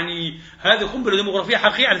 شيء يعني هذه قنبلة ديموغرافية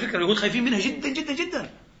حقيقية على فكرة. اليهود خايفين منها جدا جدا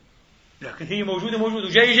جدا، لكن هي موجودة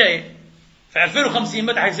وجاي. في 2050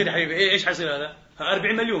 متى حيصير يا حبيبي؟ ايش حيصير هذا؟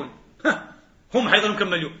 40 مليون. هم حيظلوا كم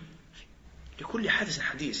مليون؟ لكل حادث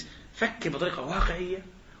حديث فكر بطريقة واقعية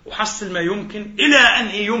وحصل ما يمكن إلى أن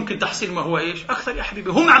يمكن تحصيل ما هو أكثر يا حبيبي.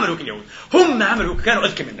 هم عملوا اليهود، هم عملوا، كانوا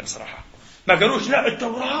أذكى منا بصراحة. ما قالوش لا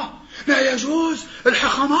التوراة لا يجوز،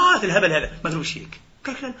 الحقامات الهبل هذا، ما قالوش هيك.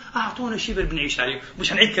 قال أعطونا شبر بنعيش عليه،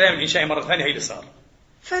 مش هنعيد كلام الإنشاء مرة ثانية. هي اللي صار.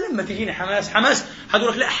 فلما تجيني حماس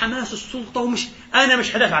هدول لك لا حماس السلطة، ومش أنا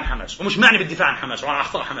مش هدافع عن حماس ومش معني بالدفاع عن حماس وعن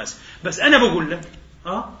أخطاء حماس، بس أنا بقول لك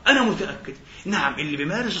أنا متأكد نعم اللي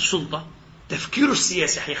بيمارس السلطة تفكيره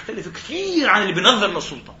السياسي حيختلف كثير عن اللي بينظر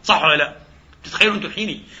للسلطة. صح ولا لا؟ تتخيلوا أنتم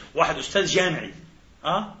الحين واحد أستاذ جامعي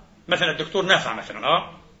مثلا الدكتور نافع مثلا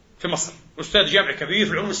في مصر أستاذ جامعي كبير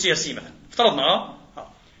في العلوم السياسية مثلا، افترضنا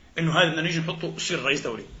إنه هذا بدنا نيجي نحطه يصير رئيس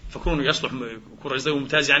دولة، فكرونه يصلح يكون رئيس دولة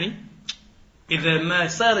ممتاز يعني. إذا ما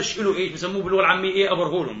صارش له بسموه باللغة العامية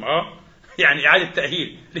أبرهولهم يعني إعادة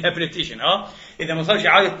تأهيل rehabilitation. إذا ما صارش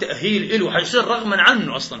إعادة تأهيل له حيصير رغما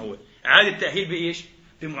عنه أصلا هو إعادة تأهيل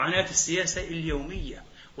بمعاناة السياسة اليومية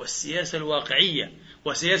والسياسة الواقعية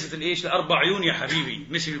وسياسة الأربع عيون يا حبيبي،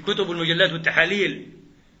 مثل الكتب والمجلات والتحاليل.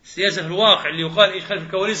 السياسة في الواقع اللي يقال خلف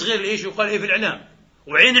الكواليس غير يقال في الإعلام.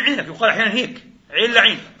 وعين عينك يقال أحيانا هيك، عين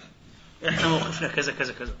لعين. إحنا موقفنا كذا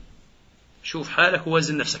كذا كذا، شوف حالك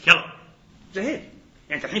ووزن نفسك يلا زي هيك.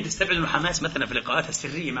 يعني الحين تستبعد إنه حماس مثلا في لقاءاتها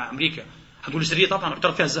السرية مع أمريكا، هتقول السرية طبعا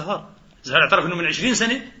اعترف فيها الزهار اعترف إنه من 20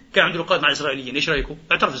 سنة كان عنده لقاءات مع إسرائيليين. إيش رأيكم؟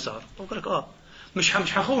 اعترف الزهار وقال لك مش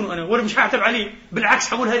حخونه أنا ولا مش هعترف عليه، بالعكس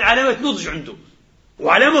حقول هذه علامة نضج عنده،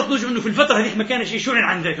 وعلامة نضج عنده في الفترة هذه ما كان شيء شعلن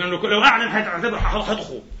عن ذلك، لأنه لو أعلن حيعتبر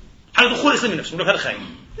حدخول اسم نفسه، هذا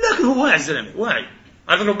خاين. لكن هو واعي الزلمة، واعي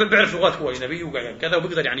عارف انه بيعرف لغات، هو اجنبي وقاعد كذا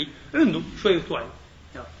وبيقدر يعني عنده شويه وعي.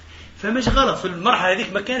 فمش غلط في المرحله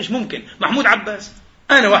هذيك، ما كانش ممكن. محمود عباس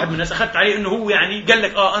انا واحد من الناس اخذت عليه انه هو يعني قال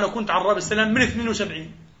لك انا كنت عراب السلام من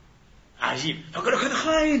 72. عجيب. فقال لك هذا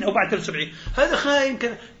خاين، او بعد 73 هذا خاين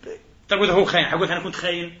كذا. طيب هو خاين، حقول انا كنت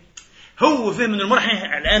خاين. هو فهم ان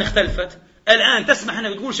المرحله الان اختلفت، الان تسمح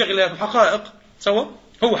انك تقول شغلات وحقائق سوا.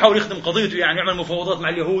 هو حاول يخدم قضيته، يعني يعمل مفاوضات مع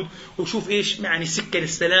اليهود وشوف ايش يعني سكه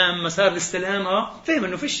للسلام، مسار للسلام. فهم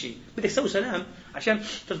انه فيش شيء، بدك تسوي سلام عشان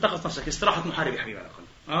تلتقط نفسك. استراحه محارب يا حبيبي على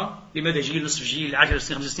الاقل، لمدى جيل، نصف جيل، 10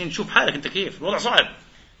 سنين، 5 سنين، شوف حالك انت كيف. الوضع صعب.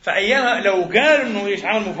 فايامها لو قال انه ايش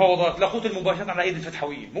عمل مفاوضات لاخوت المباشره على ايد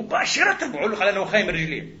الفتحويه مباشره، بقول له خلينا انه خايم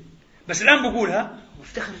رجليه. بس الان بقولها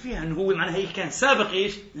وافتخر فيها انه هو معناها هي كان سابق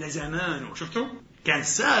ايش لزمانه. شفتوا؟ كان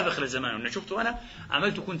سابق لزمانه. انا شفته، انا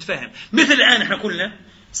عملته كنت فاهم. مثل الان احنا كلنا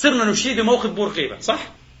صرنا نشيد بموقف بورقيبه، صح؟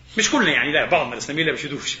 مش كلنا يعني، لا بعضنا الاسلاميين لا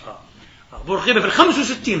بيشهدوش. بورقيبه في ال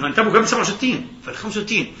 65، انتبهوا قبل 67، في ال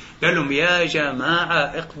 65 قال لهم يا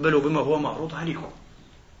جماعه اقبلوا بما هو معروض عليكم،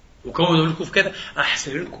 وكونوا لكم في كذا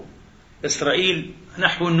احسن لكم. اسرائيل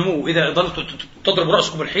نحو النمو، اذا ضلتوا تضربوا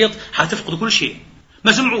راسكم بالحيط حتفقدوا كل شيء.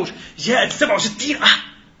 ما سمعوش. جاءت 67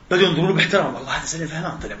 بدوا ينظروا له باحترام. والله هذا سلم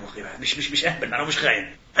فهمان طلع بورقيبه، مش اهبل، معناه مش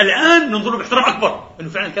خاين. الان ننظر له باحترام اكبر، انه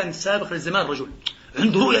فعلا كان سابق للزمان. رجل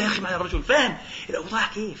عنده رؤيه يا اخي، مع الرجل فاهم الاوضاع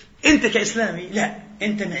كيف. انت كاسلامي لا،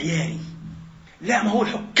 انت معياري. لا، ما هو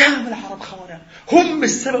الحكام العرب خونه هم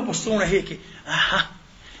السبب، وصلونا هيك.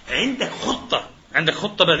 عندك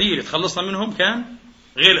خطه بديله تخلصنا منهم، كان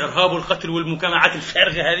غير الارهاب والقتل والمكامعات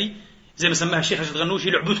الفارغه هذه، زي ما سماها الشيخ رشيد الغنوشي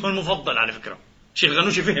لعبتهم المفضل على فكره. الشيخ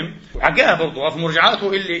الغنوشي فهم وحقاها برضه في مرجعاته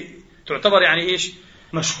اللي تعتبر يعني ايش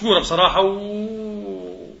مشكوره بصراحه،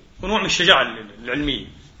 ونوع من الشجاعه العلميه.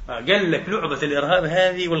 قال لك لعبه الارهاب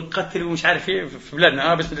هذه والقتل ومش عارف ايه في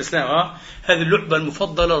بلادنا باسم الاسلام، هذه اللعبه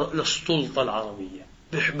المفضله للسلطه العربيه،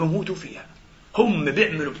 بيموتوا فيها. هم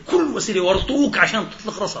بيعملوا بكل وسيله ورطوك عشان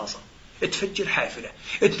تطلق رصاصه، تفجر حافله،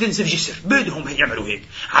 تنسف جسر، بدهم يعملوا هيك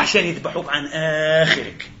عشان يذبحوك عن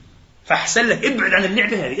اخرك. فاحسن لك ابعد عن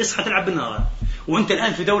اللعبه هذه، اصحى تلعب بالنار. وانت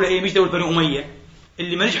الان في دوله مش دوله بني اميه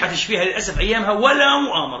اللي ما نجحتش فيها للاسف ايامها ولا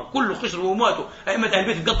مؤامره، كله خسروا وماتوا، ائمه اهل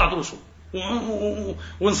البيت اتقطعت رؤوسهم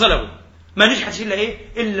وانصلبوا. ما نجحتش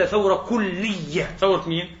الا ثوره كليه، ثوره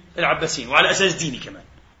مين؟ العباسيين، وعلى اساس ديني كمان.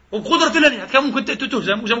 وبقدره الله كان ممكن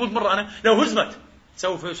تهزم، وزي ما قلت مره انا لو هزمت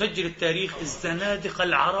سوف يسجل التاريخ الزنادقه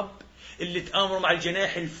العرب اللي تآمروا مع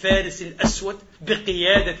الجناح الفارس الاسود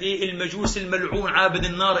بقياده المجوس الملعون عابد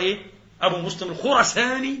النار ابو مسلم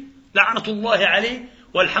الخراساني لعنه الله عليه،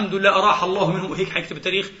 والحمد لله اراح الله منهم. وهيك حيكتب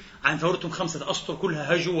التاريخ عن ثورتهم 5 أسطر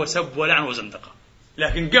كلها هجو وسب ولعن وزندقه،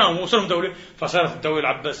 لكن قاموا وصلوا دوله، فصارت الدوله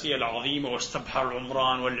العباسيه العظيمه، واستبحر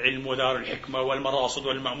العمران والعلم ودار الحكمه والمراصد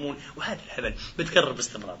والمأمون، وهذا الهبل بتكرر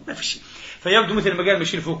باستمرار ما في شيء. فيبدو مثل ما قال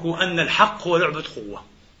ميشيل فوكو ان الحق هو لعبه قوه.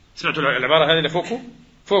 سمعتوا العباره هذه لفوكو؟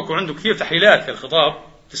 فوكو عنده كثير تحليلات في الخطاب،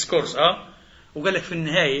 ديسكورس وقال لك في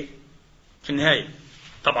النهايه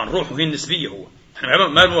طبعا روحه هي النسبيه، هو احنا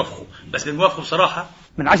ما نوافقه، بس بنوافقه بصراحه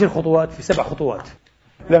من 10 خطوات في 7 خطوات.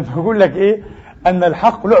 لما يقول لك ان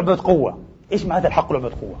الحق لعبه قوه، ايش معنى الحق لعبه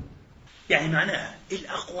قوه؟ يعني معناها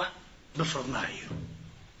الاقوى بفرض معاييره،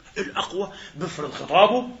 الاقوى بفرض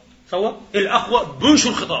خطابه، سوا الاقوى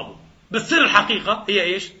بنشر خطابه، بتصير الحقيقه هي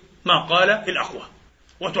ايش؟ ما قال الاقوى،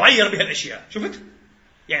 وتعير بها الاشياء. شفت؟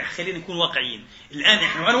 يعني خلينا نكون واقعيين. الان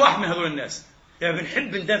انا واحد من هذول الناس، يعني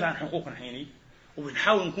بنحب ندافع عن حقوقنا حيني،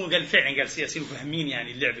 وبنحاول نكون فعلا سياسيين وفاهمين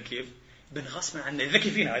يعني اللعبه كيف، بنغصب عنا.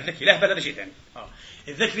 الذكي فينا، الذكي لا هذا شيء ثاني.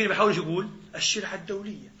 الذكي فينا بحاول يقول الشريعه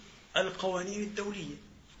الدوليه، القوانين الدوليه،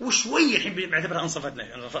 وشويه الحين بنعتبرها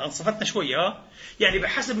انصفتنا شويه. يعني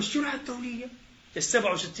بحسب الشريعه الدوليه ال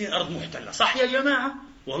 67 ارض محتله، صح يا جماعه؟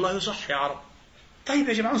 والله صح يا عرب. طيب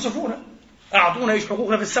يا جماعه انصفونا، اعطونا ايش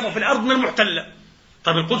حقوقنا في السبع في الارض من المحتله.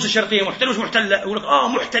 طب القدس الشرقيه محتله مش محتله؟ يقول لك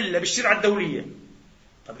محتله بالشريعه الدوليه.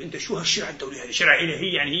 طب انت شو هالشريعه الدوليه هذه؟ شريعه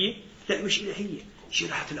الهيه يعني هي؟ لا مش الهيه،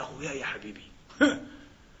 شريعه الاقوياء يا حبيبي.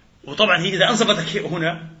 وطبعا هي اذا انصفتك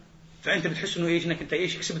هنا فانت بتحس انه انك انت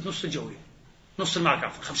كسبت نص الجوله، نص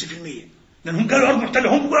المعركه، 50%، لانهم قالوا ارض محتله،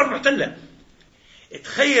 هم بيقولوا ارض محتله.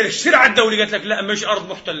 تخيل الشريعه الدوليه قالت لك لا مش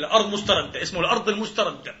ارض محتله، ارض مسترده، اسمه الارض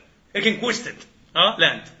المسترده، لكن كويستد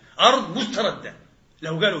لاند، ارض مسترده.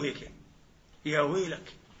 لو قالوا هيك يا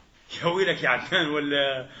ويلك يا عدنان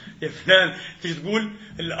ولا يا فلان، تيجي تقول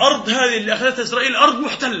الارض هذه اللي اخذتها اسرائيل ارض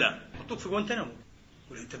محتله، حطوك في غوانتنامو.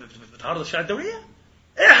 ولا انت بتعارض الشريعه الدوليه؟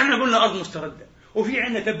 احنا قلنا ارض مسترده، وفي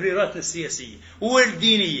عندنا تبريراتنا السياسيه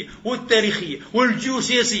والدينيه والتاريخيه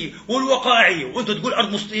والجيوسياسيه والوقائعيه، وانت تقول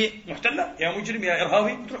ارض محتله؟ يا مجرم يا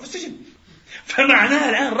ارهابي تروح في السجن. فمعناه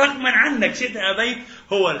الآن رغما عنك شئت أبيت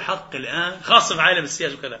هو الحق الآن، خاصة في عالم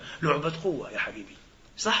السياسة وكذا، لعبة قوة يا حبيبي،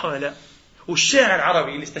 صح ولا لا؟ والشاعر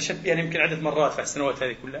العربي اللي استشهد بها يمكن عدة مرات في السنوات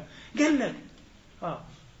هذه كلها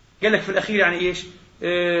قال لك في الأخير يعني إيش؟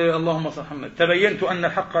 اللهم صل محمد، تبينت أن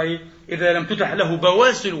الحق إذا لم تتح له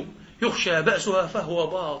بواسل يخشى بأسها فهو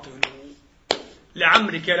باطل،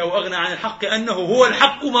 لعمرك لو أغنى عن الحق أنه هو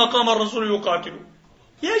الحق ما قام الرسول يقاتل.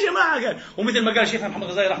 يا جماعة قال، ومثل ما قال شيخنا محمد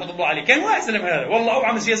غزالي رحمة الله عليه، كان واحد سلم هذا، والله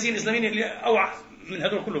أوعى من السياسيين الإسلاميين اللي أوعى من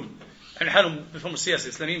هذول كلهم، يعني حالهم بفهموا السياسة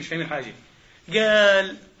الإسلاميين مش فاهمين حاجة.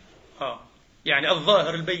 قال يعني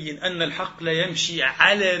الظاهر البين أن الحق لا يمشي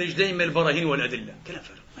على رجلين من البراهين والأدلة. كلام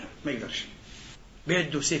فارغ، ما يقدرش،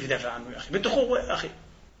 بده سيف يدافع عنه يا أخي، بده قوة يا أخي.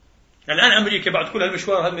 الآن أمريكا بعد كل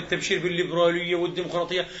هالمشوار هذا من التبشير بالليبرالية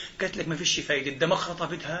والديمقراطية قالت لك ما فيش فايدة، الدمخرطة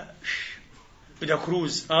بدها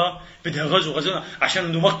كروز، بدها غزو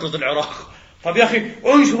عشان نمقض العراق. طب يا أخي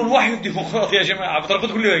انشروا الوحي الديمقراطي يا جماعة،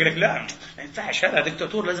 بتربط كله يقول لك لا ما ينفعش، هذا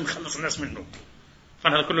دكتاتور لازم نخلص الناس منه.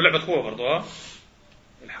 فهذا كله لعبة قوة برضه.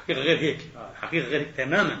 الحقيقة غير هيك، الحقيقة غير هيك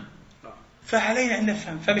تماما. فعلينا أن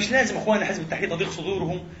نفهم، فمش لازم أخواننا حزب التحرير تضيق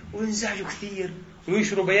صدورهم وينزعجوا كثير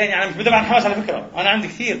وينشروا بيان. يعني مش بدافع عن حماس على فكرة، أنا عندي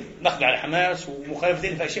كثير نقد على حماس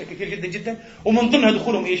ومخالفتين في أشياء كثير جدا جدا، ومن ضمنها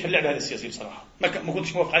دخولهم إيش اللعبة هذه السياسية. بصراحة ما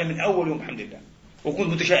كنتش موافق عليه من أول يوم بحمد الله، وكنت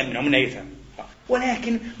متشائم منها من نهايتها.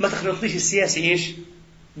 ولكن ما تخلطليش السياسي إيش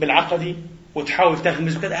بالعقدي وتحاول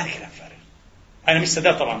تغمز وكذا، هذا كلام فارغ. أنا مش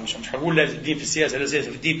سداد طبعا، مش هقول لازم الدين في السياسة، لا سياسة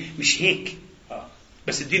في الدين، مش هيك.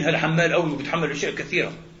 بس الدين هذا حمال قوي وبيتحمل أشياء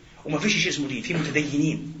كثيرة، وما فيش شيء اسمه دين. في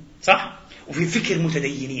متدينين صح، وفي فكر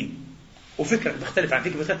متدينين، وفكرك بيختلف عن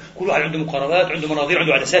فكر، كل واحد عنده مقاربات، عنده مناظير،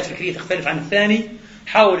 عنده عدسات فكرية تختلف عن الثاني.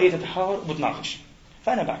 حاول تتحاور وتناقش.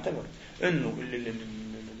 فأنا بعتبر إنه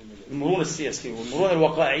المرونة السياسية والمرونة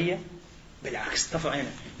الواقعية بالعكس طبعا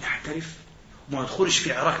نعترف وما ندخلش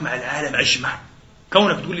في عراك مع العالم أجمع.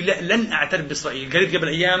 كونك تقول لي لا لن أعترف بإسرائيل. قريت قبل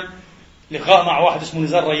أيام لقاء مع واحد اسمه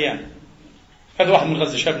نزار ريان، هذا واحد من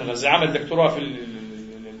غزة، شاب من غزة، عمل دكتوراه في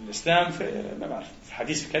الإسلام في ما بعرف في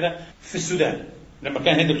حديث كذا في السودان. لما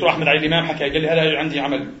كان هنا الدكتور أحمد علي الإمام حكى قال لي هذا عندي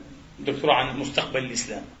عمل دكتوراه عن مستقبل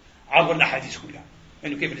الإسلام عبر الأحاديث كلها،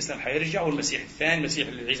 إنه كيف الإسلام حيرجع والمسيح الثاني المسيح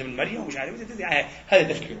عيسى بن مريم ومش عارف هذا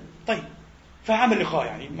تفكيره. طيب فعمل لقاء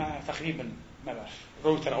يعني مع تقريبا ما بعرف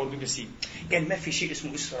رويتر أو البي بي سي، قال ما في شيء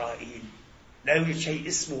اسمه إسرائيل، لا يوجد شيء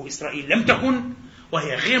اسمه إسرائيل، لم تكن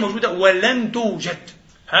وهي غير موجودة ولن توجد.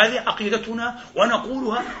 هذه عقيدتنا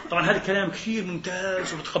ونقولها. طبعا هذا كلام كثير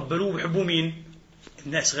ممتاز وبتقبلوه وبيحبوه مين؟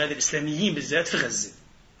 الناس غير الإسلاميين بالذات في غزة.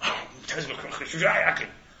 ممتاز بالأخير، شجاع عقل.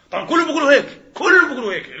 طبعا كله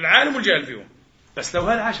بيقولوا هيك العالم والجاهل فيهم. بس لو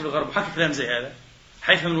هذا عاش في الغرب وحكي كلام زي هذا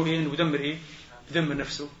حيفهموا إيه؟ إنه بدمر بدمر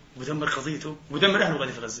نفسه وبدمر قضيته وبدمر أهله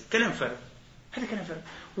غادي في غزة. كلام فارغ، هذا كلام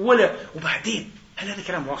فارغ. وبعدين هل هذا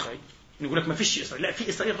كلام واقعي؟ نقول لك ما فيش إسرائيل؟ لا، في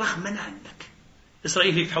إسرائيل رغما عنك.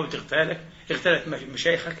 إسرائيل هي تحاول تغتالك، اغتالت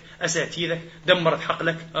مشايخك، أساتذتك، دمرت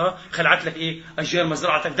حقلك، خلعت لك أشجار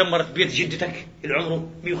مزرعتك، دمرت بيت جدتك اللي عمره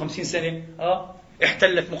 150 سنة،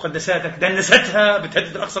 احتلت مقدساتك، دنستها،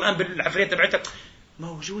 بتهدد الأقصى الآن بالحفريات تبعتك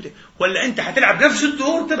موجودة. ولا أنت حتلعب نفس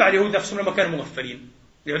الدور تبع اليهود نفسهم لما كانوا مغفلين؟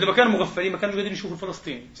 اليهود لما كانوا مغفلين ما كانوا قادرين يشوفوا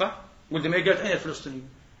الفلسطيني، صح؟ قلت ما قالت أين الفلسطينيين؟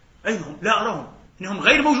 أيهم؟ لا أراهم، إنهم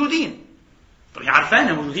غير موجودين. طيب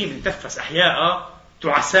عارفانا موجودين، بنتنفس أحياء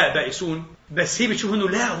تعساء بائسون، بس هي بتشوف انه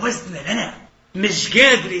لا وزن لنا، مش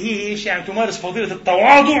قادرة هي يعني تمارس فضيلة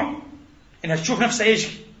التواضع، انها تشوف نفسها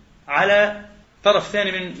على طرف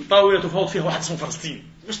ثاني من طاولة تفاوض فيها واحد اسمه فلسطين.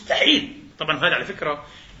 مستحيل. طبعا هذا على فكرة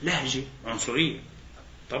لهجة عنصرية،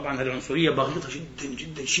 طبعا هذه العنصرية بغيضة جدا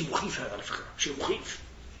جدا، شيء مخيف. هذا على فكرة شيء مخيف.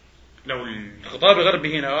 لو الخطاب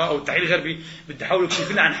الغربي هنا أو التحليل الغربي بده يحاول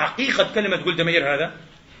يكشف لنا عن حقيقة كلمة جولدا مائير هذا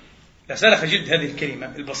لسلخ جلد هذه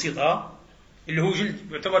الكلمة البسيطة اللي هو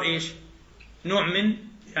جلد يعتبر نوع من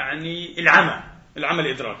يعني العمى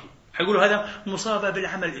الإدراكي. حيقولوا هذا مصابة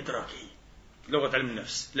بالعمى الإدراكي، لغة علم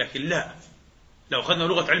النفس. لكن لا، لو أخذنا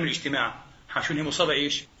لغة علم الاجتماع حاشون هي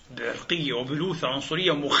مصابة بعرقية وبلوثة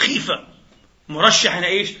عنصرية مخيفة مرشحة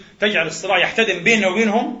تجعل الصراع يحتدم بيننا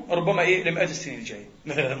وبينهم ربما لمئات السنين الجاية.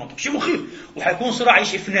 مثل هذا المنطق شيء مخيف، وحيكون صراع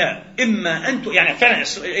إفناء، إما أنتم يعني فعلا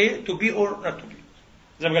to be or not to be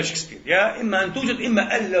زي ما قال شكسبير، يا إما أن توجد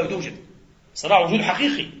إما ألا توجد، صراع وجود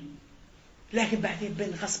حقيقي. لكن بعدين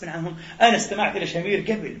بين غصب عنهم. أنا استمعت إلى شمير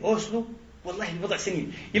قبل أوسلو والله بضع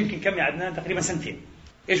سنين، يمكن كم يا عدنان، تقريبا سنتين.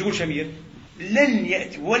 إيش يقول شمير؟ لن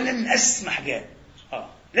يأتي ولن أسمح قال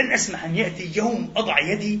لن أسمح أن يأتي يوم أضع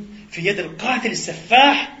يدي في يد القاتل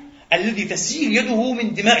السفاح الذي تسيل يده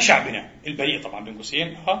من دماء شعبنا البريء، طبعا بين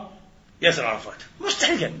قوسين ياسر عرفات.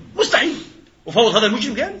 مستحيل قال، مستحيل. وفوض هذا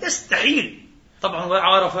المجرم قال يستحيل. طبعا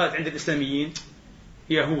عرفات عند الإسلاميين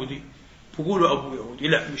يهودي بقولوا أبوه يهودي،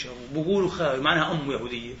 لا مش أبوه، بقولوا خال معناها أمه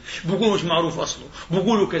يهودية، بقولوا مش معروف أصله،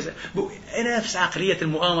 بقولوا كذا. نفس عقلية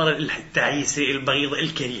المؤامرة التعيسة البغيضة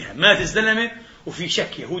الكريهة. مات الزلمة وفي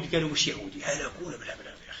شك يهودي قالوا مش يهودي، هلاكونا بالهبل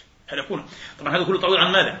يا أخي، هلاكونا. طبعا هذا كله تعويض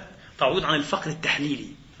عن ماذا؟ تعويض عن الفقر التحليلي.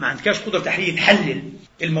 ما عندكاش قدرة تحليلية تحلل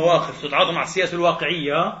المواقف تتعاطى مع السياسة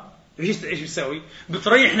الواقعية، ايش بتسوي؟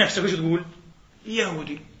 بتريح نفسك ايش تقول؟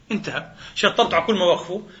 يهودي، انتهى. شطبت على كل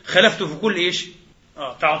مواقفه، خلفته في كل ايش؟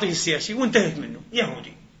 تعاطيه السياسي وانتهت منه،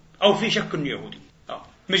 يهودي او في شك انه يهودي.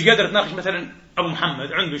 مش قادر تناقش مثلا ابو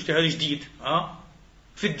محمد عنده اجتهاد جديد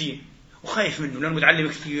في الدين وخايف منه لانه متعلم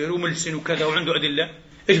كثير وملسن وكذا وعنده ادله،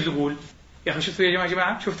 ايش بتقول؟ يا اخي شفتوا يا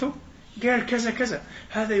جماعه شفتوا؟ قال كذا كذا،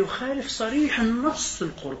 هذا يخالف صريح النص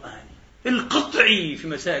القرآني القطعي في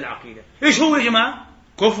مسائل العقيدة. ايش هو يا جماعة؟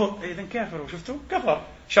 كفر. اذا كافر. وشفتوا؟ كفر.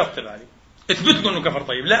 شطب عليه. اثبت له انه كفر.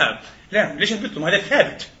 طيب لا ليش اثبت له؟ هذا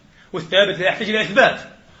ثابت، والثابت لا يحتاج الى اثبات.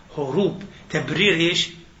 هروب، تبرير ايش؟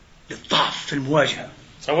 للضعف في المواجهة،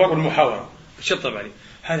 صور المحاورة، شطب عليه.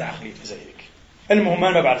 هذا عقلية فزايدك. المهم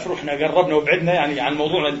ما بعرف، رحنا قربنا وبعدنا يعني عن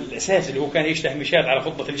موضوعنا الاساسي اللي هو كان ايش؟ تهميشات على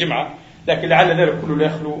خطبة الجمعة، لكن لعل ذلك كله لا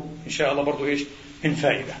يخلو إن شاء الله برضو إيش؟ من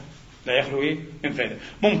فائدة، لا يخلو إيه؟ من فائدة.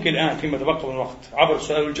 ممكن الآن فيما تبقى من الوقت عبر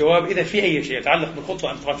السؤال والجواب إذا في أي شيء يتعلق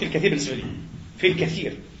بالخطبة. أنت في الكثير بالنسبة لي، في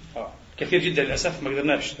الكثير كثير جدا للأسف ما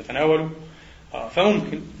قدرناش نتناوله.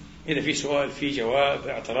 فممكن إذا في سؤال، في جواب،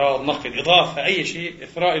 اعتراض، نقد، إضافة، أي شيء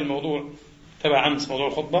إثراء الموضوع تبع أمس موضوع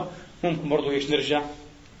الخطبة، ممكن برضو إيش نرجع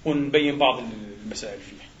ونبين بعض المسائل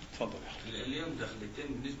فيه. تفضل. اليوم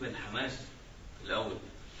دخلتين بالنسبة للحماس الأول.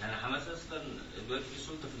 يعني حماس أصلا دلوقتي في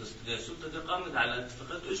سلطة فلسطينية، السلطة دي قامت على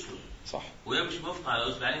اتفاقات أسلو. صح. وهي مش موافقة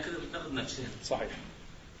على أسلو، يعني كده بتناقض نفسها. صحيح.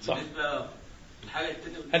 صح. بالنسبة الحاجة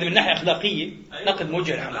الثانية هذه من ناحية أخلاقية. نقد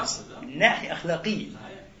موجه لحماس من ناحية أخلاقية.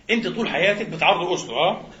 أنت طول حياتك بتعرض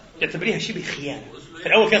أسلو تعتبريها شبه خيانة. في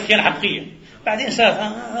الأول كانت خيانة حقيقية، بعدين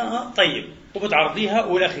صارت طيب وبتعرضيها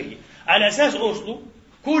والى آخره. على أساس أسلو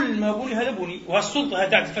كل ما بني هذا بني، وهالسلطة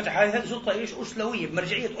هذه تفتح هذه سلطة إيش؟ أسلوية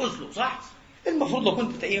بمرجعية أسلو. صح. المفروض لو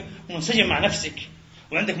كنت منسجم مع نفسك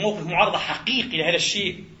وعندك موقف معارضة حقيقي لهذا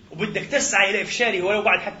الشيء وبدك تسعى إلى إفشاله ولو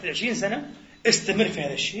بعد حتى 20 سنة، استمر في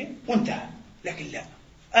هذا الشيء وانتهى. لكن لا،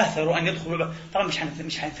 آثروا أن يدخلوا. طبعا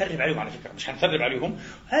مش هنثرب عليهم، على فكرة مش هنثرب عليهم،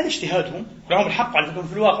 هذا اجتهادهم لهم الحق على فكرة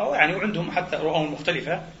في الواقع يعني، وعندهم حتى رؤوهم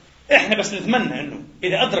مختلفة. إحنا بس نتمنى أنه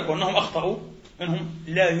إذا أدركوا أنهم أخطأوا أنهم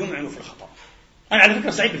لا يمعنوا في الخطأ. أنا على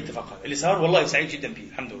فكرة سعيد بالاتفاق اللي صار، والله سعيد جدا به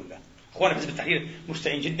الحمد لله. أخوانا في حزب التحرير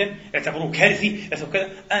مستعين جدا، اعتبروه كارثي كذا.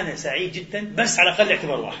 أنا سعيد جدا، بس على الأقل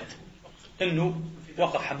اعتبار واحد، إنه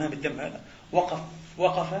وقف حمام الدم هذا،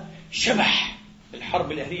 وقف شبح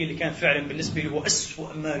الحرب الأهلية اللي كان فعلا بالنسبة له هو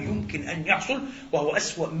أسوأ ما يمكن أن يحصل، وهو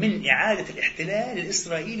أسوأ من إعادة الاحتلال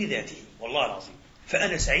الإسرائيلي ذاته والله العظيم.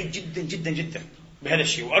 فأنا سعيد جدا جدا جدا بهذا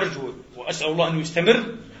الشيء، وأرجو وأسأل الله أنه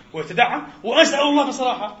يستمر ويتدعم، وأسأل الله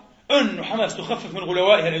بصراحة أنه حماس تخفف من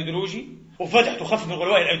غلوائها الأيديولوجي، وفتح تخفف من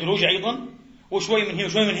غلوائها الأيديولوجي أيضا، وشوي من هنا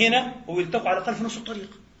وشوي من هنا، ويلتقوا على الأقل في نص الطريق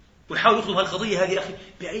ويحاولوا يطلبوا هالقضية هذه يا أخي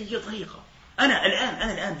بأي طريقة. أنا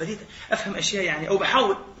الآن بديت أفهم أشياء يعني، أو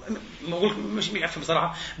بحاول مش أفهم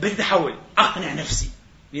بصراحة، بديت أحاول أقنع نفسي،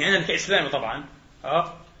 يعني أنا كإسلامي طبعا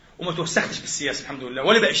وما توسختش بالسياسة الحمد لله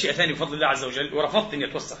ولا بأشياء ثانية بفضل الله عز وجل، ورفضت إني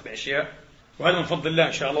أتوسخ بأشياء، وهذا من فضل الله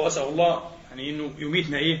إن شاء الله. وأسأل الله يعني إنه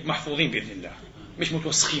يميتنا محفوظين بإذن الله، مش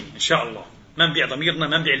متوسخين إن شاء الله، ما نبيع ضميرنا،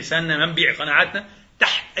 ما نبيع لساننا، ما نبيع قناعاتنا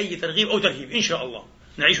تحت أي ترغيب أو ترهيب، إن شاء الله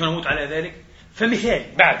نعيش ونموت على ذلك. فمثالي،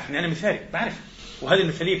 بعرف إن أنا مثالي، بعرف، وهذه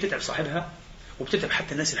المثالية بتتعب صاحبها وبتتعب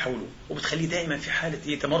حتى الناس اللي حوله، وبتخليه دائما في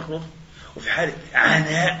حالة تمرر، وفي حالة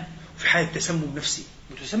عناء، وفي حالة تسمم نفسي،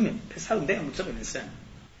 متسمم، بس حاله دائما متسمم الإنسان.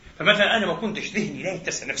 فمثلا أنا ما كنتش ذهني لا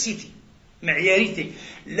يتسع، نفسيتي معياريتي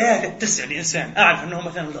لا تتسع لإنسان أعرف أنه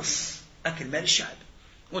مثلا لص أكل مال الشعب،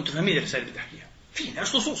 وأنتم فاهمين الرسالة اللي بتحكيها، في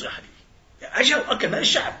ناس لصوص يا حبيبي، أجل أكل مال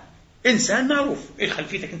الشعب، إنسان معروف، إيش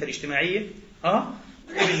خلفيتك أنت الاجتماعية،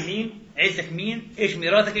 ابن مين، عيلتك مين، إيش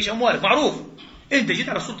ميراثك، إيش أموالك، معروف. أنت جيت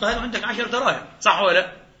على السلطة هذا وعندك 10 دراهم، صح ولا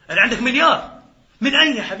لا؟ أنا عندك مليار، من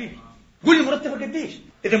أين يا حبيبي؟ قل لي مرتبك قديش؟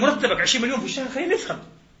 إذا مرتبك 20 مليون في الشهر خلينا نفهم،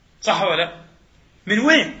 صح ولا لا؟ من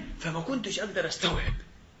وين؟ فما كنتش أقدر أستوعب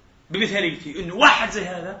بمثاليتي إنه واحد زي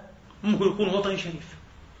هذا ممكن يكون وطني شريف،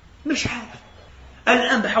 مش عارف.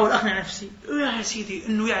 الآن بحاول أقنع نفسي يا سيدي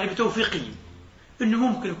إنه يعني بتوفيقي إنه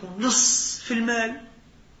ممكن يكون نص في المال،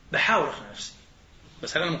 بحاول أقنع نفسي،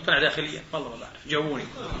 بس هل أنا مقتنع داخليا؟ والله ما بعرف، جاوبوني.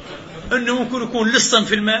 إنه ممكن يكون لصا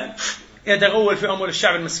في المال يتغول في أموال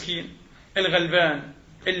الشعب المسكين الغلبان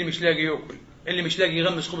اللي مش لاقي يأكل، اللي مش لاقي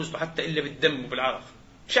يغمس خبزته حتى إلا بالدم وبالعرق.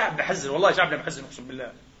 شعب بحزن والله، شعبنا بحزن أقسم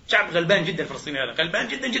بالله، شعب غلبان جدا. الفلسطيني هذا غلبان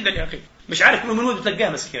جدا جدا يا أخي، مش عارف من وين تلقاه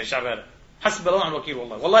مسكين الشعب هذا، حسب الله ونعم الوكيل.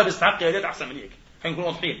 والله بيستحق قيادات أحسن من هيك، خلينا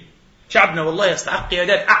نكون واضحين. شعبنا والله يستحق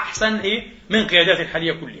قيادات أحسن من قيادات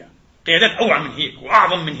الحالية كلها، قيادات أوعى من هيك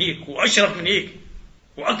وأعظم من هيك وأشرف من هيك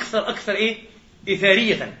وأكثر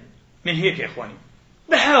إثارية من هيك يا إخواني.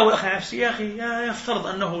 بحاول أخي نفسي يا أخي، يفترض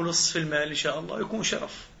أنه نصف المال إن شاء الله يكون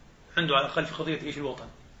شرف عنده على الأقل في قضية الوطن،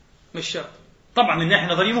 مش شرط. طبعا من ناحية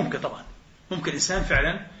نظرية ممكن إنسان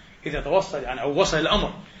فعلا إذا توصل أو وصل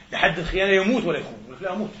الأمر لحد الخيانة يموت ولا يخون،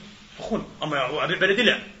 لا أموت أخون أما بلدي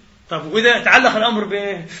لا. طيب وإذا تعلق الأمر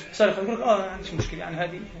بسرقة يقول ما عنديش مشكلة،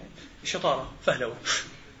 هذه الشطارة فهلوة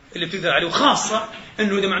اللي بتقدر عليه، وخاصة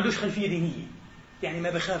إنه إذا ما عندوش خلفية دينية ما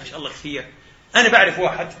بخافش الله كثير. أنا بعرف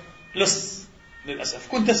واحد لص للأسف،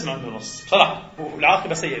 كنت أسمع منه نص صراحة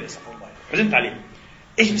والعاقبة سيئة للأسف والله، حزنت عليه.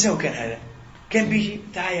 إيش بيسوي كان هذا؟ كان بيجي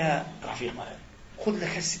تعال يا رفيق مال خذ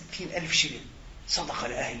لك 60,000 شيلين صدقة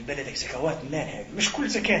لأهل بلدك، زكوات مال هذه مش كل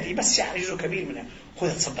زكاتي بس جزء كبير منها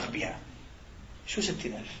خذها تصدق بها. شو 60,000؟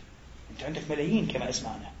 أنت عندك ملايين كما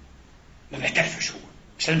أسمعنا، ما بنعترف شو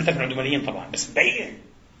مش لازم تكون عنده ملايين طبعا، بس مبين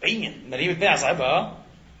ملايين بتبيع صاحبها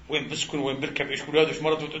وين بسكن وين بركب ايش كل هذا وش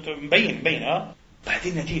مرض مبين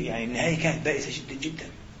بعدين النتيجة النهاية كانت بائسة جدا جدا،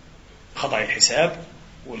 خضع الحساب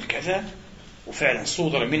والكذا، وفعلا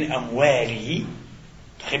صودر من أمواله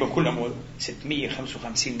تقريبا كل أمواله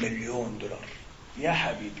 655 مليون دولار.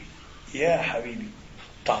 يا حبيبي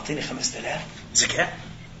تعطيني 5,000 زكاة؟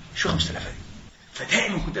 شو 5,000 هذه؟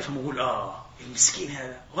 فدائما كنت أفهم أقول المسكين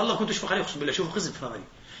هذا والله كنت أشفق عليه، أقسم بالله شوف خزن في نظري،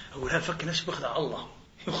 أقول هذا فكر نفسه بخدع الله،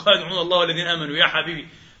 يخادعون الله والذين آمنوا. يا حبيبي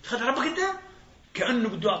تخدع ربك أنت؟ كأنه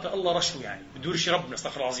بده يعطي الله رشوة، بده يرشي ربنا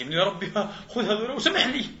استغفر الله العظيم، يا ربي خذ هذول وسمح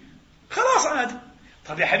لي خلاص عاد.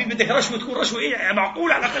 طب يا حبيبي بدك رشوة تكون رشوة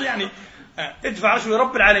معقول على الأقل ادفع رشوة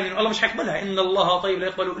لرب العالمين، الله مش حيقبلها. إن الله طيب لا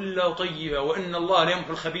يقبل إلا طيبا، وإن الله لا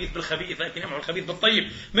يمحو الخبيث بالخبيث لكن يمحو الخبيث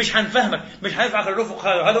بالطيب. مش هنفهمك، مش هينفعك الرفق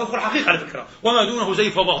هذا وفق الحقيقة على فكرة، وما دونه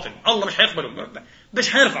زيف وباطل، الله مش هيقبله،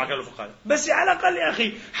 مش هينفعك الرفق هذا. بس على الأقل يا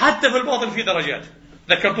أخي حتى في الباطل في درجات،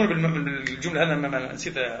 ذكرتوني بالجملة هذا ما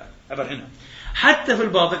نسيت أبرهنها. حتى في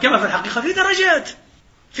الباطل كما في الحقيقة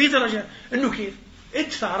في درجات إنه كيف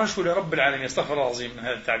ادفع رشوة لرب العالمين استغفر الله العظيم من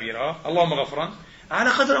هذا التعبير اللهم غفرا على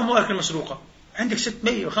قدر أموالك المسروقة. عندك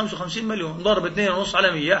 655 مليون ضرب 2.5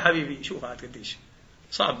 على 100 يا حبيبي شوف عاد قديش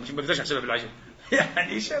صعب، مش بقدرش أحسبها بالعجل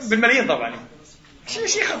بالملايين طبعا،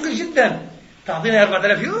 شيء خطير جدا. تعطينا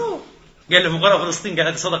 4,000 يورو قال لفقراء فلسطين، قال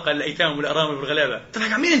هذه صدقة للأيتام والأرامل والغلابة.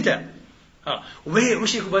 تضحك على مين أنت؟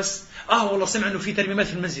 ومش هيك بس والله سمع إنه في ترميمات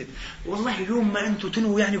في المسجد، والله اليوم ما أنتوا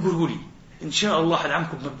تنووا قولوا لي إن شاء الله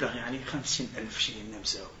حدعمكم بمبلغ 50,000 شيء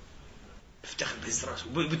نمساوي. بفتخر بهز راسه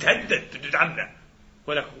بتهدد بتدعمنا،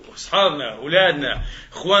 ولك أصحابنا أولادنا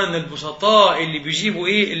إخواننا البسطاء اللي بيجيبوا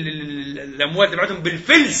الأموال تبعتهم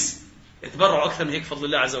بالفلس يتبرعوا أكثر من هيك فضل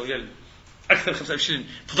الله عز وجل، أكثر 5,000 شيء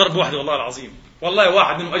في ضرب واحد. والله العظيم والله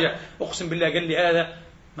واحد منهم أجا أقسم بالله قال لي هذا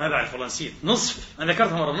ما بعرف والله نسيت نصف، أنا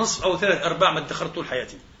ذكرتها مرة نصف أو 3/4 ما ادخرت طول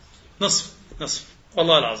حياتي، نصف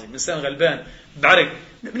والله العظيم. إنسان غلبان بعرق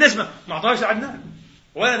بالنسبة ما أعطاهاش عدنان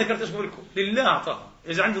ولا ذكرت اسمه لكم، لله أعطاها.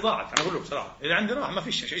 إذا عندي ضاعت أنا أقول له بصراحة، إذا عندي راح ما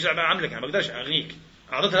فيش شيء، إذا بعملك ما بقدرش أغنيك،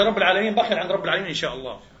 أعطيتها رب العالمين بخل عند رب العالمين إن شاء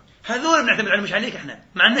الله. هذول بنعتمد على مش عليك إحنا،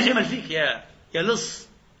 ما عندناش أمل فيك يا لص،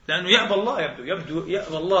 لأنه يأبى الله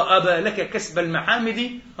يأبى الله أبى لك كسب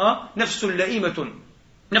المحامد نفس لئيمة،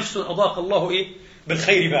 نفس أضاق الله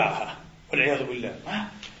بالخير باعها والعياذ بالله،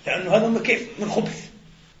 لأنه هذا كيف من خبث.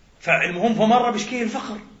 فالمهم فمرة بشكيه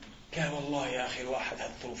الفقر، قال والله يا أخي الواحد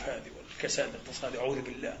هذه الظروف هذه والكساد الاقتصادي أعوذ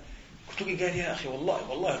بالله. قلت له قال يا أخي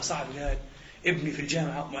والله صعب، قال ابني في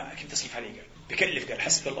الجامعة ما كنت أصرف عليه، قال بكلف، قال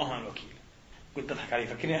حسب الله ونعم الوكيل. قلت أضحك عليه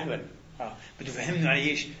فكرني أهبل، بده فهمنا على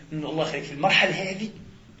إيش إنه الله يخليك في المرحلة هذه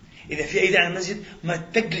إذا في أي داعي المسجد ما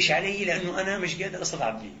تقلش علي لأنه أنا مش قادر أصرف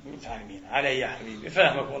على ابني. قلت عالمين علي يا حبيبي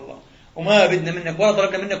فاهمك والله، وما بدنا منك ولا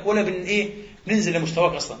طلبنا منك ولا ننزل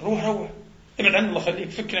لمستواك أصلا، روح ابعد عنه الله خليك،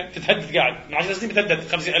 فكرة تتهدد قاعد من 10 سنين بتهدد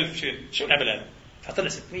 50,000 شو الهبل هذا. فطلع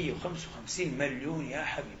 655 مليون يا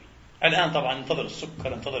حبيبي. الآن طبعا انتظر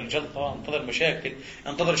السكر، انتظر الجلطة، انتظر مشاكل،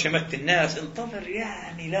 انتظر شماتة الناس، انتظر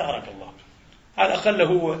لا أراك الله. على الأقل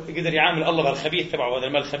هو يقدر يعامل الله بالخبيث تبعه، هذا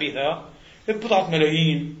المال الخبيث بضعة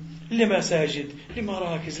ملايين لمساجد،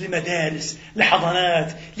 لمراكز، لمدارس،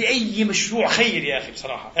 لحضانات، لأي مشروع خير يا أخي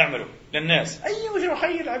بصراحة اعملوا للناس أي مشروع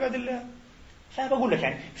خير لعباد الله. فبقول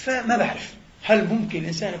لك فما بعرف هل ممكن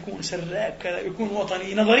الإنسان يكون سراق كذا يكون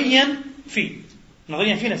وطني؟ نظريا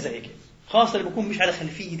في ناس زي هيك، خاصة اللي بيكون مش على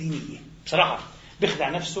خلفية دينية بصراحة، بيخدع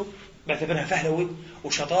نفسه، بعتبرها فهلوة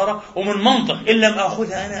وشطارة ومن منطق، إن لم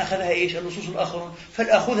أخذها أنا أخذها اللصوص الآخرون،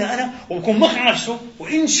 فلأخذها أنا، وبكون مقنع نفسه،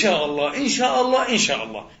 وإن شاء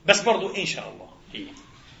الله بس برضو إن شاء الله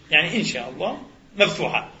إن شاء الله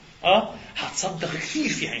مفتوحة، هتصدق كثير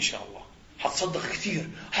فيها إن شاء الله، هتصدق كثير،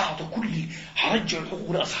 هعطي هرجع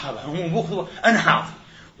الحقوق لأصحابها، هم بأخذوا أنا هعطي.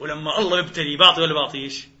 ولما الله يبتلي بعطي ولا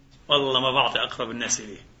بعطيش؟ والله ما بعطي أقرب الناس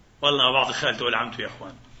إليه، والله ما بعطي خالته ولا عمته يا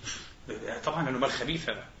أخوان. طبعا أنه مال خبيث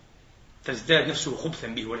هذا، تزداد نفسه خبثا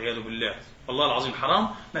به والعياذ بالله، والله العظيم حرام،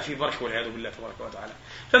 ما في بركة والعياذ بالله تبارك وتعالى.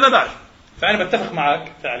 فما بعد، فأنا بتفق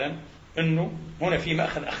معك فعلا أنه هنا في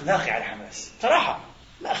مأخذ أخلاقي على حماس صراحة،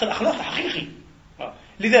 مأخذ أخلاقي حقيقي.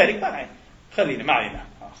 لذلك ما علينا، خلينا ما علينا.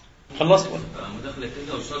 خلصت مداخلة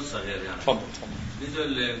كده وسؤال صغير يعني. تفضل. بالنسبة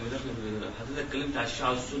للمداخلة حضرتك اتكلمت على الشيعة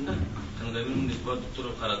والسنة، كانوا جايبين من الأسبوع الدكتور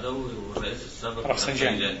القرضاوي والرئيس السابق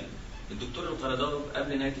رفسنجاني. الدكتور القرضاوي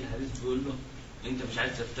قبل نهاية الحديث بيقول له انت مش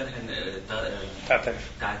عايز تفترح ان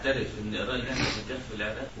تعترف ان ايران لها مفاتيح في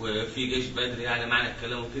العراق وفي جيش بدري، يعني معنى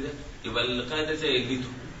الكلام وكده، يبقى اللقاء ده زي الفيتو،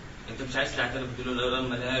 انت مش عايز تعترف تقول له ايران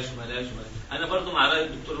ملهاش. انا برضو مع راي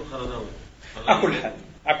الدكتور القرضاوي. على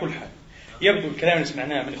كل حال يبدو الكلام اللي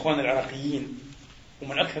سمعناه من اخواننا العراقيين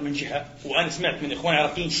ومن اكثر من جهه، وانا سمعت من اخوان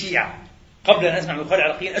العراقيين شيعه قبل ان اسمع من اخوان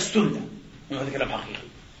العراقيين السنه، انه هذا كلام حقيقي.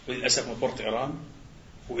 وللاسف مضطرة ايران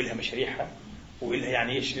وإلها مشاريعها وإلها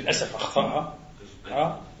يعني ايش للاسف اخطائها،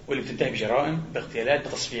 واللي بتنتهي بجرائم باغتيالات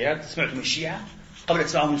بتصفيات. سمعت من الشيعة قبل أن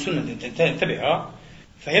تسمعوا من سنة، انتبه.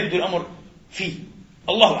 فيبدو الأمر فيه،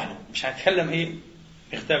 الله أعلم، مش هنتكلم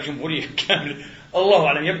اختلاف جمهورية كامل، الله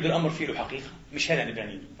أعلم، يبدو الأمر فيه له حقيقة، مش هذا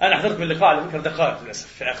نبانين. أنا حضرت من اللقاء على فكرة دقائق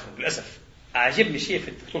للأسف في آخره، للأسف أعجبني شيء في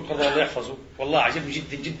الدكتور قرضاوي الله يحفظه، والله أعجبني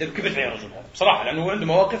جدا جدا، وكبرت عليه الرجل هذا بصراحة، لأنه هو عنده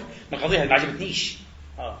مواقف من قضية ما عجبتنيش.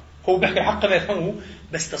 هو بيحكي الحق ما يفهمه،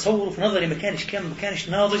 بس تصوره في نظري ما كانش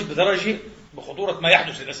ناضج بدرجة بخطورة ما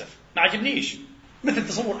يحدث للأسف، ما عجبنيش. مثل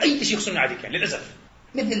تصور أي شيخ سنة عادي كان للأسف،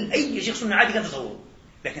 مثل أي شيخ سنة عادي كان تصوره،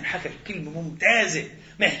 لكن حكى كلمة ممتازة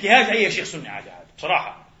ما يحكيهاش أي شيخ سنة عادي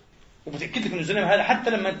بصراحة. وبتأكد لك إنه الزلمة هذا حتى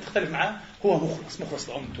لما تختلف معاه هو مخلص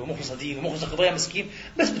لأمته ومخلص لدينه ومخلص لقضايا مسكين،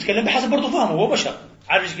 بس بتكلم بحسب برضه فهمه، هو بشر.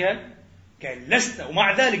 عارف ايش قال لسنا،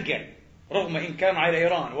 ومع ذلك قال رغم إن كان على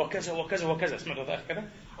إيران وكذا وكذا وكذا. سمعتوا ذلك كذا؟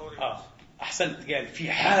 أحسنت. قال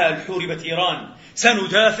في حال حوربت إيران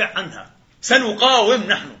سندافع عنها، سنقاوم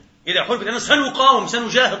نحن، إذا حوربت إيران سنقاوم،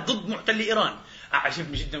 سنجاهد ضد محتل إيران.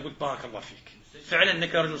 أعجبني جدا، قلت بارك الله فيك، فعلا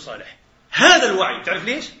إنك رجل صالح. هذا الوعي، تعرف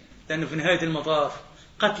ليش؟ لأنه في نهاية المطاف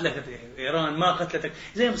قتلت إيران ما قتلتك،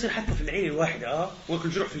 زي ما بصير حتى في العيلة الواحدة ويأكل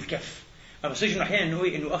جرح في الكف. ما بصيرش إنه أحيانا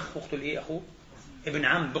إنه أخ بقتل أخوه، ابن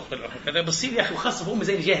عم بقتل أخوه، كذا بصير يا أخي، وخاصة في أمة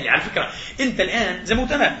زي الجاهلية. على فكرة أنت الآن زي ما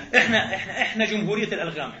قلت أنا، إحنا جمهورية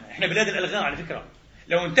الألغام، إحنا بلاد الألغام. على فكرة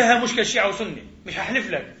لو انتهى مشكلة شيعة وسنة مش هحلف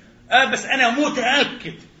لك، بس أنا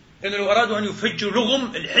متأكد إنه لو أرادوا أن يفجروا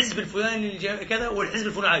لغم الحزب الفلاني كذا والحزب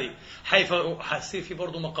الفلاني حيصير في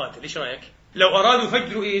برضه مقاتل. إيش رأيك؟ لو أرادوا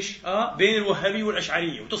يفجروا بين الوهابية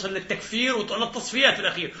والأشعرية وتصل للتكفير والتصفيات في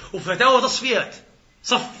الأخير وفتاوى تصفيات،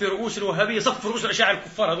 صف رؤوس الوهابية، صف رؤوس الأشاعرة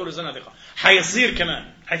الكفار هذول الزنادقة، حيصير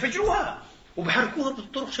كمان حيفجروها وبحركوها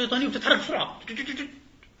بطرق شيطانية وبتتحرك بسرعة.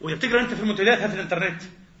 وإذا بتقرأ أنت في المنتديات هذه الإنترنت،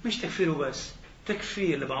 مش تكفير وبس،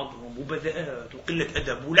 تكفير لبعضهم وبذاءات وقلة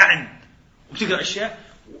أدب ولعن، وبتقرأ أشياء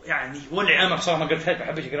يعني ولع. أنا بصراحة ما قرأتها، ما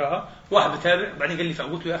حبيت أقرأها. واحد بتابع بعدين قال لي،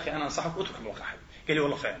 فقلت له يا أخي أنا أنصحك أترك الموقع. قال لي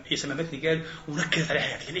والله فعلا هي سممتني، قال ونكدت على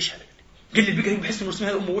حياتي. قال ليش هذا؟ قال لي بيقرأ بحس إنه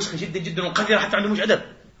المسلمين هذا أمة وسخة جدا جدا وقذرة، حتى عندهم مش أدب،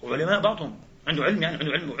 وعلماء بعضهم عنده علم، يعني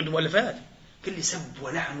عنده علم وعنده مؤلفات. قال لي سب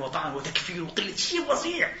ولعن وطعن وتكفير وقلة شيء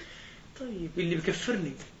فظيع. طيب اللي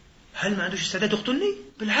بكفرني هل ما عندوش استعداد يقتلني؟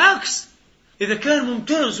 بالعكس، إذا كان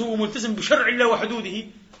ممتاز هو ملتزم بشرع الله وحدوده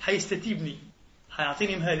حيستتيبني،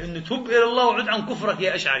 حيعطيني مهال إنه تب إلى الله وعد عن كفرك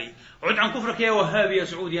يا أشعري، عد عن كفرك يا وهابي يا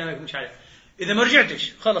سعودي، أنا مش عارف. إذا ما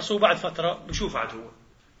رجعتش خلص، هو بعد فترة بشوف عاد. هو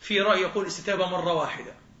في رأي يقول استتابة مرة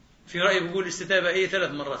واحدة، في رأي بيقول استتابة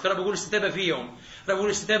 3 مرات، في رأي بيقول استتابة في يوم، رأي بيقول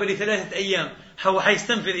استتابة ل3 أيام. هو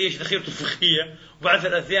حيستنفذ ذخيرته الفقهية، وبعد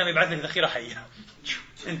 3 أيام يبعث لي ذخيرة حية.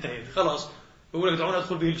 انتهيت خلاص، بيقول لك دعونا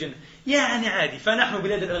ندخل به الجنة، يعني عادي. فنحن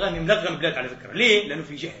بلاد الألغام ملغم بلاد على فكرة. ليه؟ لأنه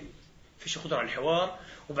في جهل، فيش قدرة على الحوار،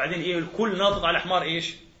 وبعدين الكل ناطط على حمار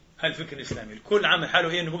هالفكر الإسلامي، الكل عامل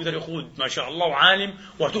حاله إنه بيقدر يخوض ما شاء الله وعالم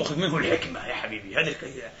وتأخذ منه الحكمة. يا حبيبي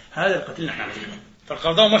هذا القتل نحن عليه.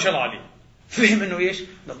 فالقرضاوي ما شاء الله عليه فهم إنه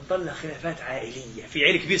بتضل خلافات عائلية في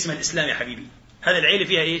عيلة كبيرة اسمها الإسلام يا حبيبي. هذا العيلة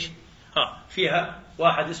فيها فيها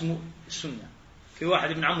واحد اسمه السنة، في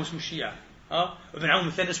واحد ابن عمه اسمه الشيعة، ابن عمه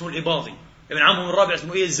الثاني اسمه الإباضي، ابن عمهم الرابع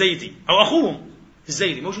اسمه الزيدي أو أخوهم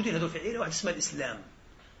الزيدي. موجودين هذول في عيلة واحد اسمها الإسلام.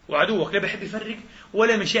 وعدوك لا بيحب يفرق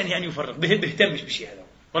ولا من شأنه أن يفرق، بيهتمش بالشيء هذا،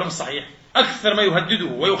 ولا مش صحيح. أكثر ما يهدده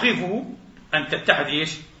ويخيفه أن تتحد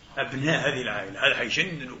أبناء هذه العائلة. هذا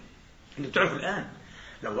حيجننه. أنتم تعرفوا الآن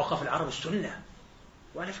لو وقف العرب السنة،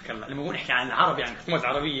 وعلى فكرة لما نحكي عن العرب يعني الحكومات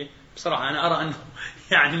العربية، بصراحة أنا أرى أنه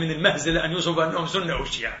يعني من المهزلة أن يوصف أنهم سنة أو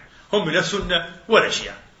شيعة. هم لا سنة ولا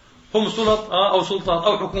شيعة، هم سلطة أو سلطات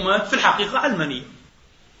أو حكومات في الحقيقة علمانية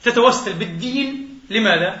تتوسل بالدين.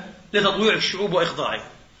 لماذا؟ لتطويع الشعوب وإخضاعها.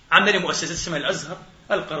 عندنا مؤسسات اسمها الأزهر،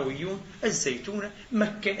 القرويون، الزيتونة،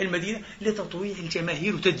 مكة، المدينة، لتطويع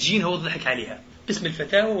الجماهير وتدجينها والضحك عليها باسم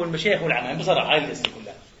الفتاوى والمشايخ والعمام. بصراحة هاي القصة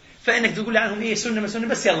كلها. فإنك تقول عنهم إيه سنة ما سنة،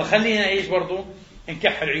 بس يلا خلينا إيش برضو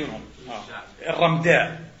نكحل عيونهم.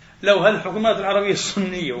 الرمداء. لو هالحكومات العربية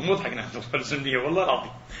السنية، ومضحك نحن السنية والله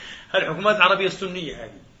العظيم، هالحكومات العربية السنية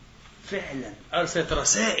هذه فعلا أرسلت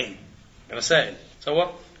رسائل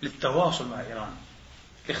سواء للتواصل مع إيران،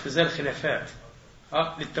 لاختزال الخلافات،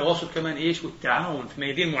 للتواصل كمان إيش والتعاون في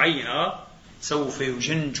ميادين معينة، سوف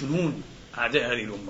يجن جنون أعداء هذه الأمة.